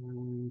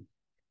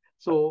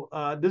 So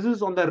this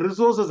is on the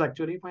resources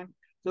actually, fine.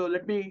 So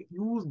let me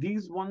use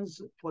these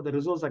ones for the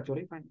resource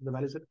actually, fine. The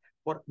value set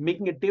for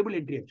making a table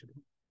entry actually.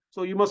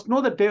 So you must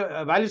know the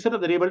value set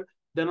of the table.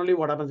 Then only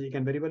what happens, you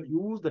can very well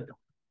use the term.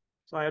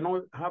 So I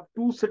now have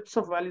two sets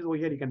of values over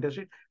here. You can test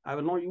it. I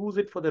will not use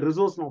it for the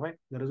resource now. Fine.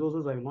 The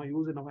resources I will not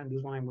use it now. Fine.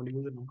 This one I'm going to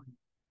use it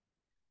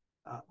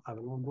now. I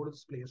will not go to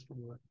this place.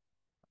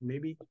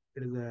 Maybe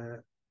it is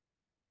a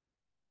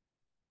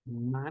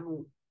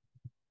manual.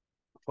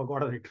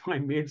 Forgot it. I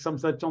made some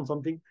search on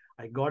something.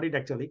 I got it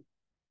actually.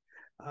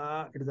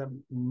 It is a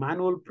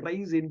manual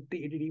price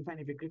entity. Fine.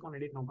 If you click on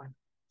edit now, fine.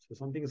 So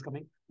something is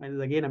coming. And it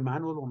is again a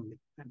manual only.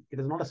 And it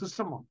is not a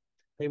system one.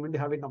 I meant to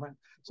have it now. Fine.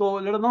 So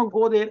let us now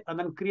go there and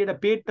then create a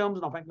paid terms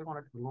now. Fine. Click on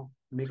it. No,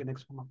 make a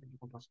next one.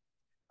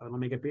 I will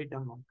make a paid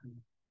term now.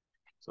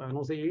 So I will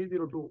now say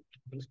 802.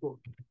 Let's go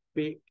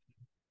pay,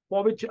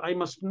 for which I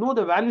must know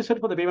the value set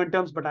for the payment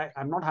terms, but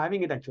I'm not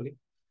having it actually.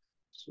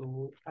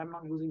 So I'm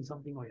not using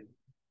something over here.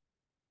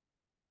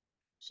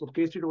 So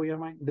paste it over here.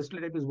 My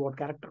display type is what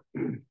character.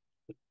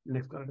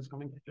 Next character is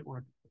coming.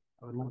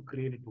 I will not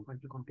create it.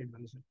 Click on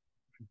value set.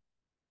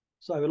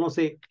 So I will now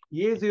say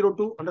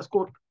A02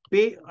 underscore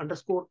pay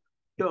underscore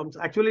terms.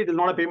 Actually, it is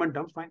not a payment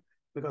terms, fine,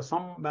 because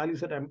some value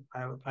set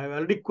I've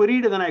already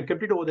queried and then I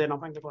kept it over there. Now,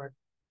 fine,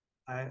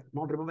 I'm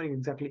not remembering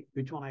exactly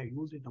which one I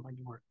used it. Now, fine,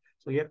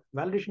 so here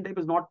validation type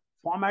is not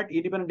format,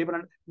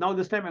 independent. Now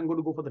this time I'm going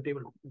to go for the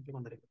table. Click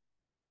on the table.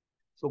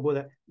 So go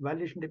there.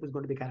 Validation type is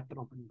going to be character.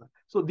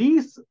 So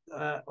these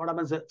what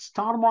happens?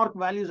 Star mark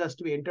values has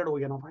to be entered over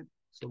here. Fine.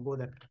 So go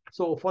there.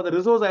 So for the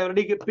resource, I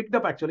already picked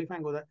up actually.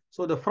 Fine, go there.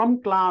 So the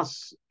from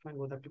class, fine,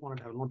 go there. Click on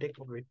it. I will not take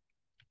over it.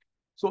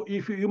 So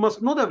if you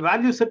must know the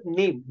value set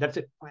name, that's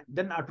it. Fine.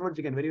 Then afterwards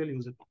you can very well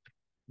use it.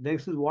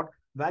 Next is what?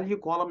 Value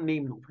column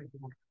name. No, fine.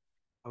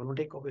 I will not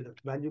take away the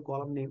value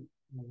column name.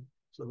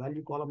 So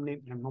value column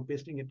name, I'm not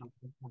pasting it now.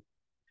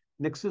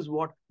 Next is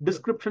what?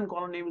 Description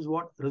column name is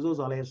what? Resource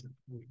alias.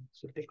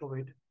 So take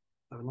away it.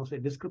 I will not say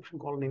description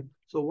column name.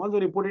 So once you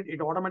report it,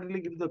 it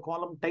automatically gives the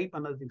column type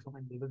and other things.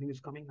 Everything is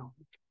coming now.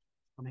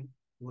 Coming.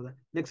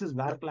 Next is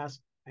var class.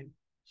 Right?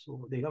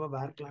 So they have a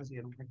var class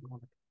here.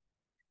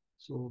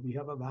 So we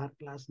have a var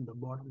class in the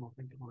bottom of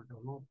it.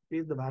 No,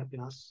 paste the var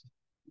class.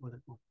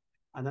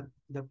 And then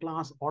the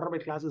class order by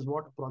class is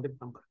what?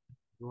 Project number.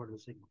 What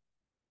is saying?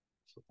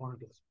 So order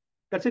class.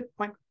 That's it.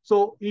 Fine.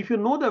 So if you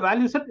know the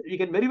value set, you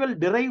can very well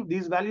derive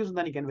these values and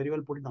then you can very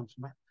well put it down.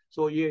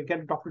 So you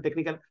can talk to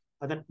technical.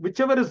 And then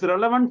whichever is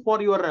relevant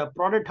for your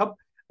product hub,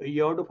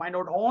 you have to find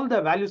out all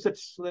the value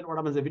sets. So that what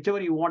happens,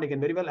 whichever you want, you can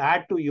very well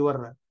add to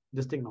your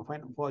this thing now.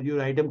 Fine, for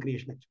your item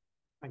creation.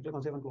 Fine, click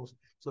on save and close.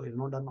 So it's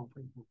not done now.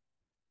 Fine.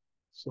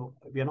 So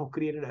we have now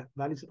created a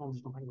value set on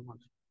this now.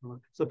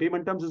 So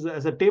payment terms is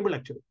as a table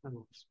actually.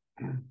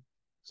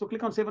 So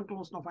click on save and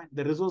close now. Fine.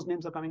 The resource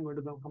names are going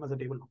to come as a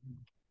table now.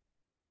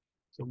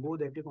 So go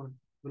there, click on it.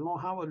 We'll now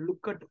have a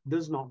look at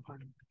this now. Fine.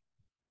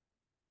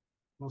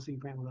 Now see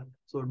fine with that.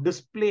 So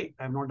display,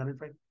 I have not done it.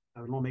 Fine.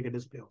 I will now make a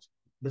display also.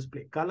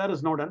 Display. Color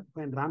is now done.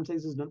 Fine. RAM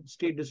size is done.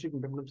 State, district,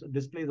 and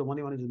display is the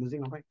only one is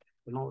missing now. Fine.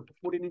 We'll now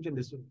 14-inch and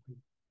display.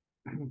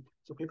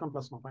 So click on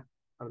plus now. Fine.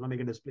 I will now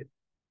make a display.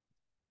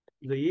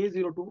 The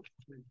A02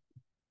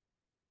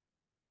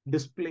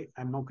 display,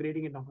 I'm now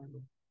creating it now.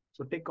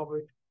 So take cover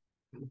it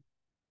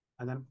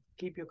and then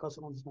keep your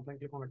cursor on this now.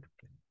 Click on it.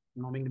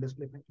 Now make the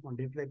display. On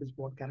data type is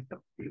what character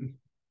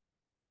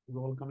is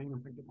all coming.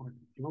 You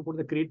know, put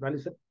the create value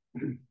set.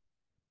 You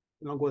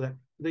know, go there.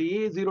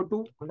 The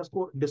A02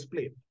 underscore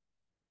display.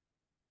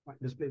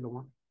 Display the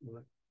one.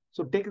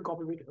 So take a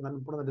copy of it and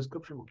then put on the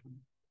description.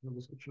 The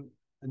description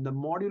and the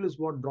module is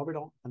what? Drop it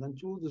on and then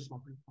choose this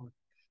now.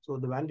 So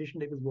the validation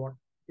type is what?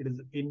 It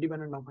is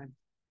independent now.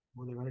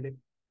 The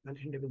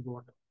validation type is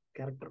what?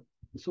 Character.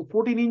 So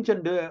 14-inch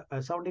and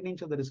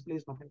 17-inch of the display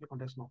is now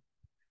context now.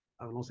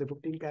 I will now say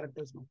 15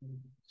 characters now.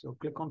 So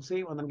click on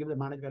save and then give the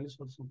manage values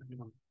for this one. Click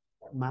on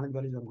manage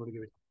values. I'm going to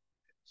give it.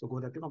 So go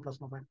there, click on plus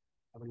now. Fine.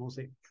 I will now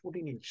say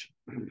 14-inch.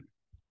 I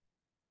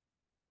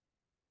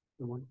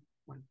will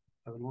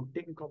now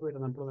take a copy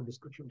and then put the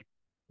description.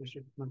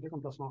 Now click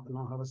on plus now. I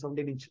will now have a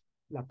 17-inch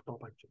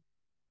laptop actually.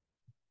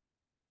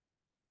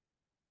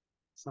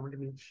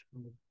 17-inch.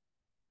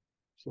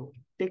 So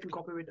take a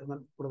copy of it and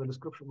then put the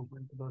description.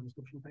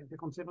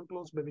 Click on save and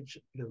close, by which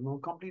it is now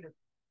completed.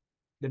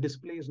 The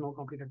display is now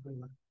completed.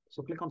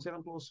 So click on save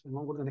and close and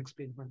now go to the next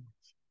page.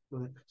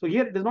 So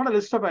here it is not a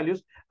list of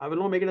values. I will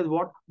now make it as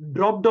what?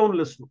 Drop down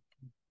list.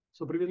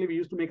 So previously we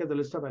used to make as a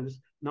list of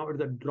values. Now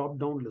it's a drop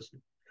down list.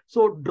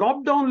 So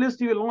drop down list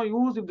you will only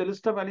use if the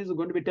list of values is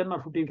going to be 10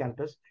 or 15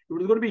 characters. If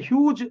it is going to be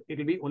huge, it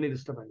will be only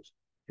list of values.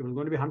 If it is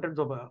going to be hundreds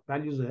of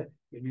values there,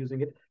 you'll be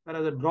using it.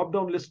 Whereas a drop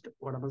down list,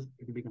 what happens?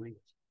 It will be coming.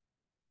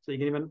 So you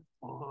can even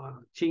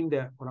change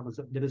the what happens,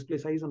 the display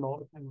size and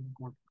all.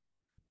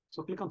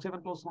 So click on save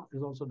and close now.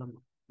 Is also done.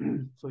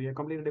 So you have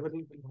completed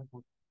everything.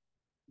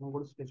 Now go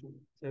to space.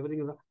 So everything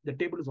is the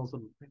table is also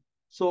done. Right?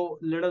 So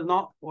let us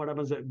now what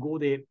happens? Go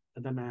there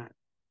and then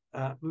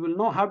we will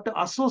now have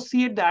to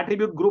associate the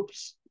attribute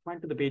groups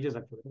to the pages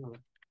actually. So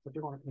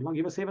click on it. We'll now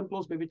give a save and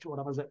close by which what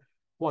happens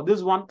for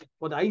this one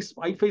for the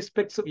iFace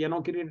specs. We are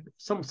now created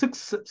some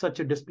 6 such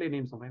a display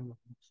names.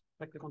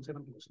 Click on save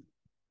and close.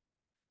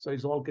 So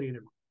it's all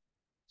created.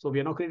 So we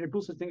have now created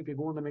 2 such things. If you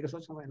go on the mega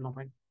search, now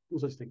find 2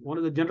 such things. One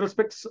is the general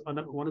specs and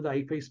then one is the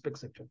iFace specs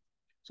section.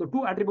 So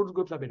 2 attributes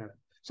groups have been added.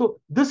 So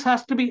this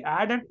has to be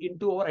added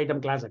into our item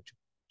class actually.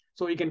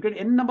 So you can create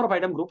any number of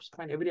item groups.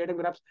 Find every item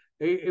groups,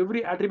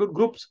 every attribute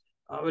groups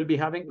will be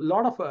having a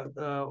lot of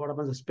what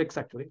happens the specs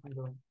actually.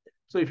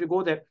 So if you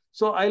go there,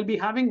 so I'll be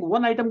having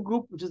one item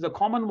group which is the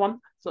common one.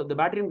 So the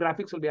battery and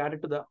graphics will be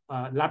added to the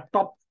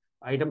laptop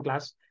item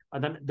class,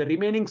 and then the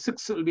remaining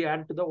 6 will be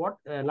added to the what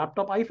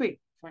laptop iFace.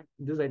 Fine.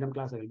 This item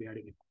class I will be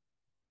adding it.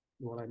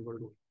 What I'm going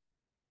to do.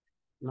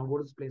 Now go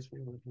to this place.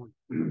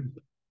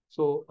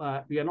 So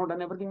we are now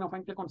done everything. Now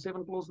fine, click on save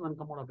and close and then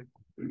come out of it.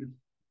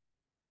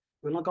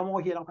 We'll now come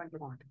over here. Now fine,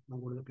 click on it. Now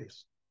go to the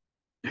place.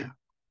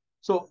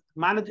 So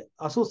manage,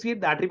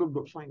 associate the attribute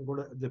groups. Fine, go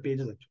to the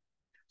pages actually.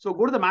 So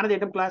go to the manage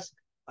item class.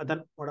 And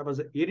then what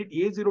happens? Edit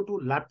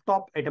A02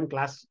 laptop item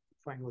class.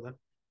 Fine, go that.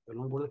 We'll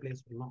now go to the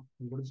place. We'll now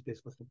go to this place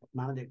first.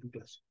 Manage item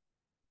class.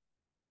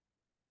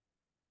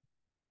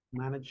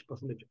 Manage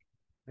percentage,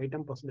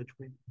 item percentage,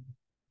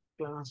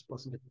 class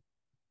percentage,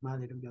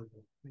 manage item class.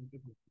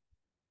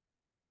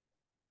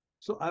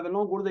 So I will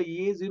now go to the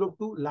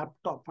A02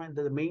 laptop. Find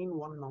the main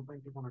one now.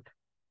 Click on it.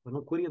 will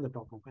not query on the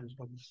top. Fine,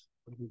 stop this.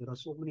 There are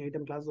so many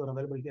item classes are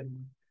available here.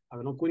 I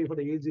will not query for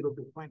the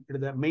A02. Fine, it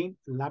is the main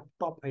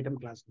laptop item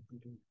class.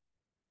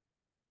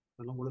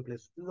 I will not go to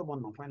place. This is the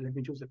one now. Fine, let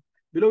me choose it.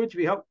 Below which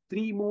we have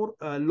three more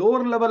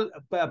lower level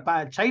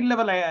child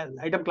level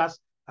item class.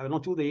 I will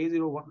not choose the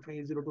A01,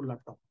 A02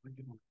 laptop.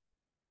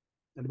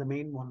 That is the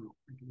main one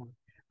now.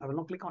 I will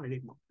not click on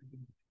edit now.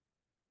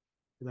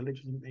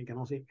 You can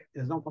also say it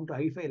has now come to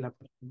i5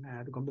 laptop. I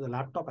have to come to the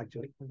laptop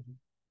actually. I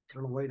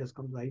don't know why it has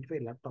come to the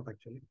i5 laptop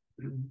actually.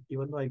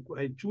 Even though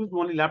I choose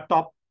only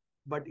laptop,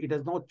 but it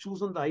has not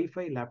chosen the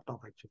i5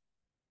 laptop actually.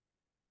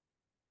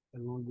 I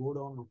will not go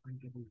down.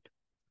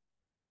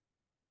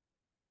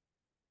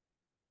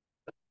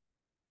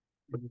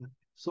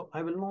 So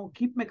I will now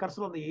keep my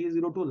cursor on the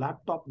A02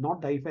 laptop,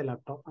 not the i5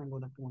 laptop. I'm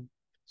going to one.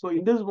 So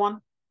in this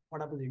one,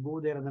 what happens? You go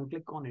there and then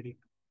click on edit.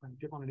 And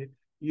click on edit.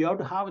 You have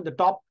to have in the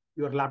top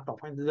your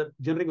laptop. And this is a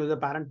generic with the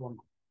parent one.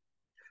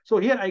 So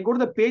here I go to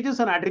the pages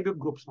and attribute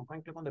groups. Now, if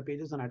I click on the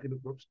pages and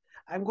attribute groups,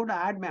 I'm going to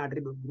add my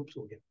attribute groups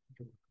over here.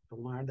 So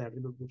I'm going to add the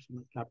attribute groups in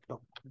the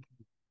laptop.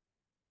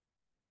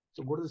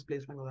 So go to this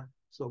place.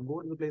 So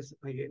go to the place,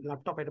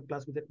 laptop item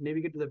class with it.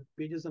 Navigate to the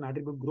pages and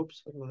attribute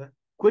groups.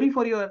 Query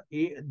for your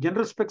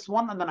general specs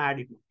one and then add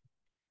it.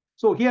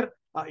 So here,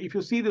 if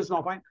you see this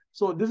now, fine.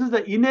 So this is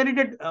the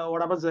inherited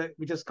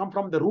which has come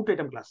from the root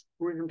item class.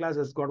 Root item class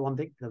has got one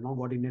thing. It has now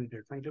got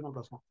inherited. Fine, click on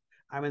plus now.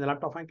 I'm in the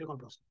laptop. Fine, click on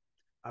plus.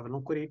 I will now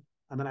query it,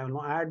 and then I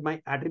will now add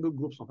my attribute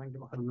groups. Now, fine,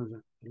 I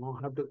will now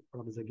have to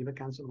give a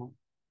cancel now.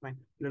 Fine.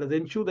 Let us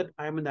ensure that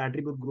I am in the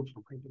attribute groups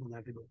now. Fine, click on the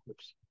attribute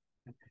groups.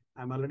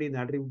 I'm already in the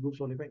attribute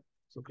groups only. Fine.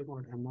 So click on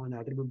it. I'm now in the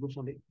attribute groups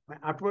only. Fine.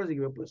 Afterwards, you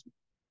give a plus.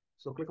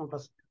 So click on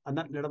plus, and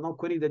then let us now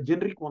query the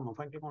generic one now.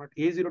 Fine, click on it.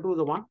 A02 is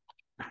the one,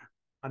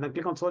 and then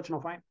click on search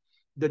now. Fine.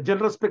 The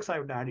general specs I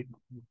have to add it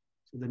now.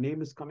 So the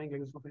name is coming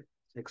like this. Okay.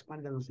 So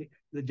expand it and see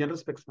the general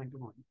specs. Fine,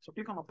 click on it. So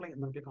click on apply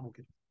and then click on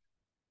OK.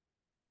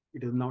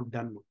 It is now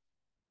done.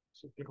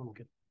 So click on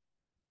OK.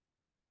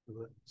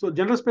 So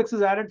general specs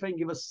is added. Fine,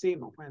 give us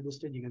save now. Fine, at this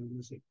stage you can give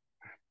the save.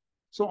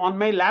 So on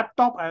my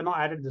laptop, I have now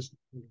added this.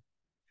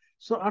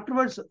 So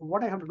afterwards,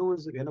 what I have to do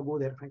is go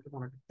there. Fine, click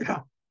on it.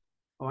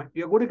 Right.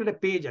 You're going to create a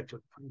page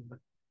actually.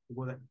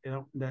 Go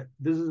there.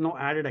 This is now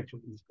added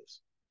actually in this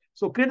case.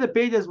 So create the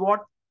page as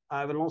what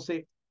I will now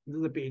say. This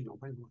is the page now.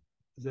 Fine.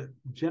 It's a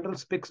general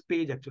specs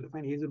page actually.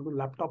 Fine. Easy to do.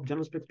 Laptop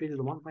general specs page is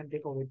the one. Fine.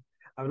 Take over it.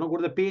 I will now go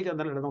to the page and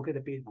then let us now create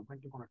the page now. Fine.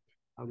 Click on it.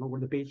 I will now go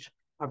to the page.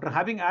 After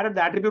having added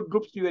the attribute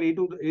groups to your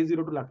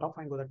A02 laptop,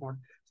 fine, go that one.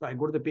 So I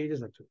go to the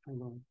pages actually.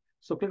 Fine,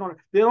 so click on it.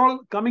 They're all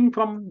coming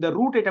from the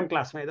root item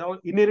class. Right? They're all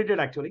inherited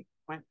actually.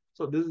 Fine.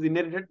 So this is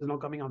inherited. It's now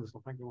coming on this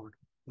one. Fine, click on it.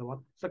 The one.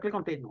 So click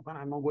on page now. Fine.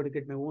 I'm now going to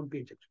create my own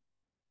page actually.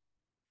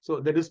 So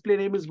the display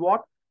name is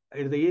what?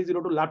 It is the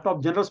A02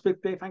 laptop general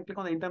spec page. Fine. Click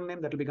on the internal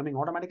name. That will be coming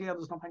automatically on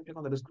this now. Fine. Click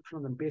on the description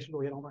and then paste it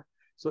over here. Now,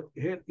 so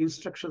here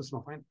instructions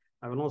now. Fine.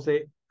 I will now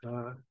say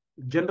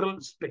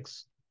general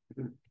specs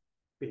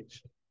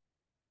page.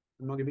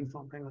 I'm not giving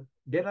some kind of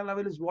data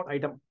level is what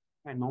item,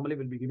 and normally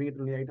we'll be giving it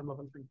only item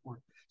level.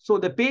 So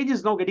the page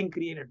is now getting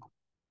created.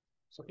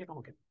 So click on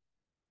OK.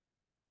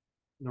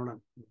 No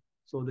done.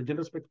 So the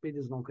general specs page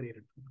is now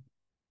created.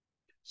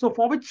 So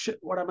for which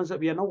what happens?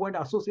 We are now going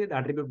to associate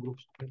attribute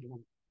groups.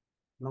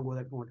 Now go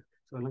that mode.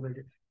 So I'm going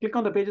to click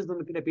on the pages,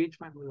 then create a page.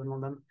 Fine.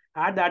 Then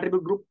add the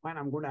attribute group. Fine.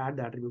 I'm going to add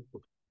the attribute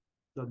group.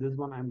 So this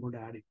one I'm going to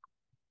add it.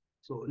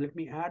 So let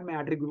me add my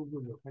attribute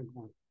group. Fine.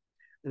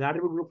 The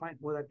attribute group, fine.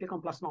 Well, I click on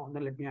plus now, and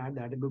then let me add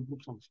the attribute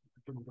groups on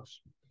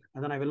plus.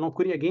 And then I will now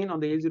query again on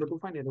the A02.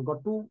 Fine. I've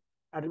got two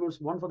attributes,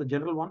 one for the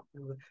general one.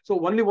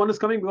 So only one is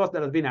coming because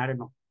that has been added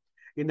now.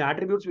 In the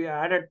attributes, we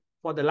added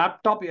for the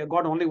laptop, we have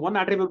got only one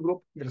attribute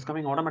group that is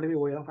coming automatically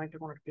over here. Fine.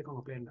 Click on it, click on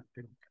apply. And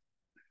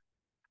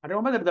I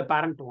remember that the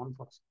parent one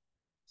first.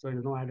 So it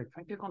is now added.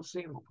 Fine. Click on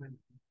save now. Fine.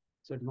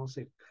 So it's now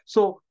saved.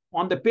 So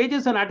on the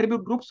pages and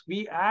attribute groups,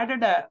 we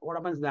added what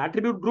happens? The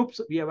attribute groups,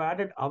 we have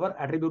added our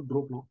attribute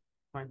group now.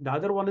 Fine. The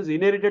other one is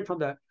inherited from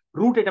the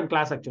root item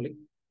class actually.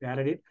 We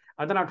added it.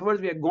 And then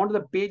afterwards, we have gone to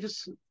the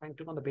pages. Fine,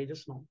 click on the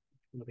pages now.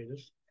 On the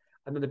pages.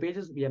 And then the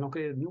pages, we are now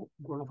created a new.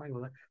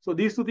 So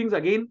these two things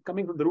again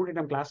coming from the root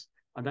item class.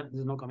 And then this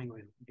is now coming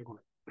away. Click on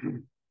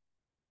it.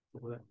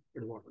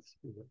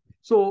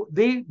 So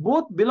they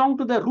both belong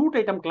to the root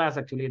item class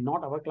actually,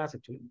 not our class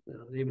actually.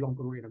 They belong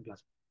to root item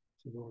class.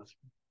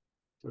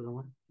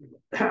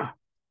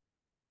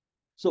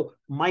 So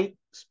my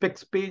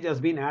specs page has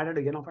been added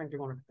again. Fine,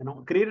 click on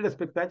it. Created a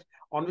spec page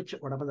on which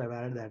what happens? I've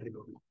added the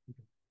attribute.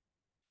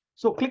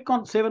 So click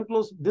on save and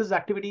close. This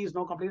activity is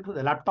now completed to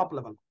the laptop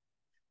level.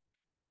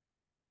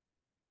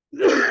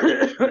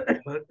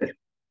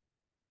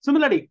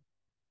 Similarly,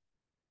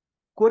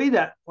 query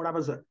the what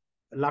happens?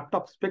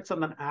 Laptop specs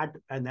and then add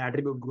and the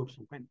attribute groups.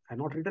 Fine. I have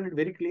not written it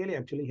very clearly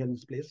actually here in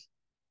this place.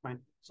 Fine.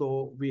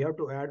 So we have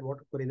to add what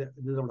query the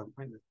this is what I'm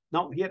fine.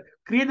 Now here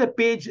create the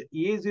page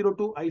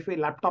A02 i5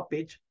 laptop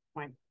page.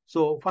 Fine.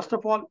 So first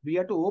of all, we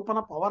have to open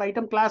up our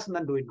item class and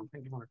then do it now.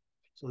 Fine, click on it.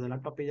 So the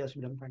laptop page has to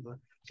be done. Fine.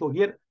 So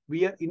here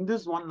we are in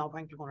this one now.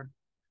 Fine, click on it.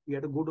 We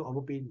have to go to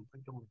our page.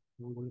 Fine, click on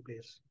it. Go to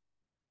place.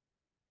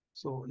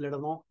 So let us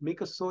now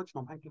make a search.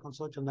 Now click on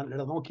search and then let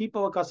us now keep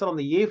our cursor on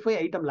the A5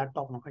 item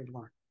laptop. Now click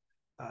on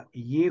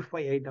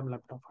A5 item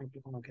laptop. Click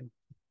on OK.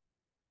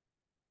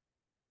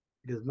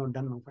 It is not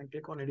done now.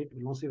 Click on edit.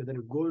 We'll now see whether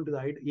you go into the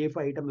A5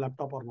 item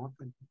laptop or not.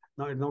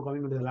 Now it's now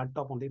coming into the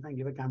laptop only. If I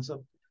give a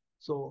cancel.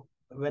 So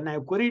when I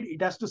queried,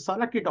 it has to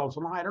select it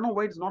also. Now I don't know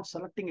why it's not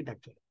selecting it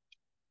actually.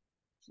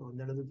 So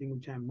that is the thing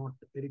which I'm not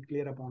very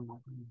clear upon now.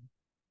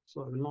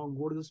 So I will now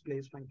go to this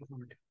place. Click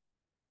on it.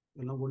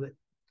 We'll now go to the,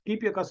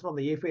 keep your cursor on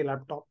the A5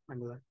 laptop and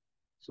go there.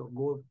 So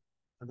go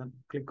and then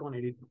click on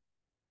edit.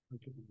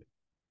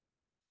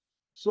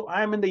 So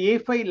I am in the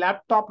A5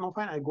 laptop now.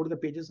 Fine, I go to the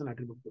pages and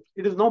attribute groups.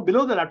 It is now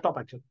below the laptop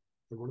actually.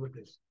 So go to the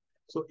place.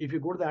 So if you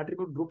go to the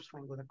attribute groups,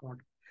 fine, go to the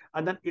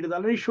and then it is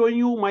already showing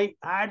you my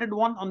added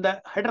one on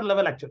the header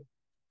level actually.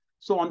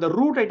 So on the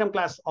root item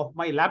class of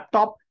my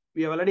laptop,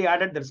 we have already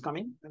added that's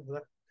coming.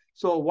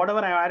 So whatever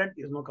I added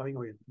is now coming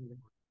over here.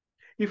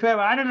 If I have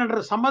added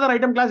under some other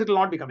item class, it will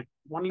not be coming.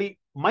 Only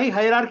my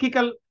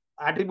hierarchical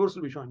attributes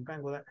will be showing.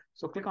 Fine, go there.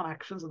 So click on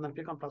actions and then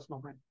click on plus now.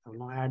 Fine. I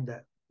will now add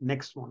the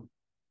next one.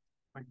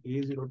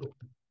 A02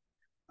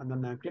 and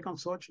then click on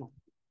search now.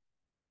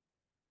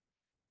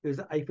 There is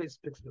the iFace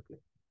specs display.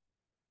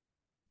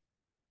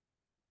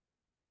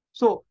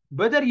 So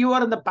whether you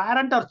are in the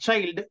parent or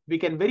child, we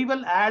can very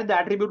well add the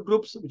attribute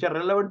groups which are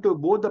relevant to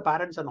both the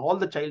parents and all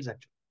the childs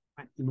actually.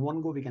 In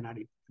one go, we can add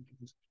it.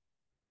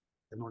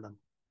 They're not done.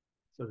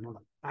 So it's not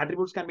done.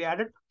 Attributes can be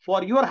added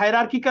for your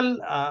hierarchical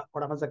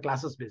what happens the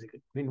classes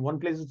basically. In one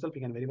place itself,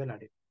 you can very well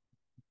add it.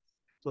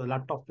 So the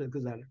laptop is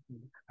added.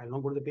 I'll now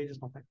go to the pages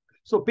now.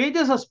 So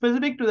pages are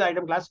specific to the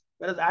item class,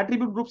 whereas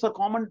attribute groups are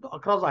common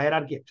across the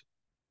hierarchy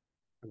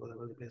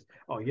actually.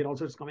 Oh, here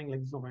also it's coming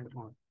like this.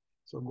 No,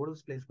 so go to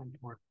this place.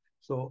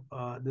 So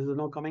this is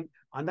now coming,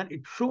 and then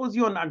it shows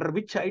you on under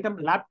which item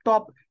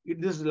laptop.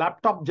 This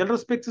laptop general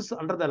specs is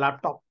under the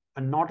laptop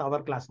and not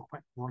our class now.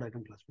 Not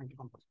item class.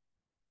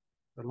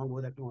 We'll now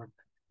go that to what.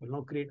 We'll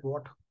now create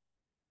what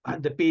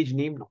the page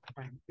name now.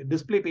 The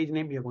display page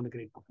name we are going to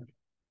create now.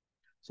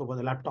 So for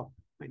the laptop,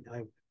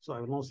 so I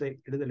will now say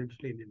it is a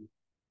display name.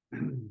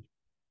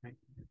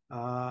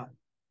 I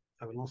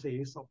will now say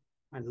is of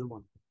and this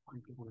one.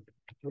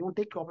 You don't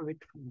take copy of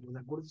it.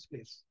 Go to this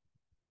place.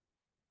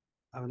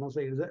 I will now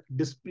say it is a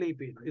display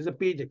page. It's a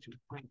page actually.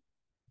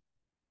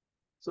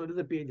 So it is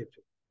a page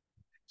actually.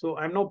 So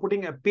I'm now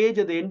putting a page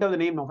at the end of the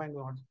name now.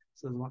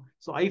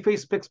 So iFace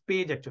specs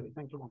page actually.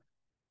 Thank you.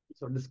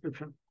 So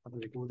description.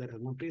 We go there. I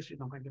will now paste it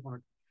now.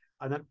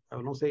 And then I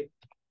will now say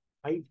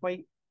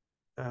iFace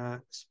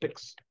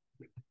specs.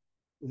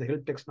 The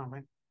help text now.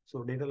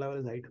 So data level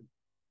is item.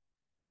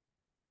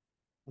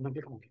 And then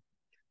click on OK.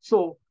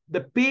 So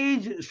the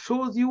page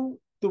shows you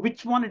to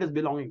which one it is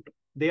belonging to.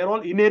 They are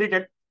all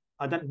inherited.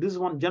 And then this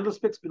one, general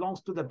specs,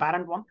 belongs to the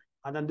parent one.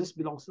 And then this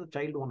belongs to the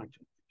child one,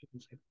 actually.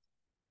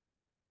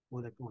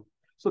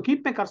 So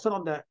keep my cursor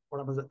on the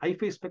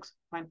iFace specs.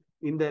 Fine.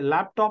 In the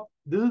laptop,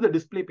 this is the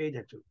display page,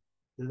 actually.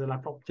 This is the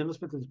laptop general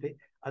specs display.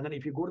 And then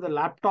if you go to the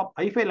laptop,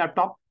 iFace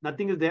laptop,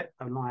 nothing is there.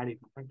 I will not add it.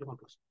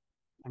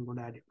 I'm going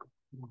to add it.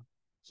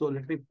 So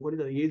let me go to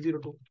the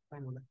A02.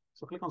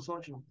 So click on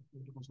search now.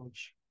 Click on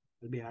search.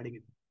 We'll be adding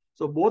it.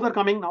 So both are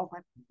coming now.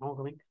 Now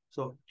coming.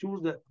 So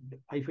choose the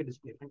iFace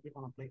display. Click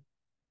on apply.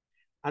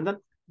 And then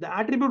the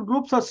attribute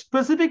groups are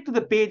specific to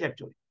the page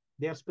actually.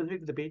 They are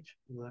specific to the page.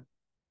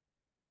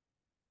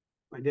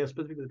 They are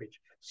specific to the page.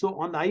 So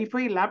on the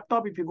iFace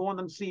laptop, if you go on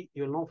and see,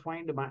 you will now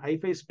find my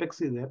iFace specs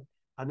is there.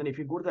 And then if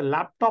you go to the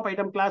laptop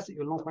item class, you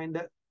will now find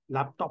the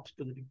laptop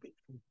specific page.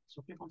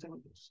 So click on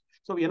this.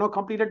 So we have now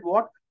completed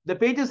what? The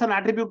pages and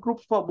attribute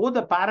groups for both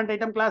the parent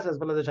item class as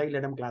well as the child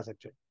item class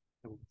actually.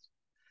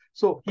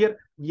 So here,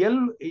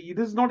 it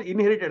is not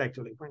inherited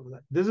actually.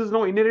 This is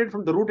now inherited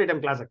from the root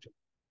item class actually.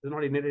 It is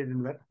not inherited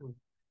anywhere.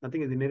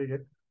 Nothing is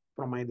inherited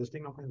from my this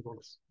thing of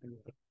bonus.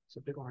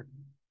 So click on it.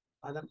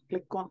 And then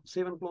click on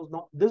save and close.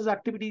 Now this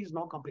activity is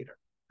now completed.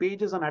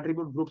 Pages and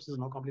attribute groups is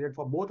now completed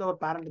for both our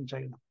parent and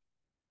child.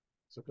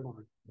 So click on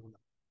it.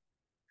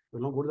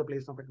 We'll now go to the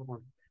place now.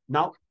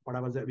 Now, what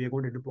I was we are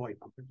going to deploy it.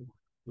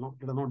 No,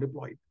 it is not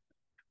deployed.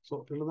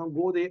 So we will now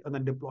go there and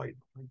then deploy it.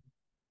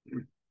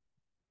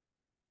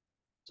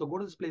 So go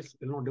to this place,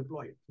 it will now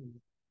deploy it.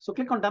 So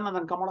click on done and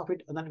then come out of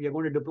it, and then we are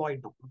going to deploy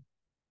it now.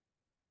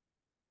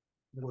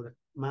 Go there.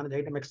 Manage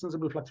item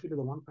extensible flux field to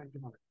the one.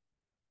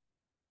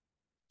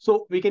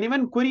 So we can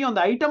even query on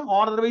the item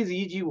or otherwise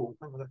EGO.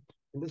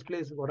 In this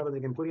place, whatever they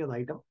can query on the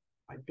item.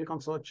 I click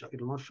on search,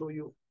 it will not show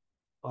you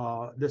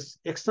this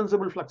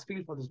extensible flux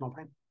field for this now.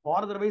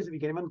 Or otherwise, we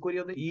can even query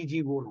on the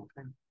EGO now.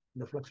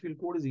 The flux field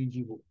code is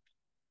EGO.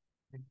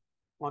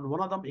 On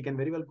one of them, you can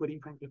very well query.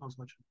 Click on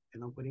search.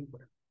 You know, querying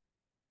for it.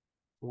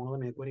 One of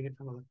them is querying it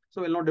from other. So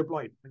we'll not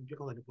deploy it.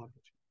 Click on the deploy.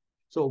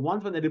 So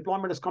once when the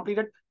deployment is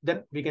completed,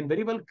 then we can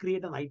very well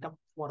create an item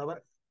for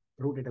our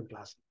root item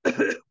class.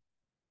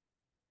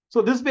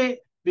 So this way,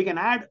 we can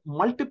add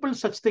multiple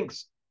such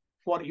things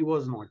for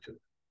yours now actually.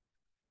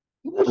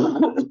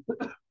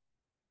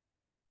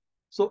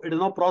 So it is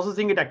now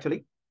processing it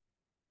actually.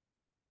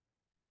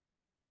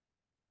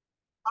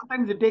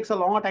 Sometimes it takes a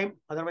longer time.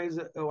 Otherwise,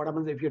 what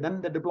happens if you've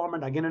done the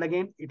deployment again and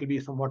again, it will be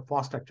somewhat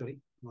fast actually.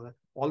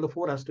 All the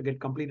 4 has to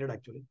get completed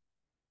actually.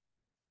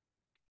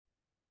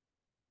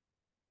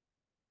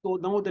 So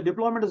now the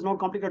deployment is now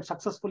completed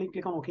successfully.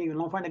 Click on OK. You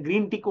will now find a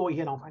green tick over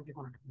here. Now click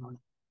on it.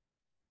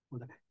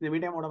 In the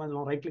meantime, what happens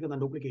now? Right click and then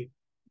duplicate.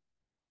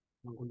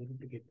 Now go to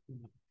duplicate.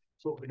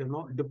 So it is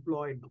not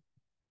deployed.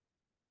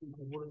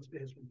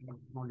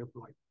 Not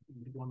deployed.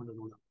 Deployment is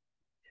not done.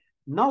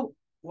 Now,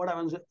 what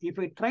happens if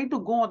I try to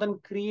go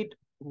and create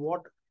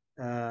what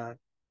uh,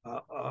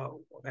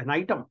 an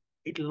item,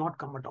 it will not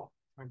come at all.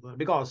 Right?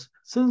 Because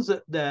since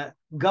the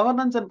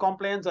governance and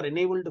compliance are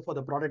enabled for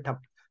the product hub,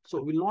 so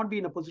we'll not be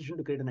in a position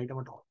to create an item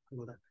at all. I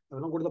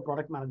will now go to the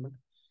product management,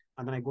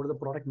 and then I go to the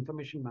product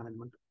information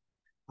management,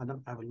 and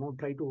then I will now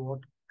try to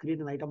create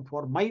an item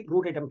for my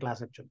root item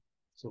class actually.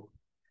 So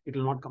it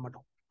will not come at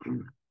all.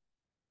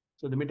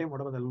 So the meantime,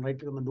 whatever, I'll right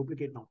click on the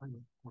duplicate now. I'm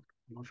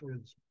not show you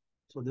this.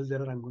 So this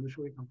error, I'm going to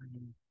show it now.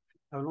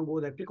 I will now go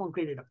there, click on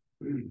create data.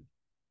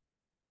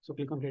 So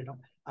click on create data.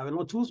 I will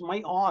now choose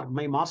my org,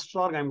 my master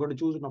org. I'm going to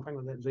choose it now. So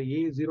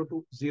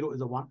A020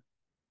 is a 1.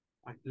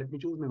 Right. Let me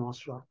choose my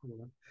master org.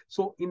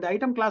 So in the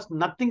item class,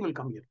 nothing will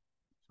come here.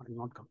 It will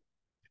not come.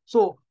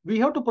 So we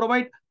have to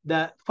provide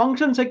the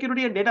function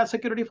security and data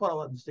security for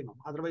our this thing.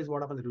 Otherwise,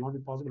 what happens? It will not be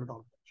possible at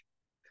all.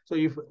 So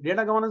if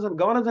data governance and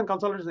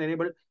consolidation is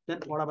enabled,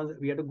 then what happens?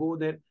 We have to go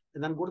there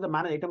and then go to the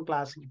manage item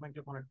class. If I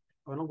click on it,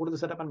 I will go to the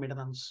setup and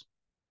maintenance.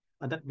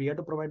 And then we have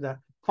to provide the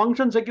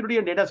function security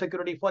and data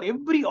security for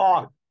every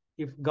org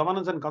if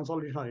governance and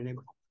consolidation are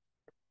enabled.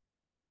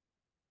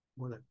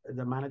 Go there,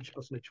 the manage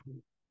percentage,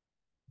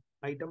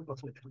 item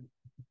percentage,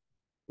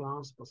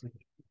 class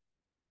percentage.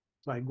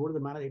 So I go to the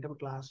manage item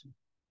class.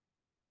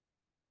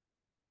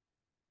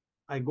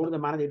 I go to the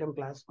manage item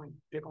class, fine,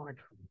 click on it.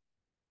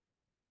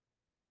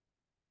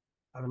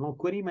 I will now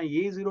query my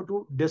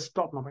A02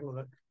 desktop. Now, I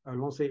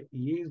will now say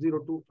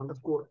A02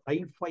 underscore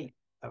i5.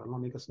 I will now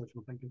make a search.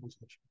 Now, thank you for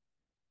search.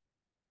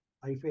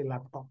 i5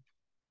 laptop,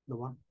 the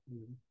one.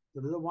 So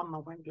this is the one.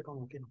 Now, fine, click on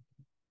OK. Now.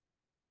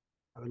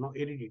 I will now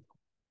edit it.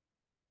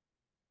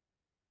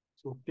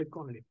 So click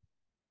on it.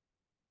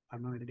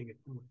 I'm now editing it.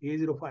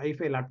 A05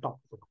 i5 laptop.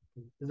 So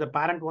this is the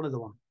parent one is the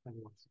one.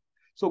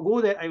 So go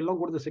there. I will now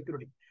go to the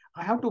security.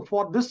 I have to,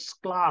 for this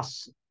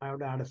class, I have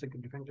to add a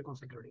security. Fine, click on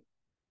security.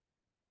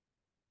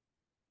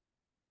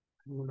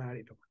 I'm going to add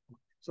it.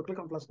 So click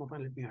on plus now,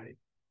 fine, let me add it.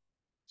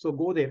 So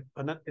go there,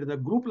 and then at the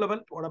group level,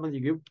 what happens?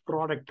 You give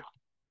product,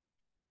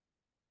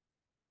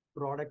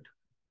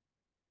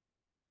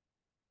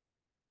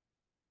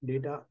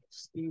 data,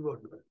 steward.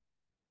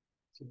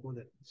 So go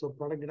there. So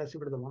product data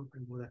steward is the one,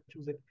 and go there.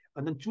 Choose it,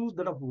 and then choose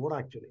that of what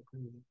actually.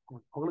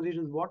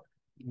 Organization is what?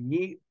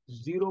 A0020.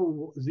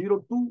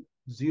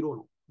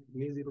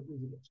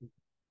 A020.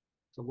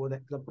 So go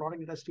there. The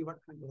product data steward.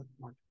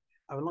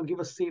 I will not give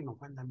a save now.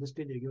 Fine. At this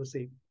stage, you give a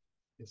save.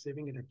 You're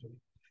saving it actually.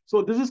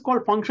 So this is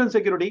called function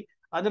security.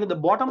 And then at the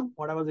bottom,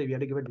 whatever we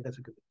have to give it data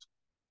security.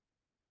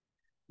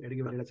 We have to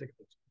give a data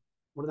security.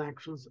 What are the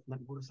actions? Then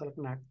go to select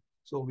an act.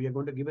 So we are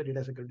going to give a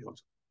data security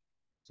also.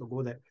 So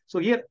go there. So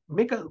here,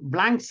 make a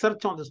blank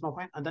search on this now,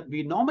 fine. And then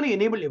we normally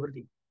enable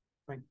everything.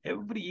 Fine.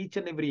 Each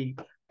and every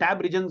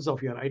tab regions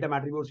of your item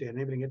attributes, you're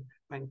enabling it.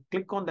 Fine.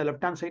 Click on the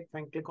left-hand side.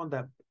 Fine. Click on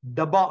the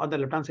dabba on the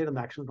left-hand side on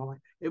the action.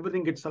 Fine.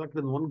 Everything gets selected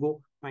in one go.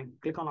 Fine.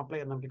 Click on apply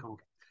and then click on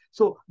OK.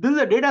 So this is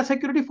a data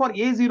security for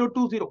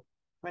A020.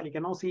 Fine. You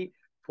can now see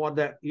for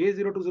the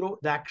A020,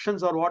 the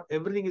actions are what?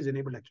 Everything is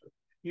enabled actually.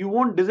 You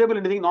won't disable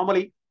anything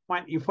normally.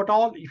 Fine. If at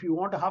all, if you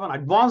want to have an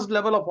advanced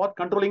level of what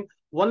controlling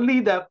only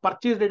the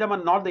purchase data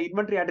and not the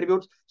inventory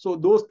attributes, so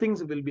those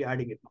things will be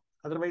adding it now.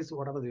 Otherwise,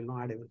 whatever, they will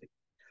not add everything.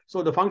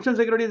 So the function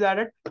security is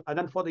added, and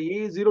then for the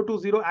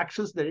A020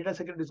 actions, the data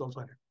security is also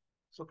added.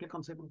 So click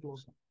on save and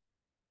close.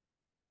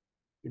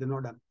 It is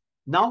not done.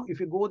 Now, if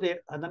you go there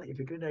and then if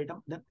you create an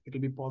item, then it will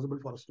be possible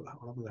for us to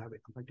have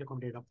it. If I click on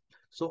data.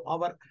 So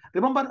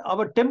remember,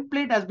 our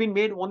template has been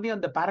made only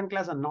on the parent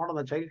class and not on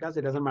the child class.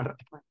 It doesn't matter.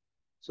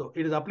 So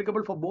it is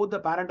applicable for both the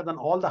parent and then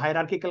all the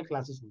hierarchical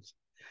classes.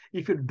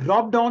 If you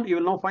drop down, you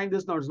will now find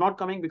this. Now it's not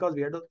coming because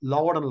we had to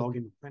log out and log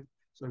in. Fine.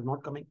 So it's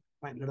not coming.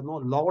 Fine. Let us know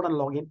log out and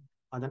log in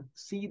and then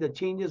see the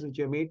changes which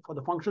you have made for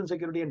the function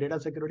security and data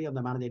security on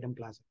the manage item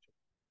class.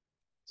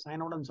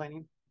 Sign out and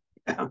sign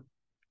in.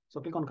 So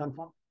click on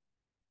confirm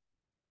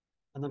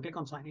and then click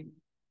on sign in.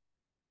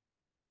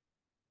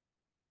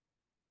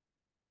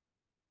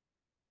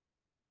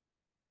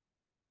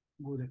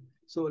 Go there.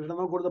 So let us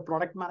now go to the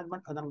product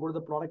management and then go to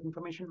the product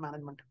information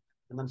management.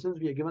 And then since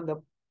we are given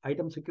the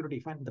item security,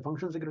 fine, the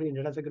function security and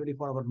data security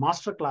for our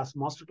master class,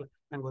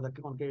 and go there,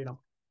 click on create up.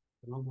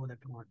 Now go there,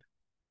 click on it.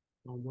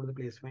 Now go to the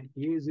place, fine,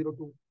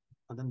 A02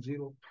 and then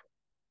 0.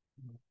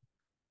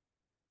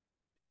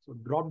 So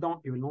drop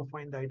down, you will now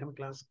find the item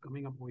class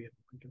coming up over here.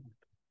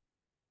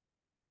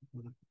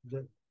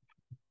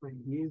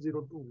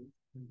 A02,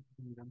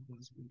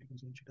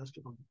 it has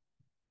to come.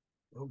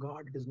 Oh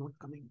God, it is not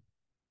coming.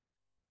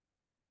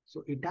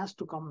 So it has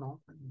to come now.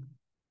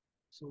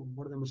 So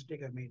what is the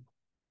mistake I made?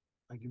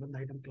 I given the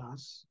item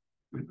class.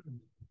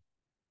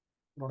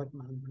 product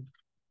management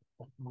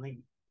of my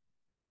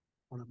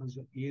what happens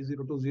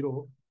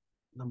A020,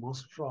 the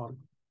master arc,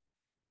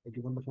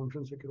 given the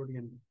function security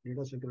and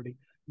data security.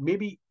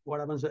 Maybe what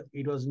happens,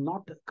 it was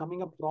not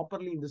coming up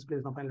properly in this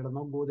place. Now, fine, let us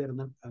not go there and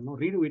then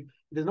redo it.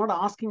 It is not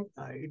asking,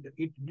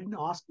 it didn't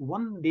ask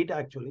one data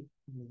actually.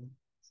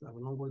 So I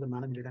will not go to the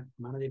manage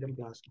item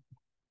class.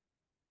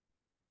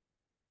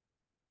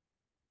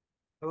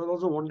 I was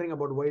also wondering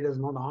about why it does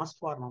not ask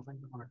for nothing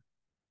on it.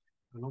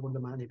 I will not go to the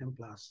manage item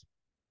class.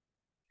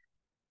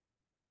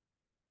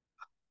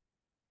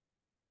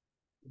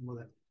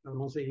 I will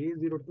not say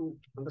A02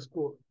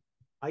 underscore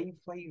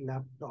i5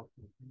 laptop.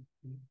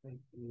 i5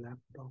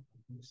 laptop.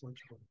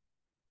 Search for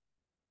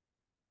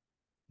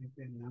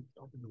i5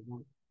 laptop is the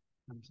one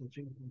I'm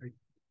searching for it.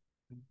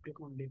 I click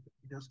on it.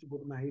 It has to go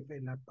to my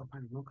i5 laptop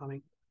and no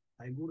coming.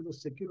 I go to the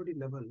security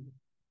level.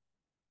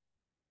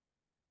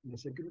 The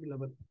security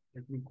level,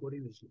 let me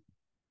query this.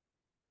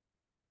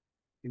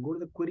 You go to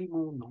the query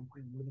mode now. I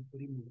go to the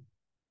query mode.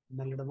 And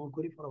then let us now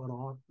query for our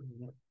R.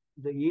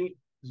 The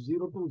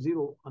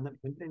A020 and then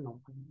enter now.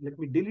 Let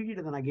me delete it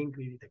and then again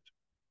create it.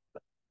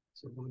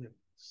 So go there.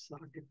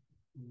 Select it.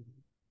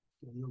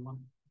 The one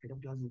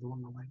item class is the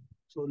one now.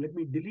 So let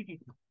me delete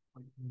it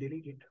now.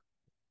 Delete it.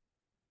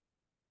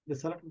 The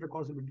selected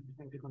records will be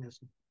deleted. Click on yes.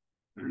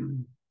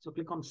 So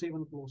click on save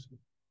and close.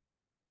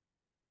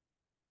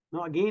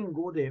 Now again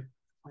go there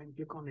and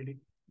click on edit.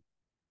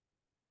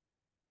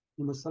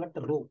 You must select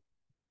a row.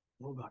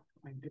 Oh God.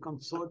 And click on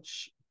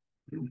search.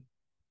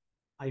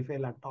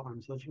 i5 laptop.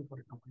 I'm searching for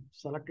it now.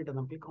 Select it and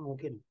then click on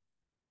OK.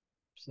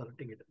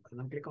 Selecting it and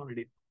then click on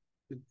edit.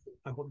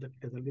 I hope that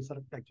it will be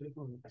selected actually.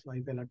 So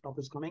i5 laptop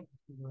is coming.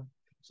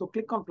 So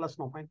click on plus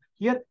now. Fine.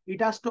 Here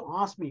it has to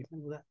ask me.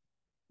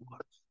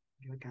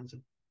 Give a cancel.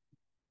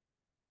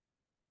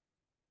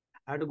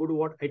 I have to go to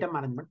what item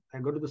management. I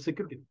go to the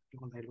security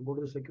because I will go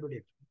to the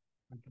security.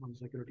 Click on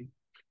security.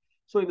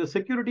 So in the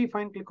security,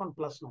 fine. Click on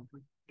plus now.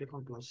 Fine. Click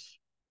on plus.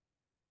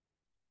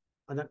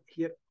 And then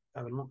here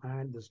I will not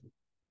add this.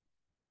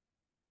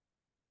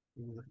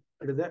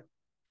 It is there.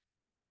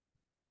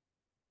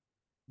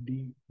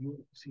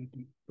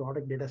 DUCT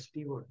product data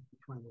steward.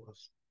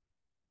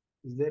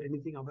 Is there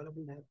anything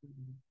available there?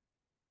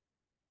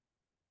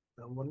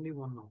 The only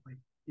one now. Right?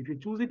 If you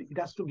choose it, it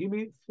has to give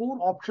me 4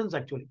 options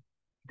actually.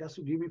 It has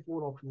to give me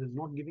 4 options. It's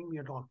not giving me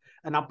at all.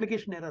 An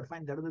application error,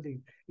 fine, that is the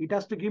thing. It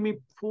has to give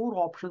me 4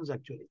 options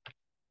actually.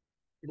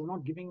 It is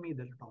not giving me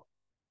that at all.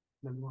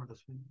 Then what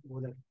is go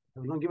there. I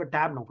will not give a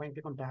tab now. Fine,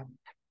 click on tab.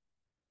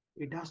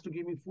 It has to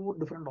give me 4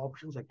 different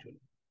options actually.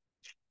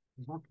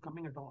 It's not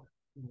coming at all.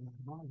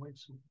 No, wait,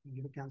 so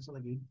give a cancel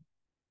again.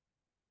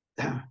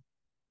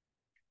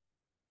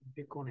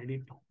 Click on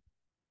edit now.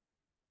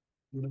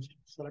 You must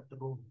select the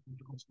row.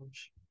 Click on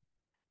search.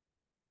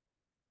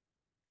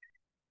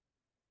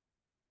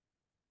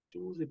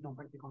 Choose it now.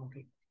 Click on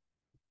OK.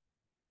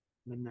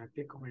 Then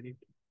click on edit.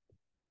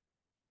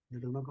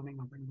 It is not coming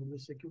up and go to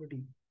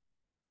security.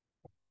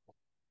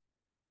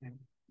 And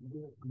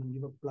go and then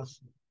give a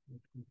plus.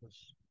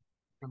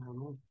 And I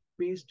will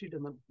paste it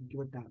and then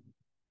give a tab.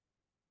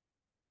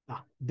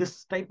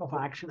 This type of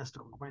action has to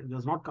come. Fine. It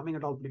was not coming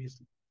at all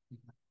previously.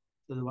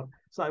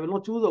 So I will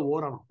not choose the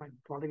Aura now. Fine.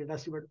 Product data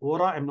estimate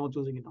Aura, I'm not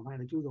choosing it now. Fine.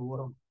 I choose the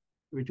Aura.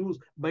 We choose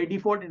by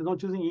default, it is not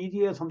choosing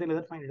EG or something like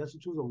that. Fine. It has to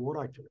choose the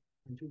Aura actually.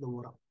 I choose the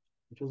Aura.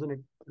 I'm choosing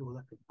it.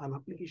 An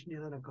application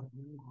error occurred.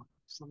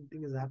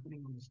 Something is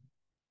happening on this.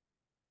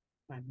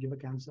 Fine. Give a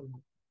cancel.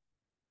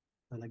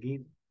 Well,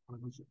 again,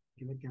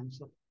 give a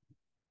cancel.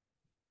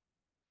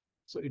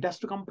 So it has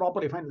to come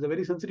properly. Fine. It's a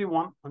very sensitive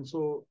one. And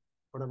so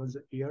whatever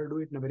here, do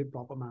it in a very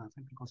proper manner.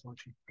 Thank you so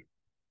much.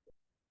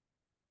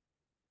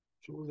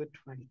 Choose it.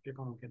 Fine. Click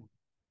on OK.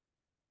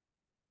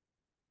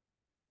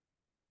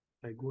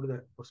 I go to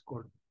the what's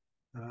called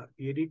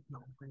edit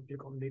now. Fine.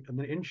 Click on it and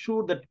then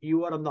ensure that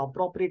you are on the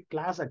appropriate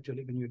class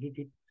actually when you edit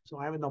it. So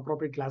I am in the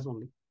appropriate class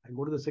only. I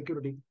go to the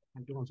security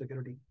and click on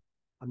security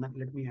and then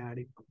let me add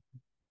it.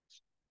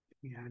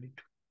 Let me add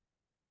it.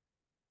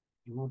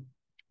 You know,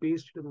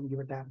 paste it and then give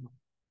a tab now.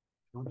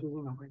 Not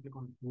choosing now. I click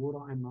on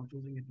Aura. I'm not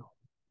choosing it now.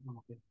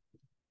 Okay.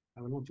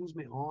 I will not choose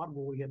my R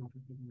over here.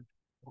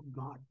 Oh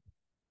God.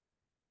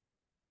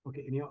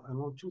 Okay, anyhow, I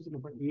will not choose the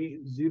number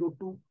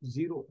A020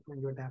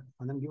 and give a tab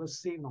and then give a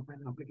save now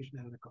an application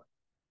error record.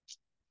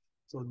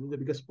 So this is the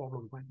biggest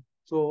problem. Fine.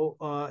 So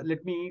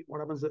let me what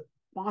happens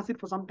pass it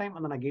for some time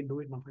and then again do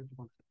it now.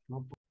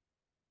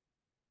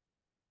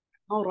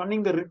 Now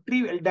running the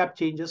retrieve LDAP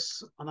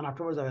changes and then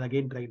afterwards I will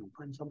again try now.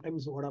 And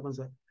sometimes what happens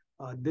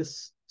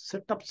this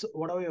setups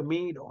whatever you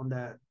made on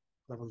the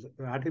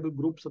attribute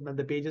groups and then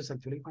the pages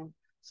actually fine.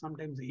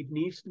 Sometimes it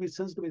needs to be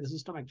sensed by the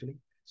system actually.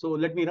 So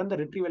let me run the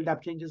retrieve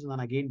LDAP changes and then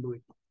again do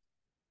it.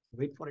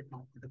 Wait for it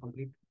now to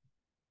complete.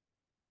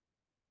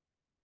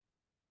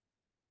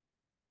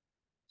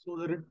 So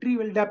the retrieve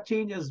LDAP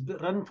change has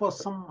run for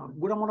some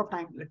good amount of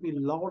time. Let me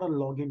log out and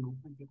log in.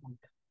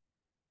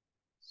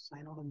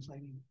 Sign out and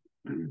sign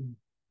in.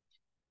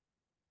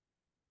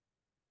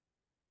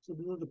 So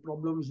these are the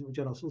problems which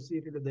are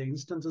associated with the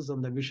instances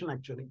on the vision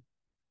actually.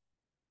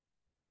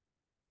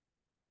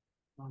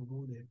 I'll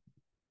go there.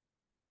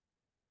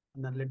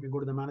 And then let me go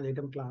to the manage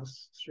item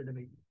class straight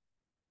away.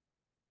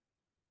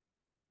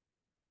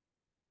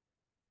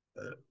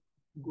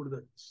 Go to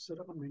the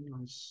setup and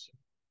menus.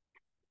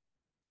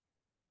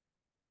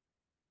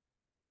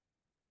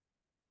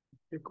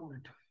 Click on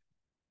it.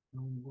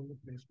 Now go to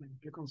placement.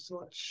 Click on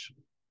search.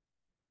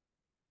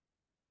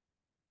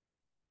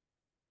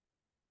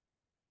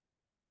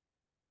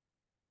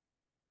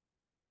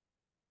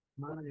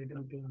 Manage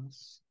item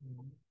class.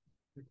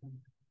 Click on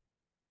it.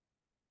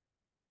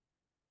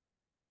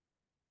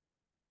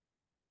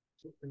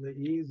 So in the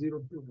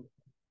A02,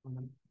 and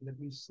then let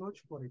me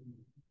search for it.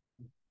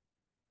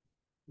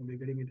 We're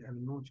getting it. I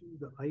will now choose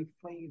the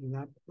i5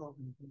 laptop.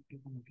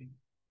 Click on OK.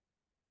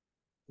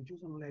 I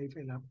choose only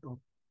i5 laptop.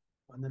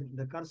 And then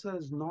the cursor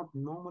is not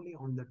normally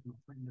on that.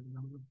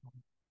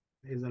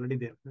 Is already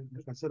there.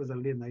 The cursor is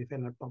already in the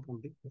i5 laptop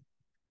only.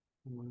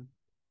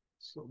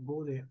 So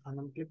go there and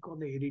then click on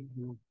the edit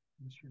mode.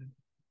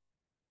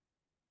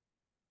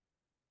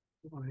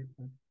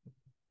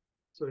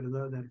 So it is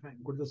there. Fine.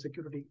 Go to the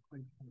security.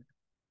 Fine.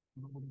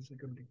 Go to the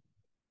security.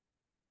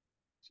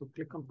 So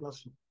click on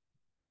plus.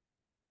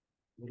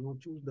 We'll now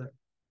choose the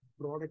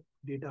product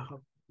data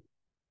hub.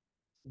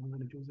 I'm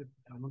going to choose it.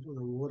 I'm going to choose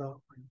the Aurora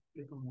and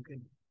click on OK.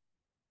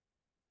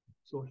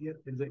 So here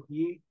is the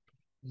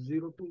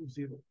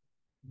A020.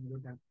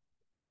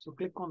 So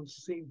click on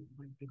save.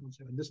 Click on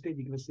save. At this stage,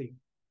 you can save.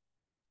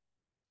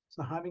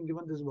 So having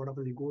given this,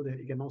 whatever you go there,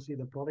 you can now see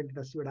the product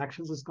data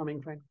actions is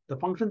coming. Fine. The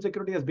function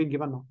security has been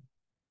given now.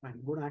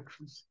 Fine. Go to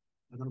actions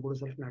and then go to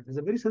selection. It's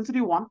a very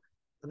sensitive one,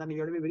 and then you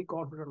have to be very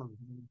confident on it.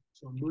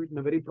 So do it in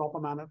a very proper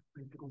manner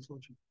and click on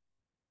search.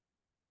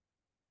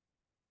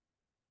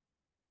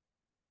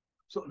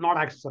 So not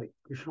action, sorry,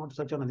 you should not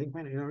search on anything.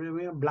 Fine.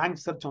 You a blank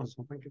search on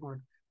something. Click on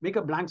it. Make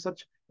a blank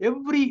search.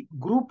 Every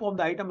group of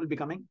the item will be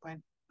coming.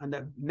 Fine. And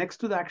then next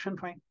to the action,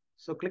 fine.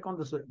 So click on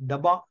this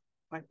dabba.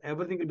 Fine.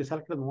 Everything will be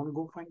selected in one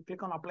go. Fine.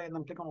 Click on apply and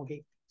then click on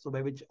OK. So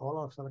by which all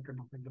are selected.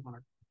 Fine. Click on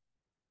it.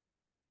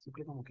 So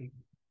click on OK.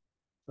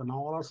 So now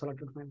all are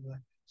selected. Fine.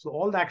 So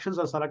all the actions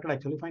are selected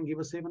actually. Fine. Give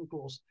a save and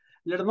close.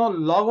 Let us now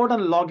log out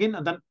and log in,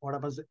 and then what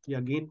happens? You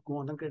again go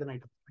on and create an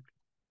item.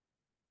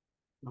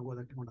 Now go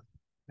that.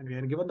 And we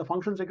are given the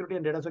function security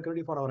and data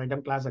security for our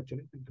item class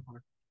actually.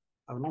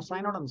 I will now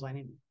sign out and sign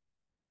in.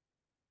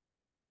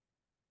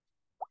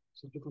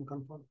 So click on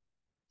confirm,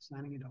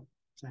 signing it out,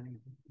 signing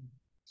it.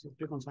 So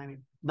click on sign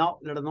in. Now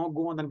let us now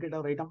go on and create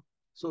our item.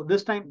 So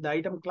this time the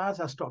item class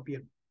has to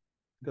appear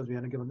because we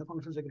are given the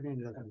function security and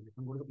data security.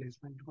 Go to the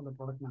placement, click on the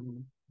product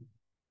management.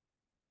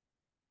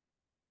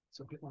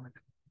 So click on it.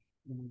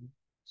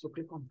 So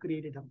click on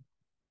create item.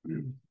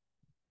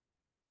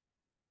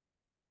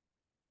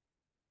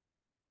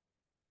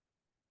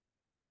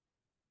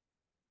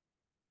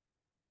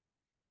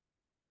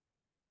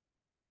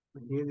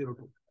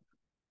 A02.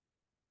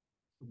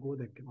 Go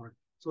there.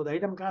 So the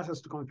item class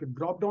has to come. If you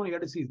drop down, you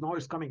have to see now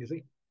it's coming. You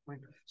see, right?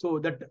 So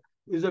that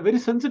is a very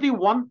sensitive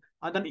one,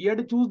 and then you have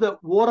to choose the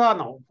Aurora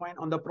now. Fine.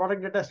 On the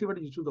product data, see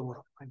what you choose the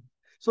Aurora. Fine.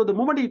 So the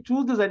moment you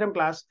choose this item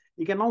class,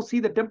 you can now see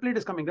the template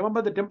is coming.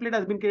 Remember, the template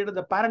has been created in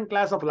the parent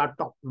class of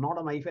laptop, not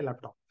an i5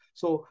 laptop.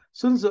 So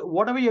since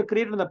whatever you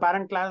created in the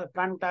parent class,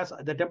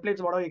 the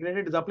templates, whatever you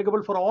created is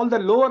applicable for all the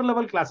lower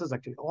level classes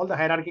actually, all the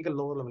hierarchical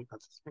lower level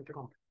classes.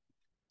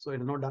 So it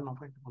is not done now.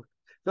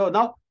 So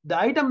now the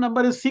item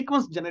number is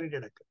sequence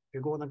generated.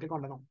 You go and click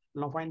on it now.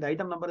 Now find the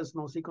item number is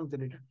now sequence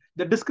generated.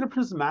 The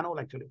description is manual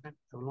actually. I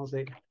will now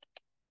say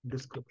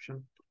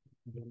description.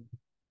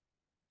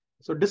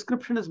 So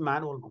description is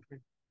manual now.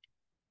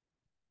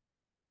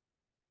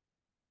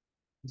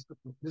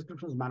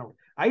 Description is manual.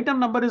 Item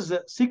number is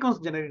sequence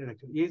generated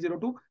actually.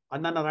 A02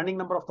 and then a running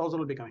number of 1000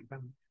 will be coming.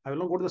 I will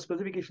now go to the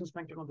specifications.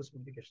 Click on the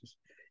specifications.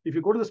 If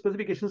you go to the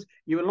specifications,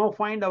 you will now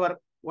find our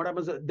what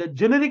happens the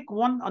generic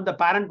one and the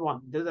parent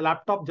one. There is a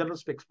laptop general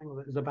specs.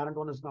 The parent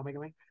one is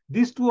coming.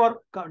 These two are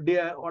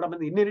what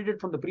happens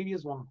inherited from the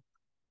previous one.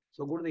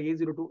 So go to the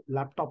A02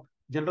 laptop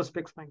general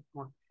specs. I'm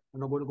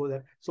not going to go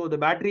there. So the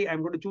battery,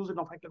 I'm going to choose it.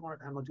 Now, if I click on it,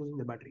 I'm not choosing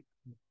the battery.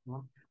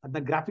 And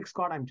the graphics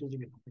card, I'm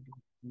choosing it.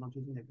 I'm not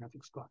choosing the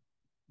graphics card.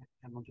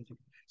 I'm not choosing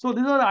it. So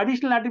these are the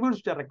additional attributes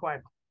which are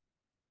required.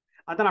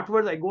 And then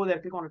afterwards, I go there,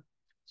 click on it.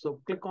 So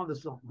click on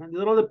this. And these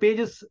are all the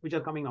pages which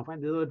are coming now. Fine.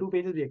 These are the two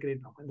pages we are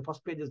creating now. And the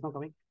first page is now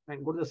coming.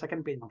 And go to the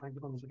second page now. Fine.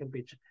 Click on the second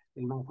page.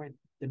 You'll now find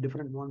the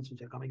different ones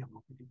which are coming up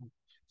now.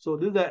 So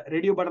this is the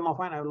radio button now.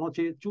 Fine. I will now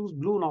choose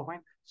blue now.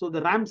 Fine. So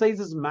the RAM size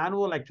is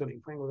manual actually.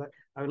 Fine.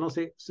 I will now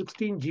say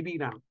 16 GB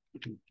RAM.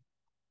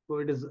 So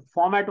it is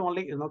format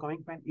only is now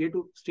coming. Fine.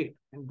 A2 state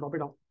and drop it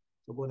down.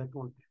 So go that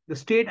one. The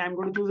state I'm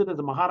going to choose it as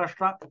a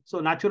Maharashtra. So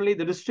naturally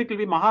the district will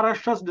be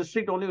Maharashtra's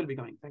district only will be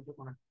coming. Thank you.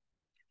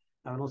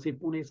 I will now say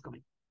Pune is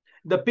coming.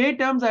 The pay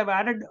terms I've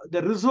added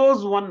the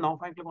resource one now.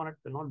 If I click on it,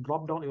 will not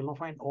drop down. You will now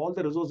find all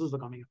the resources are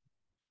coming.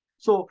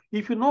 So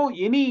if you know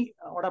any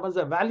what happens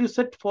the value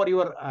set for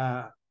your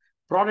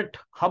product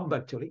hub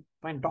actually,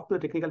 fine. Talk to the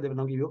technical, they will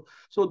now give you.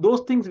 So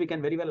those things we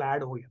can very well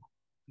add over here.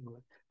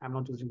 I'm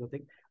not choosing the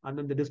thing. And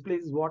then the display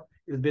is what?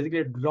 It is basically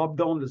a drop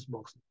down list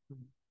box.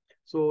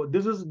 So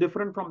this is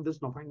different from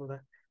this now. Fine with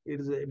that. It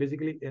is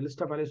basically a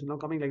list of values now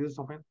coming like this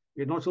now. Fine.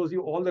 It now shows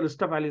you all the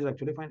list of values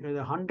actually. Fine. There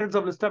are hundreds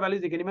of list of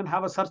values. You can even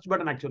have a search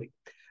button actually.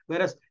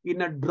 Whereas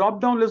in a drop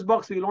down list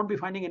box, you will not be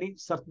finding any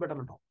search button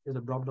at all. There's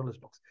a drop down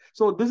list box.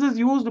 So this is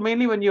used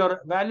mainly when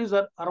your values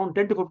are around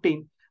 10 to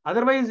 15.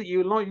 Otherwise, you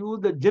will not use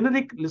the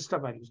generic list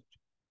of values,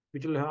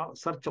 which will have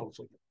search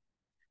also.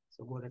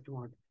 So go back to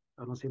what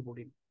I don't say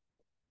 14.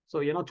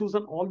 So choose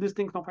on all these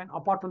things now. Fine.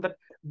 Apart from that,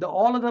 the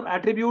all other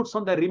attributes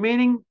on the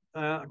remaining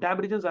tab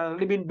regions are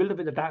already been built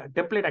with the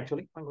template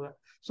actually.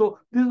 So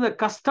this is the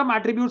custom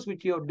attributes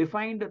which you have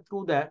defined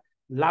through the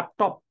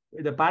laptop,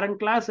 the parent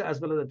class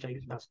as well as the child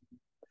class.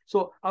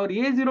 So our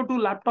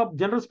A02 laptop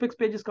general specs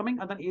page is coming,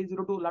 and then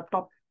A02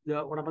 laptop,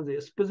 what happens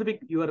is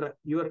specific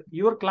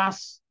your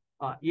class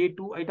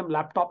A2 item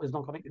laptop is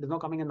now coming. It is now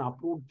coming in the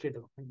approved state.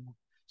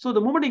 So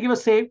the moment you give a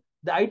save,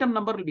 the item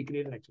number will be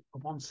created actually.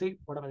 Upon save,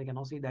 whatever you can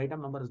now see, the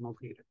item number is now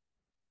created.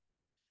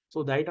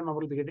 So the item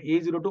number will be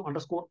created. A02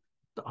 underscore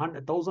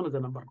 1000 is the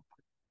number.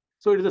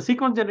 So it is a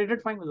sequence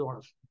generated fine with the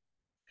orders.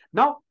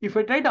 Now, if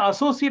I try to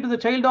associate with the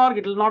child org,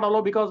 it will not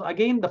allow because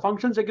again the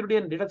function security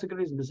and data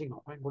security is missing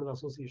now. Fine, go to the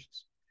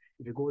associations.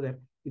 If you go there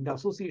in the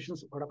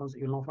associations, what happens?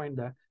 You will now find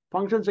the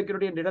function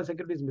security and data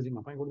security is missing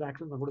now. Fine, go to the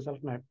actions, go to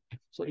self net.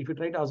 So if you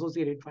try to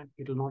associate it, fine,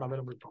 it will not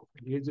available now.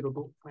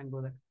 A02, fine,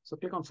 go there. So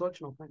click on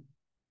search now, fine.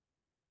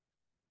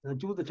 Then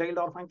choose the child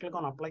org, fine, click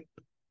on apply.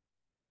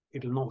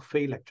 It will now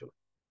fail actually.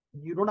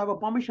 You don't have a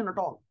permission at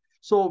all.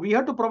 So we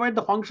have to provide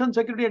the function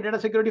security and data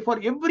security for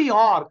every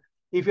org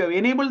if you have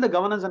enabled the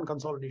governance and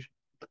consolidation.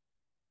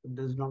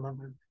 This is not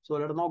done. So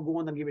let us now go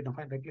and then give it a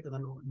fine right click and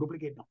then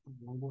duplicate now.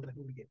 Go to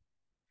duplicate.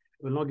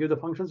 We will now give the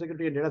function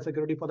security and data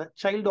security for the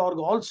child org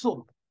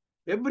also.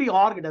 Every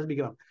org it has to be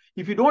given.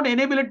 If you don't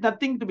enable it,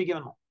 nothing to be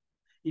given now.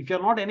 If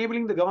you're not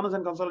enabling the governance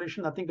and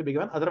consolidation, nothing to be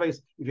given.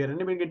 Otherwise, if you're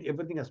enabling it,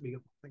 everything has to be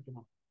given. Thank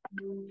you.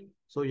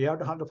 So you have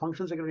to have the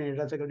function security and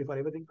data security for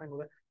everything. Fine.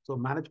 So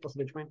manage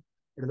percentage fine.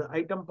 It is the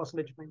item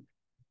percentage fine.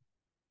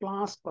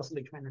 Class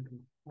percentage fine.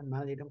 And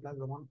manage item class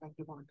the one. Thank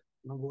you.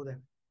 Now go there.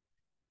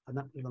 And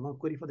then you know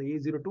query for the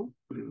A02.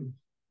 And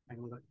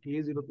the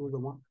A02 is the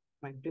one.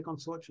 Fine. Click on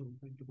search.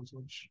 Click on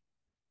search.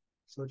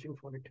 Searching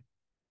for it.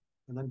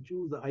 And then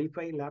choose the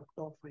i5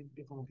 laptop. Fine.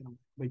 Click on OK.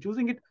 By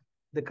choosing it,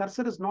 the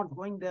cursor is not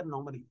going there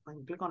normally.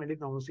 Fine. Click on edit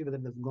now. See whether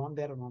it has gone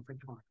there or not. Click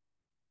on it.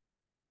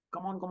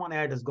 Come on,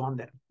 add has gone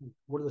there.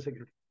 Go to the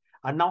security.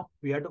 And now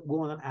we have to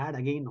go and add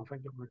again. Now,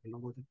 fine.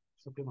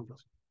 So click on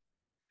plus.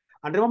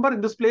 And remember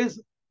in this place,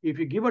 if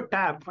you give a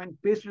tab, fine,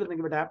 paste it and then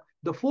give a tab,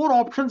 the 4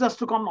 options has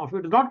to come now. If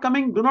it is not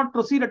coming, do not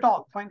proceed at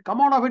all. Fine, come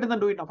out of it and then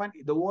do it now. Fine,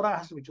 the ORA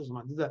has to be chosen.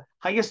 This is the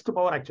highest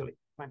power actually.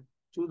 Fine,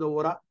 choose the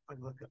ORA.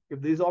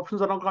 If these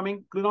options are not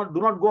coming, do not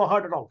go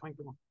ahead at all. Fine,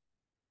 come on.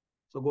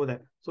 So go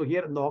there. So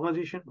here in the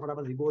organization, what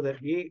happens? You go there.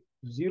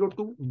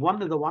 A02,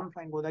 1 is the one.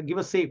 Fine, go there. Give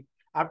a save.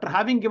 After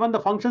having given the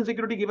function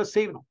security, give a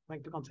save now.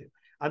 Fine, click on save.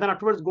 And then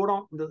afterwards, go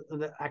down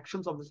the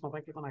actions of this now.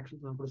 Fine, click on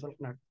actions and put a self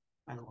net.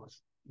 And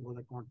go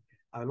there.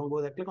 I will go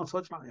there. Click on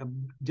search now.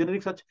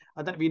 Generic search.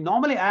 And then we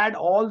normally add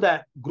all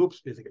the groups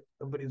basically.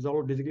 It's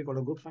all basically called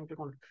a groups. Fine, click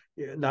on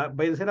it.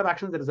 By the set of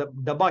actions, there is a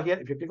dabba here.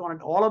 If you click on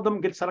it, all of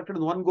them get selected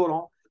in one go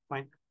now.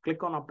 Fine.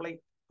 Click on apply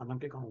and then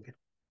click on OK.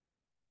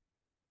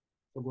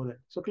 So go there.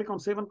 So click on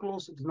save and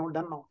close. It's not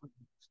done now.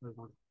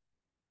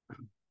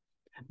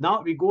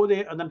 Now we go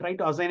there and then try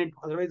to assign it.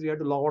 Otherwise, we have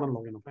to log out and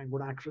log in. Fine. Go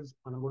to actions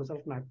and then go to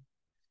self map.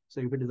 So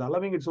if it is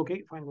allowing, it's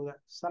okay. Fine. Go there.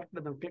 Select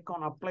it, then click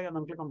on apply and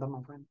then click on done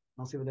now. Fine.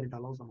 Now see whether it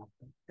allows or not.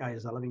 Yeah,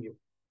 it's allowing you.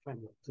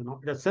 Fine. So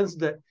now it has sensed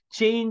the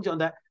change on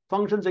the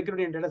function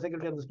security and data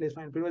security on this place.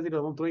 Fine. Previously, it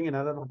was throwing an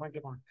error. Fine.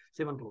 Click on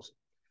save and close.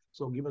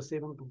 So give us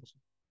save and close.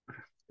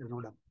 It's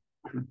not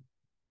done.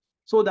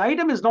 So the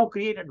item is now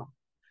created now.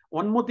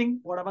 One more thing,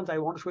 what happens? I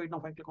want to show it now.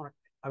 If I click on it,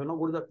 I will now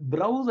go to the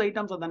browse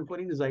items and then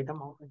query this item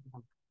now.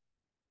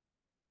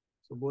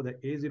 So go the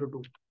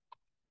A02.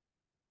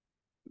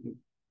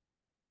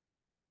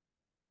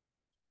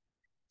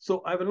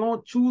 So I will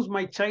now choose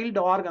my child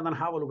org and then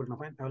have a look at it now.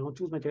 Fine. I will now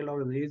choose my child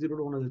org as the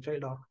A02 as a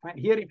child org. Fine.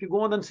 Here, if you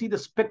go and then see the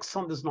specs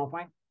on this now,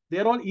 fine. They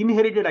are all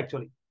inherited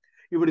actually.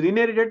 If it is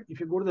inherited, if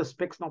you go to the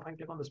specs now, fine,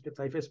 click on the specs,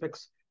 IFA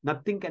specs,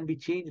 nothing can be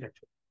changed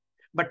actually.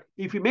 But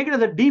if you make it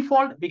as a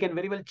default, we can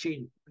very well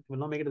change. We'll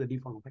not make it as a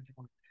default.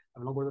 I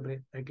will not go to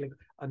the right click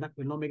and that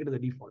will not make it as a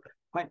default.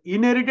 Fine.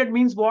 Inherited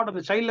means what? At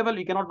the child level,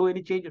 we cannot do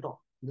any change at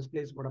all. In this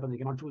place, what happens? You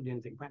cannot choose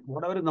anything. Fine.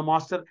 Whatever in the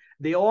master,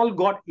 they all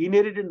got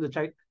inherited in the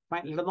child.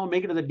 Fine. Let us now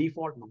make it as a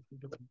default now.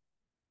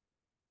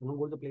 We'll not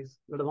go to the place.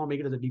 Let us now make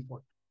it as a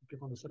default.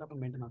 Click on the setup and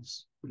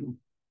maintenance.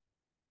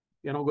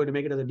 We are now going to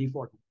make it as a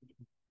default.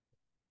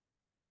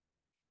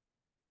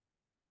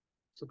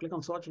 So click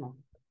on search now.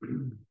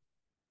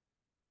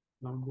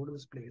 Now go to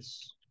this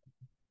place.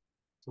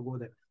 So go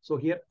there. So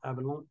here I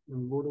will now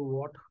go to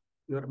what?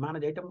 Your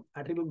manage item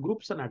attribute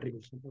groups and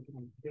attributes.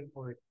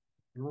 For it.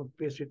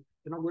 Paste it.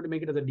 You're not going to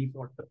make it as a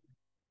default.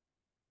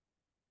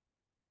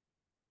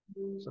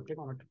 So click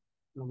on it.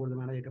 Now go to the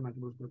manage item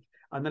attributes groups.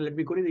 And then let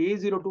me query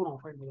the A02 now.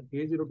 Fine.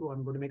 A02.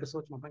 I'm going to make a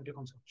search now. Fine. Click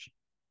on search.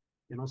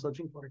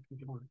 searching for it.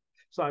 Click on it.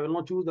 So I will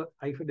not choose the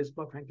IFA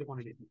display. Fine, click on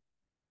it.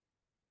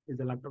 Is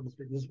the laptop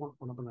display this one?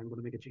 I'm going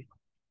to make a change.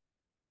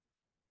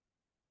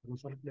 I'm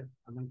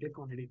going to click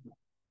on edit now.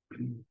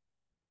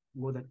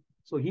 Go there.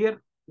 So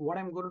here, what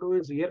I'm going to do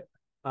is here,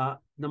 the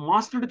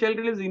master to child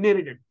relay is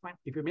inherited. Fine.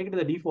 If you make it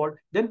the default,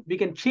 then we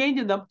can change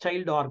in the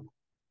child org.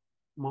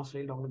 Master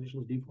child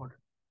organization is default.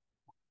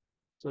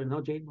 So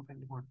no change.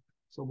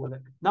 So go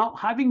there. Now,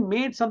 having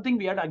made something,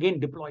 we had again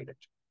deployed it.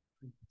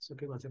 It's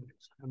okay.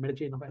 I made a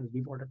change of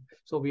default.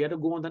 So we had to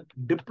go on and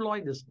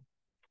deploy this.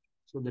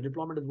 So the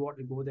deployment is what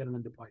we go there and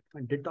then deploy.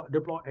 Fine.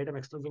 Deploy item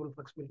extensible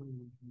flexible.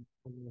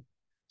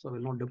 So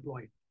we'll not deploy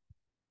it.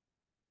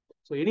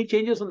 So any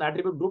changes on the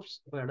attribute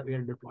groups, we are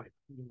deployed.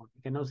 You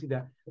can now see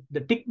that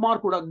the tick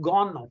mark would have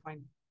gone now.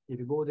 Fine. If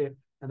you go there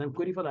and then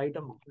query for the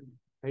item,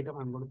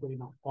 I'm going to query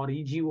now, or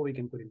EGO we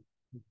can query.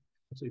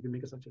 So if you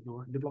make a such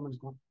deployment is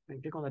gone,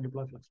 and click on the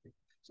deploy flex.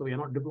 So we are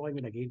not deploying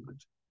it again.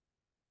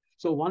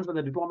 So once when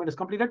the deployment is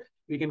completed,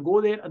 we can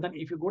go there, and then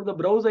if you go to the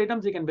browse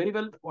items, you can very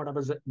well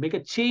make a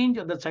change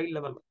at the child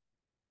level.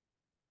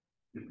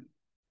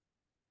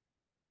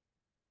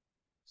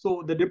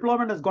 So the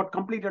deployment has got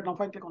completed. Now,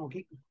 fine, click on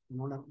OK.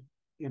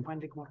 You can find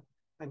click more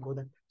and go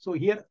there. So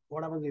here,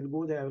 what happens? You'll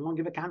go there. I will not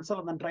give a cancel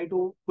and then try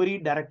to query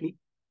it directly.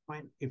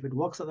 Fine. If it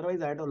works,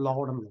 otherwise I had to log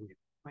out and log in.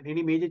 Fine.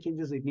 Any major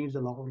changes, it needs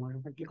a log out.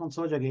 If I click on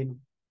search again,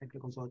 I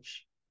click on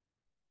search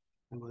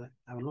and go there.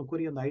 I will not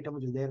query on the item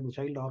which is there in the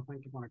child or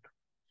click on it.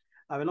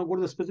 I will not go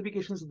to the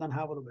specifications and then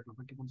have a look at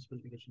it. Click on the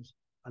specifications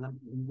and then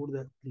go to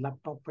the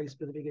laptop file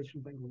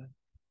specification. Fine. Go there.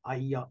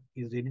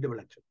 Is editable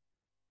actually.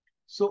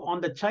 So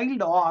on the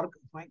child org,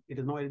 fine, it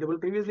is now editable.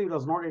 Previously, it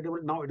was not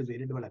editable. Now it is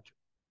editable actually.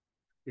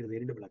 It is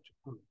editable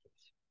actually.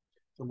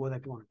 So go there,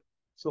 click on it.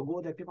 So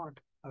go there, click on it.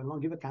 I will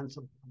not give a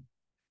cancel.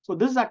 So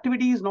this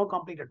activity is now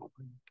completed.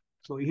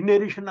 So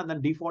inheritance and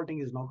then defaulting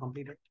is now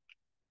completed.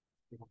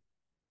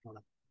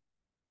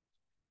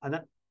 And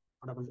then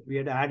what happens? We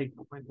had to add it.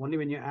 Only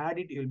when you add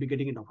it, you'll be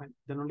getting it.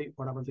 Then only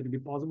what happens? It will be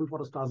possible for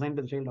us to assign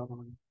to the child org.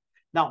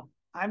 Now,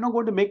 I'm not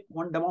going to make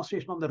one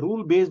demonstration on the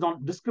rule based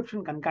on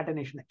description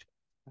concatenation actually.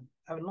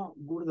 I will now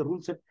go to the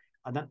rule set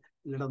and then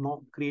let us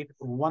now create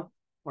one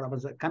what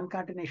happens a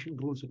concatenation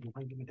rule set.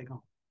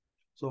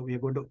 So we are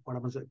going to what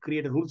happens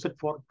create a rule set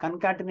for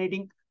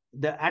concatenating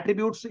the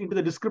attributes into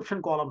the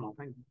description column now.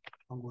 Fine.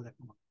 I'll go there.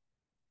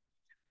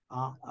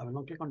 I will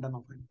now click on done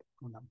now. Fine.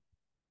 Done.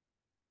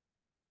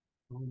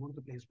 I will go to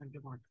the placement.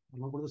 Click on it. I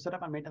will now go to the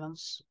setup and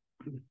maintenance.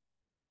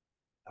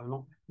 I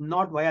will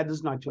not via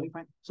this actually.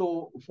 Fine.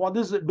 So for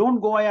this, don't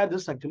go via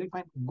this actually.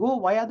 Fine. Go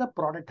via the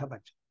product hub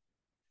actually.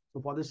 So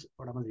for this,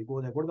 what happens? You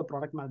go there, go to the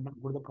product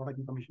management, go to the product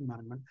information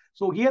management.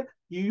 So here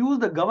you use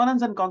the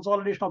governance and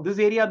consolidation of this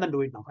area and then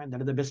do it now. Fine.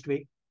 That is the best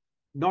way.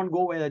 Don't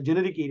go with a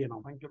generic area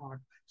now. Fine. Click on it.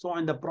 So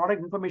in the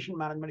product information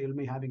management, you'll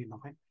be having it now.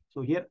 Fine.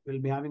 So here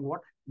we'll be having what?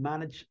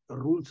 Manage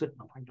rule set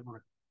now. Fine. Click on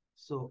it.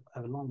 So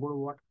I will now go to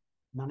what?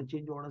 Manage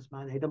change orders,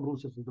 manage item rule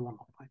sets is the one.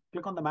 Fine.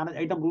 Click on the manage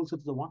item rule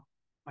sets is the one.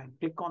 Fine.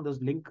 Click on this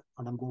link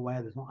and then go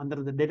via this one.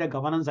 Under the data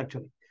governance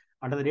actually.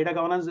 Under the data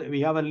governance,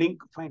 we have a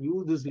link. Fine.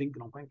 Use this link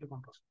now. Fine. Click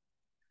on trust.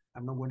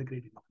 I'm not going to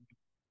create it now.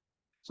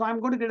 So I'm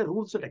going to create a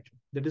rule set actually.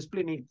 The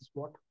display name is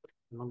what?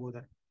 I will not go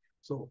there.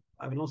 So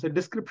I will now say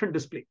description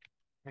display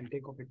and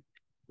take off it.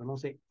 I will now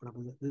say what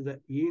happens? This is the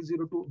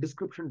A02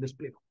 description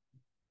display.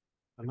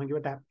 I will now give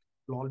a tab.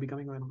 It will all be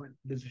coming on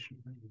decision.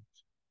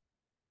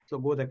 So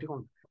go there, click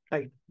on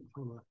type.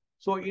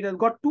 So it has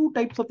got two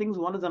types of things.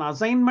 One is an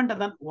assignment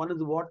and then one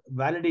is what?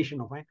 Validation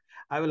of it.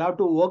 I will have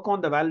to work on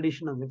the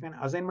validation of it.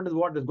 Assignment is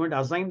what is going to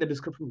assign the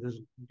description.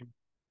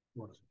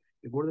 What is it?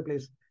 You go to the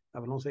place. I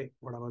will now say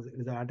what I was. It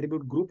is an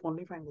attribute group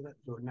only. Fine with that.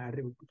 So an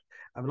attribute.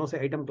 I will now say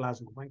item class.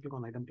 Fine. Click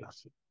on item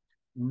class.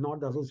 Not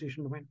the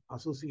association. Fine.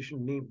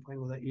 Association name.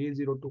 Fine with the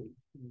A02.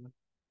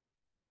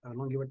 I will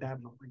not give a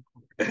tab now.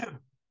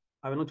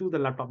 I will not choose the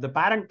laptop. The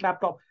parent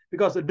laptop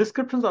because the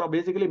descriptions are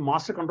basically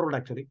master controlled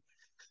actually.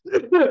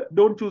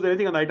 Don't choose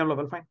anything on the item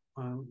level. Fine.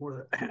 Go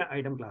to the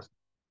item class.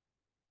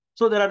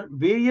 So there are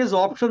various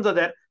options are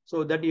there.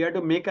 So that you have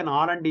to make an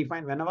R&D.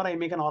 Fine. Whenever I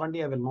make an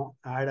R&D, I will now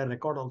add a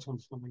record also.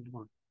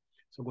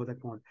 So go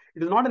that mode.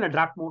 It is not in a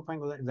draft mode.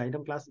 Fine. It's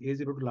item class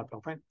A02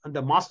 laptop. Fine. And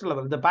the master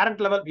level, the parent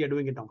level, we are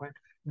doing it now. Fine.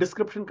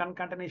 Description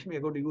concatenation, we are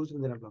going to use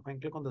in the laptop. Fine.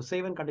 Click on the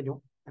save and continue.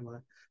 And go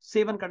there.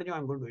 Save and continue.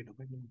 I'm going to do it.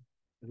 Fine.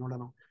 It's not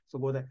now. So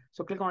go there.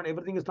 So click on it.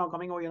 Everything is now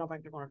coming over here.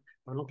 Fine. Click on it.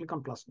 I will now click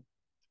on plus.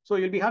 So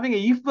you'll be having a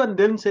if and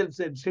then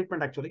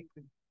statement actually.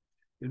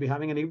 You'll be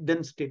having an if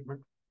then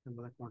statement.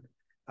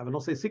 I will now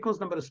say sequence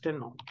number is 10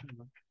 now.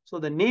 So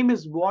the name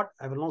is what?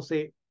 I will now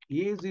say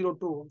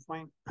A02.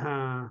 Fine.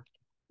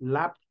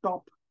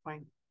 Laptop,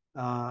 fine.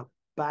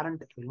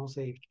 Parent, I will now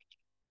say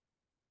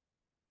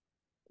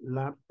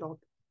laptop,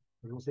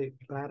 I will now say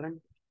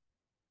parent.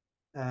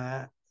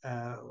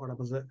 What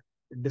was the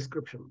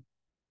description?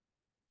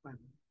 Fine.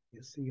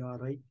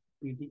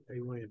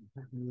 CRIPTION.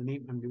 The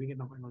name I'm giving it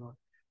now.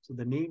 So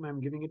the name I'm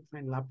giving it,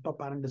 fine. Laptop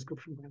parent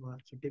description. Fine.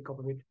 So take up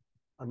of it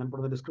and then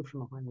put the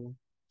description of fine.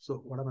 So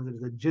what happens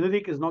is the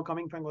generic is now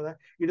coming from that.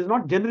 It is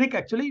not generic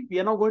actually. We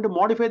are now going to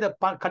modify the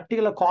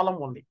particular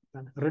column only.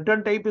 And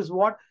return type is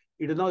what?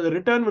 It is now the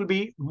return will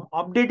be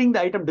updating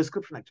the item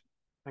description actually.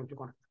 Thank you.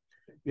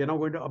 We are now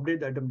going to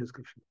update the item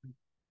description.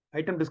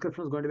 Item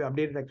description is going to be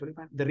updated actually.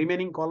 The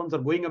remaining columns are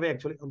going away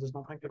actually on this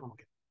now. Fine, click on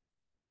OK.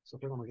 So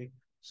click on OK.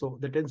 So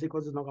the 10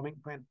 sequence is now coming.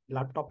 Fine.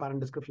 Laptop parent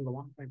description the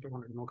one. Fine, click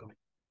on it. Now coming.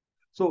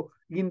 So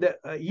in the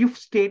if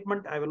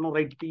statement, I will now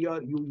write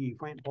TRUE.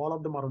 Fine. All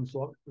of them are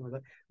unsolved.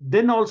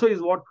 Then also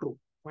is what true.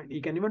 Fine.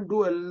 You can even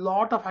do a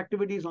lot of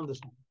activities on this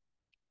one.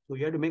 So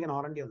you have to make an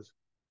R&D on this.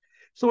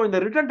 So in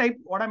the return type,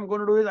 what I'm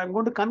going to do is I'm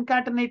going to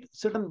concatenate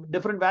certain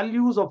different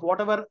values of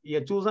whatever you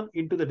have chosen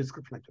into the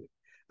description actually.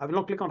 I will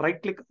now click on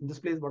right click in this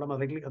place, bottom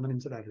right click and then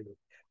insert attribute.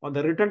 On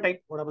the return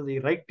type, what happens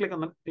is right click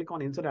and then click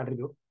on insert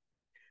attribute.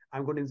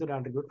 I'm going to insert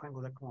attribute. Fine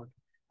with that.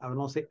 I will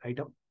now say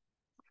item.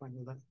 Fine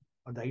with that.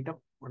 Or the item,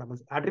 what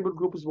happens? Attribute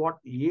group is what?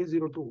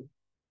 A02.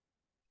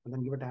 And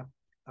then give a tab.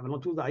 I will now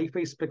choose the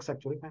i5 specs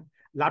actually. Fine.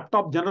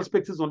 Laptop general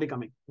specs is only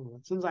coming.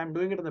 Since I'm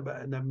doing it in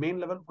the main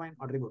level, fine,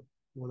 attribute.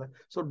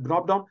 So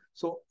drop down.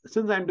 So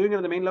since I'm doing it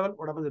at the main level,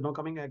 what happens is now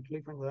coming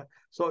actually. Fine with that.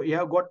 So you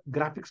have got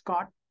graphics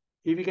card.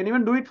 If you can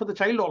even do it for the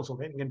child also,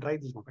 right? You can try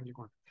this one.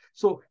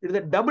 So it is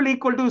a double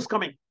equal to is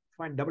coming.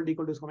 Fine, double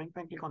equal to is coming.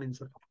 Fine, click on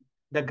insert.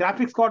 The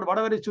graphics card,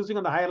 whatever is choosing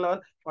on the higher level,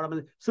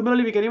 whatever.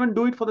 Similarly, we can even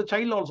do it for the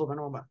child also.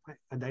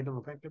 And I don't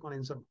know. Fine, click on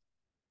insert.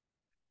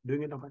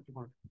 Doing it now. Fine, click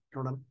on it.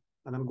 Done.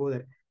 And then go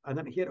there. And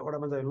then here, what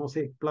happens? I will now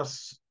say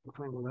plus.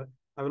 Fine, go there.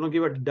 I will now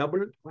give a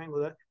double. Fine, go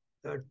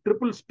there.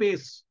 Triple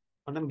space.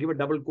 And then give a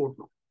double quote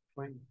now.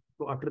 Fine.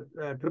 So after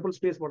triple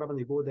space, what happens?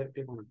 You go there,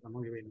 click on it. I'm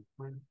not giving it.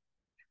 Fine.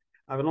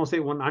 I will now say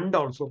one and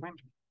also. Fine.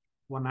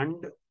 One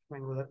and.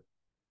 Fine, go there.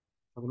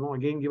 I will now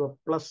again give a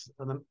plus.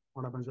 And then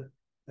what happens?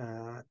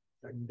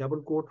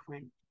 Double quote.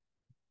 Fine.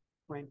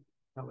 Fine.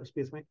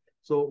 Space. Fine.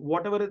 So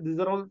whatever, these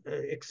are all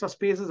extra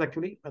spaces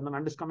actually. And then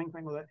and is coming.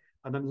 Fine, go there.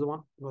 And then this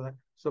one. Go there.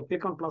 So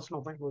click on plus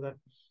now. Fine, go there.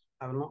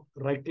 I will now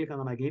right click and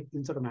then again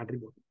insert an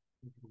attribute.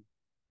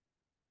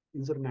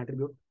 Insert an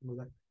attribute. Go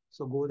there.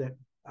 So go there.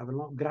 I will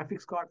now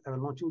graphics card. I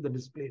will now choose the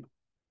display.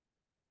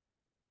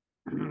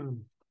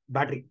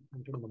 Battery.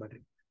 The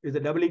battery. Is the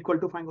double equal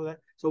to? Fine, go there.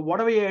 So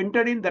whatever you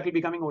entered in, that will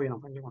be coming over here now.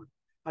 Fine,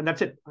 and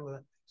that's it. Fine, go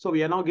there. So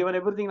we are now given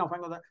everything now.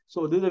 Fine, go there.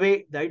 So this is the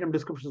way the item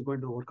description is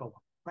going to work out.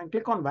 Fine,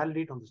 click on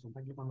validate on this one.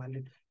 Fine, click on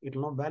validate. It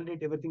will now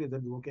validate everything. Is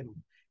that okay now?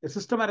 A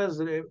system error is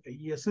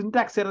a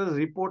syntax error is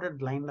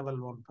reported line level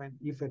 1. Fine,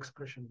 if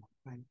expression.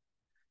 Fine.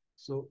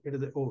 So it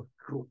is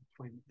true.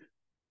 Fine.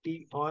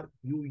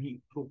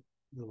 TRUE true.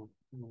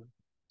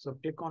 So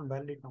click on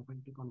validate now.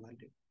 Fine, click on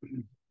validate.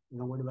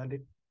 Now going to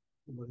validate.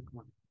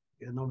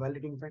 It is now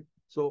validating. Fine.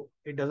 So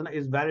it doesn't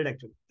is valid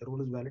actually. The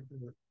rule is valid.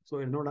 So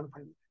it's not done.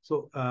 Fine.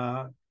 So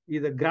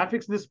either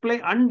graphics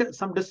display and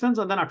some distance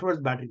and then afterwards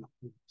battery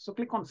now. So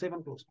click on save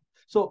and close.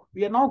 So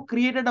we have now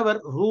created our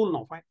rule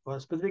now. Fine. A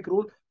specific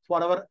rule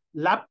for our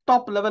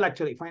laptop level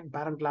actually. Fine.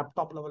 Parent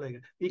laptop level.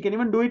 We can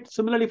even do it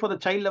similarly for the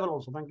child level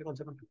also. Fine. Click on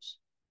save and close.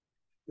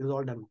 This is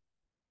all done now.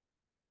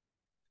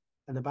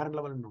 And the parent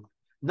level is not.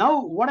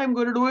 Now what I'm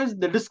going to do is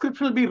the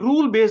description will be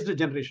rule based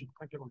generation.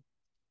 Fine. Click on.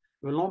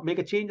 We will now make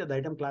a change at the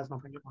item class now.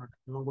 Fine. Click on it.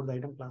 We will now go to the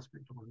item class.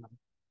 Fine. Click on it.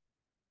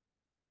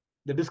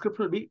 The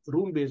description will be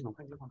rule based now.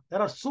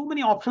 There are so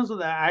many options of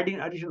the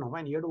addition now.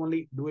 Fine, you have to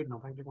only do it now.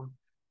 Fine, click on,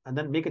 and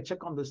then make a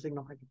check on this thing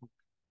now. Fine,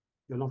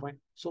 you'll now find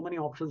so many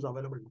options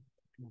available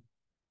now.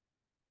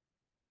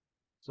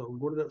 So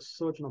go to the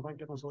search now. Fine,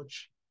 click on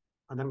search,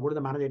 and then go to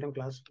the manage item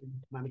class,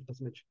 manage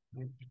percentage,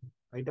 right?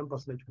 Item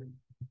percentage,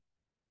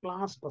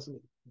 class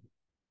percentage.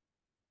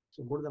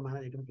 So go to the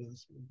manage item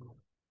class.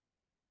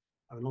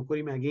 I will now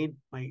query again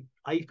my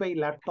i5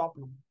 laptop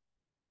now.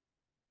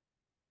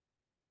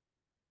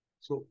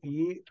 So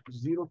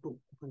A02.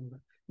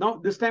 Now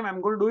this time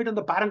I'm going to do it in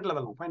the parent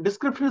level. Fine.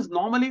 Description is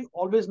normally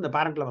always in the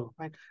parent level.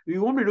 Fine. We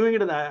won't be doing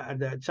it at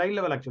the child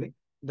level actually.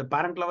 The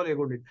parent level you're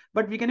going to do it.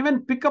 But we can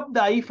even pick up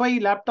the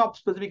i5 laptop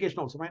specification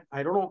also. Fine.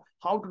 I don't know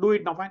how to do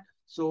it now. Fine.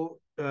 So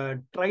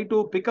try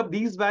to pick up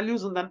these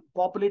values and then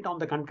populate on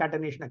the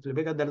concatenation actually,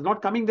 because that is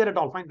not coming there at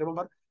all. Fine.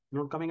 Remember,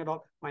 not coming at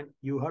all. Fine.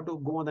 You have to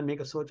go and then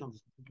make a search on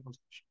this.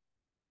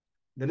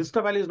 The list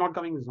of values is not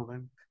coming this now.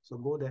 Fine. So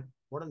go there.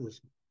 What is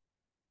this?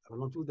 I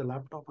will now choose the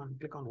laptop and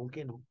click on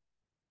OK now.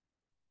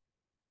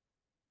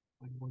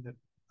 I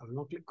will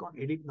now click on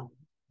edit now.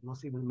 Now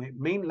see my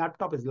main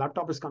laptop is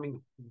coming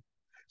now.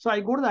 So I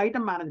go to the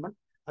item management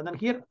and then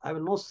here I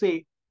will now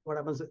say what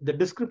happens. The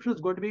description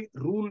is going to be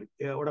rule.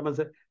 What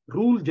happens?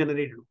 Rule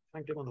generated.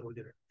 Fine, click on the rule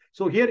generated.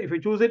 So here if you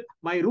choose it,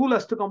 my rule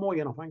has to come over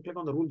here now. Fine, click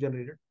on the rule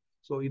generated.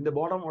 So in the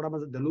bottom, what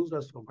happens? The rule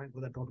has to come. Fine,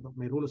 for that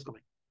my rule is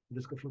coming. The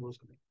description rule is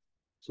coming.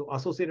 So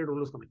associated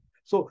rule is coming.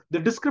 So the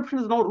description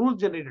is now rule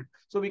generated.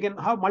 So we can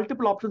have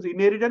multiple options,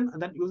 inheritance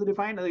and then user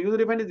defined. And the user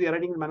defined is the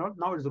writing manual.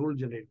 Now it's rule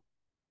generated.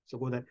 So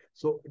go there.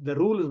 So the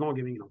rule is now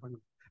giving now.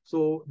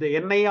 So the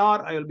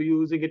NIR, I will be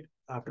using it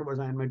afterwards.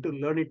 I am going to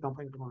learn it now.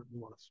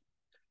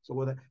 So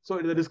go there. So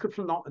in the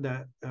description now,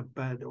 the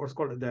what's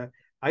called the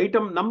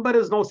Item number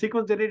is now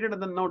sequence generated,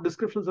 and then now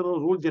descriptions are now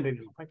rule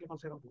generated. If I click on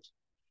save on this,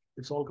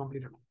 it's all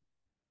completed now.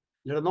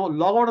 Let us now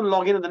log out and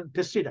log in and then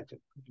test it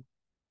actually.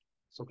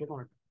 So click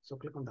on it. So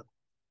click on that.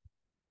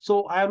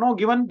 So I have now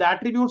given the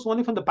attributes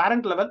only from the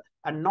parent level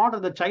and not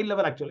at the child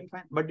level actually.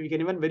 Fine. But we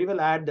can even very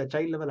well add the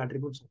child level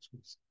attributes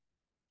also.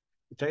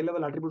 The child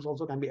level attributes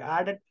also can be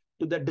added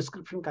to the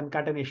description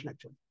concatenation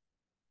actually.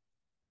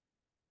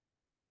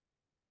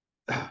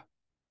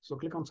 So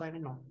click on sign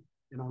in now.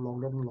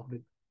 Logged out and logged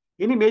in.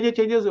 Any major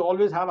changes, you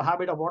always have a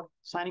habit of what?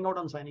 Signing out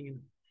and signing in.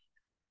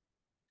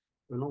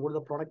 Go to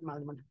the product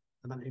management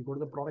and then you go to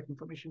the product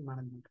information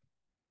management.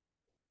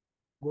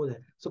 Go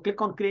there. So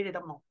click on create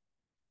item now.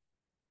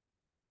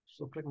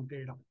 So click on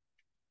create item.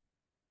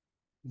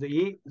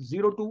 The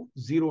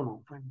A020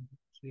 now. Fine.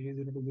 So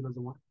A020 is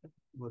the one.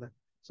 Go there.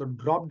 So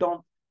drop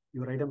down.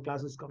 Your item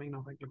class is coming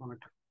now. Fine. Click on it.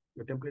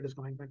 Your template is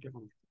coming. Fine. Click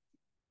on it.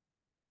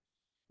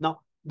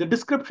 Now the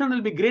description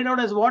will be grayed out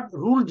as what?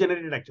 Rule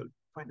generated actually.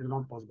 Fine. It is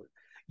not possible.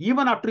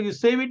 Even after you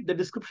save it, the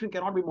description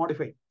cannot be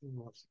modified.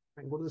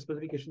 Fine. Go to the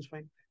specifications.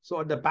 Fine. So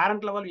at the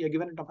parent level, you are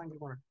given it a fine.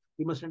 Click on it.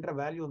 You must enter a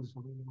value on this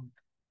one.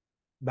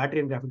 Battery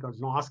and graphic cards.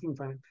 Now asking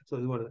fine. So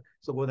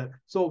go there.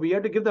 So we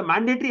have to give the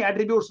mandatory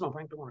attributes now.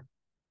 Fine. Click on it.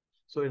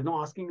 So it's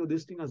now asking you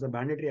this thing as a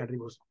mandatory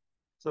attributes.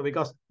 So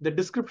because the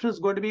description is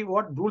going to be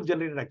what? Rule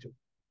generated actually.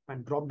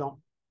 And drop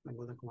down and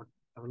go there. Come on.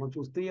 I will now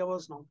choose 3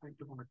 hours now. Fine.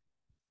 Click on it.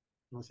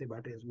 Now say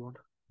battery is what?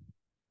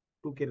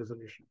 2K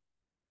resolution.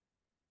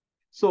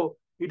 So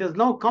it has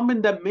now come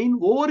in the main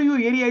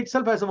overview area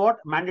itself as a what?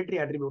 Mandatory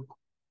attribute.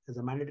 As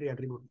a mandatory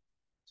attribute.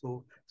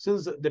 So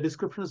since the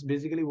description is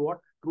basically what?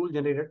 Rule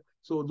generated.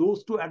 So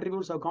those 2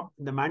 attributes have come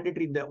in the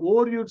mandatory. In the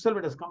overview itself,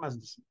 it has come as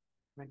this.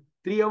 Right?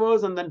 3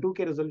 hours and then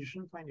 2K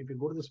resolution. Fine. If you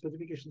go to the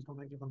specifications, now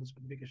click on the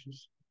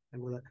specifications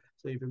and go there.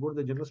 So if you go to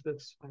the general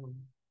specs, fine.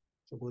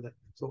 So go there.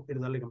 So it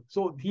is already come.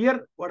 So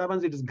here, what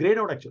happens? It is grayed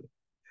out actually.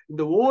 In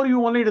the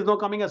overview only, it is now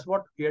coming as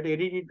what? You have to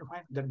edit it.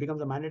 Fine. That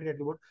becomes a mandatory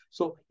attribute.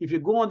 So if you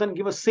go and then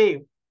give a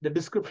save, the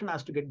description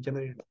has to get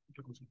generated.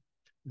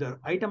 The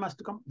item has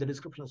to come. The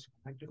description has to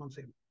come. Click on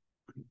save.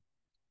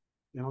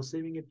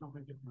 Saving it now.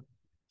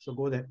 So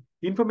go there.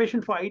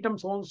 Information for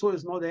items also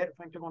is now there.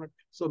 Click on it.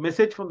 So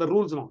message from the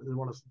rules now is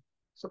what is.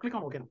 So click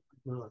on OK now.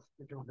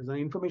 There's an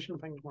information.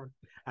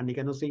 And you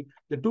can now see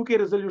the 2K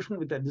resolution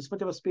with this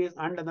much of a space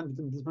and then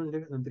within this much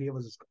and 3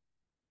 hours is come.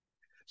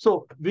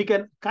 So we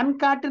can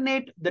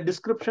concatenate the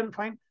description.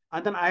 Fine.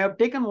 And then I have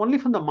taken only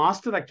from the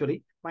master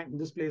actually. Fine. In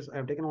this place, I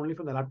have taken only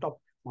from the laptop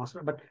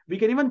master. But we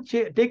can even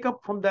take up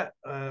from the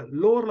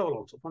lower level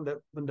also. From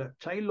the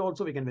child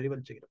also, we can very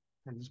well check it up.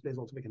 And this place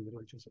also we can very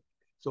well choose it.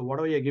 So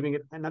whatever you're giving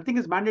it, and nothing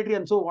is mandatory,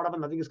 and so whatever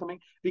nothing is coming,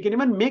 we can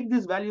even make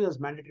this value as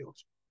mandatory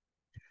also.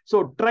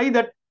 So try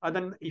that, and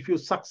then if you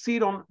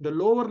succeed on the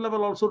lower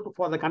level also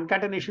for the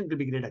concatenation, it will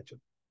be great actually.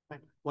 Fine.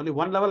 Only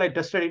one level I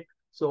tested it,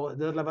 so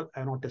the other level I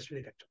have not tested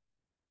it actually.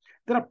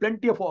 There are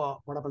plenty of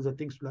what happens the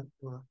things to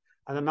learn,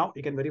 and then now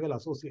you can very well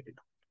associate it.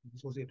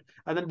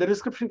 And then the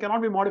description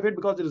cannot be modified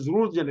because there is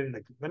rules generated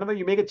actually. Whenever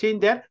you make a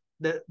change there,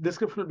 the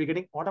description will be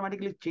getting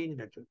automatically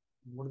changed actually.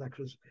 Go to the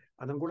actions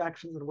and then go to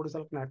actions and go to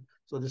select net.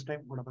 So this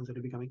time what happens, it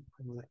will be coming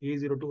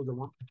A02 is the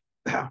one.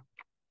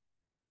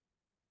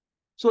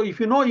 So if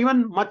you know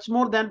even much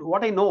more than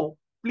what I know,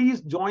 please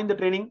join the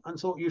training. And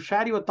so you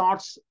share your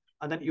thoughts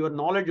and then your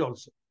knowledge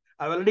also.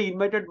 I've already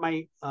invited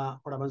my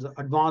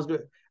advanced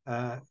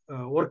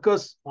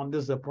workers on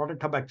this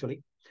product hub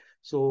actually.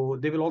 So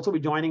they will also be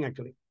joining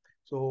actually.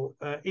 So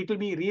it will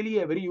be really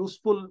a very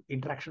useful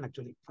interaction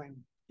actually. Fine.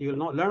 You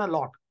will learn a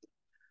lot.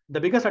 The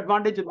biggest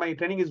advantage in my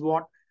training is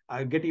what?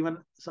 I get even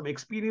some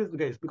experienced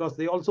guys because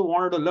they also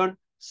wanted to learn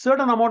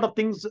certain amount of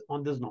things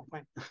on this now.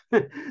 Fine.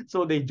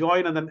 So they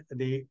join and then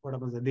they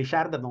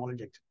share the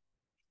knowledge actually.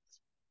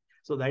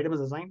 So the item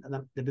is assigned and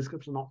then the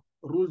description now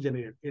rules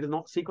generated. It is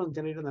not sequence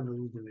generated and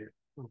rules generated.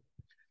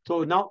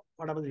 So now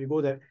what happens? You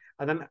go there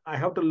and then I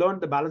have to learn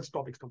the balance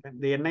topics.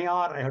 The NIR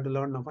I have to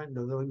learn now. Fine.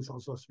 The other things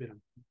also aspirant.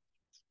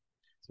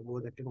 So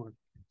go there.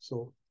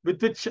 So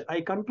with which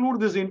I conclude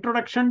this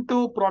introduction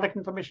to product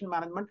information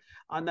management,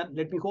 and then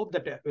let me hope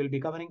that we'll be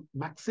covering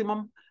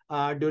maximum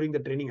during the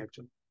training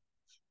actually.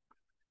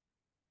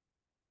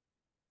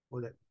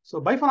 Go there. So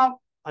bye for now,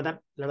 and then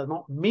let us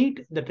now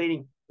meet the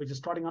training, which is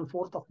starting on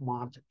 4th of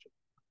March actually.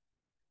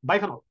 Bye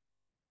for now.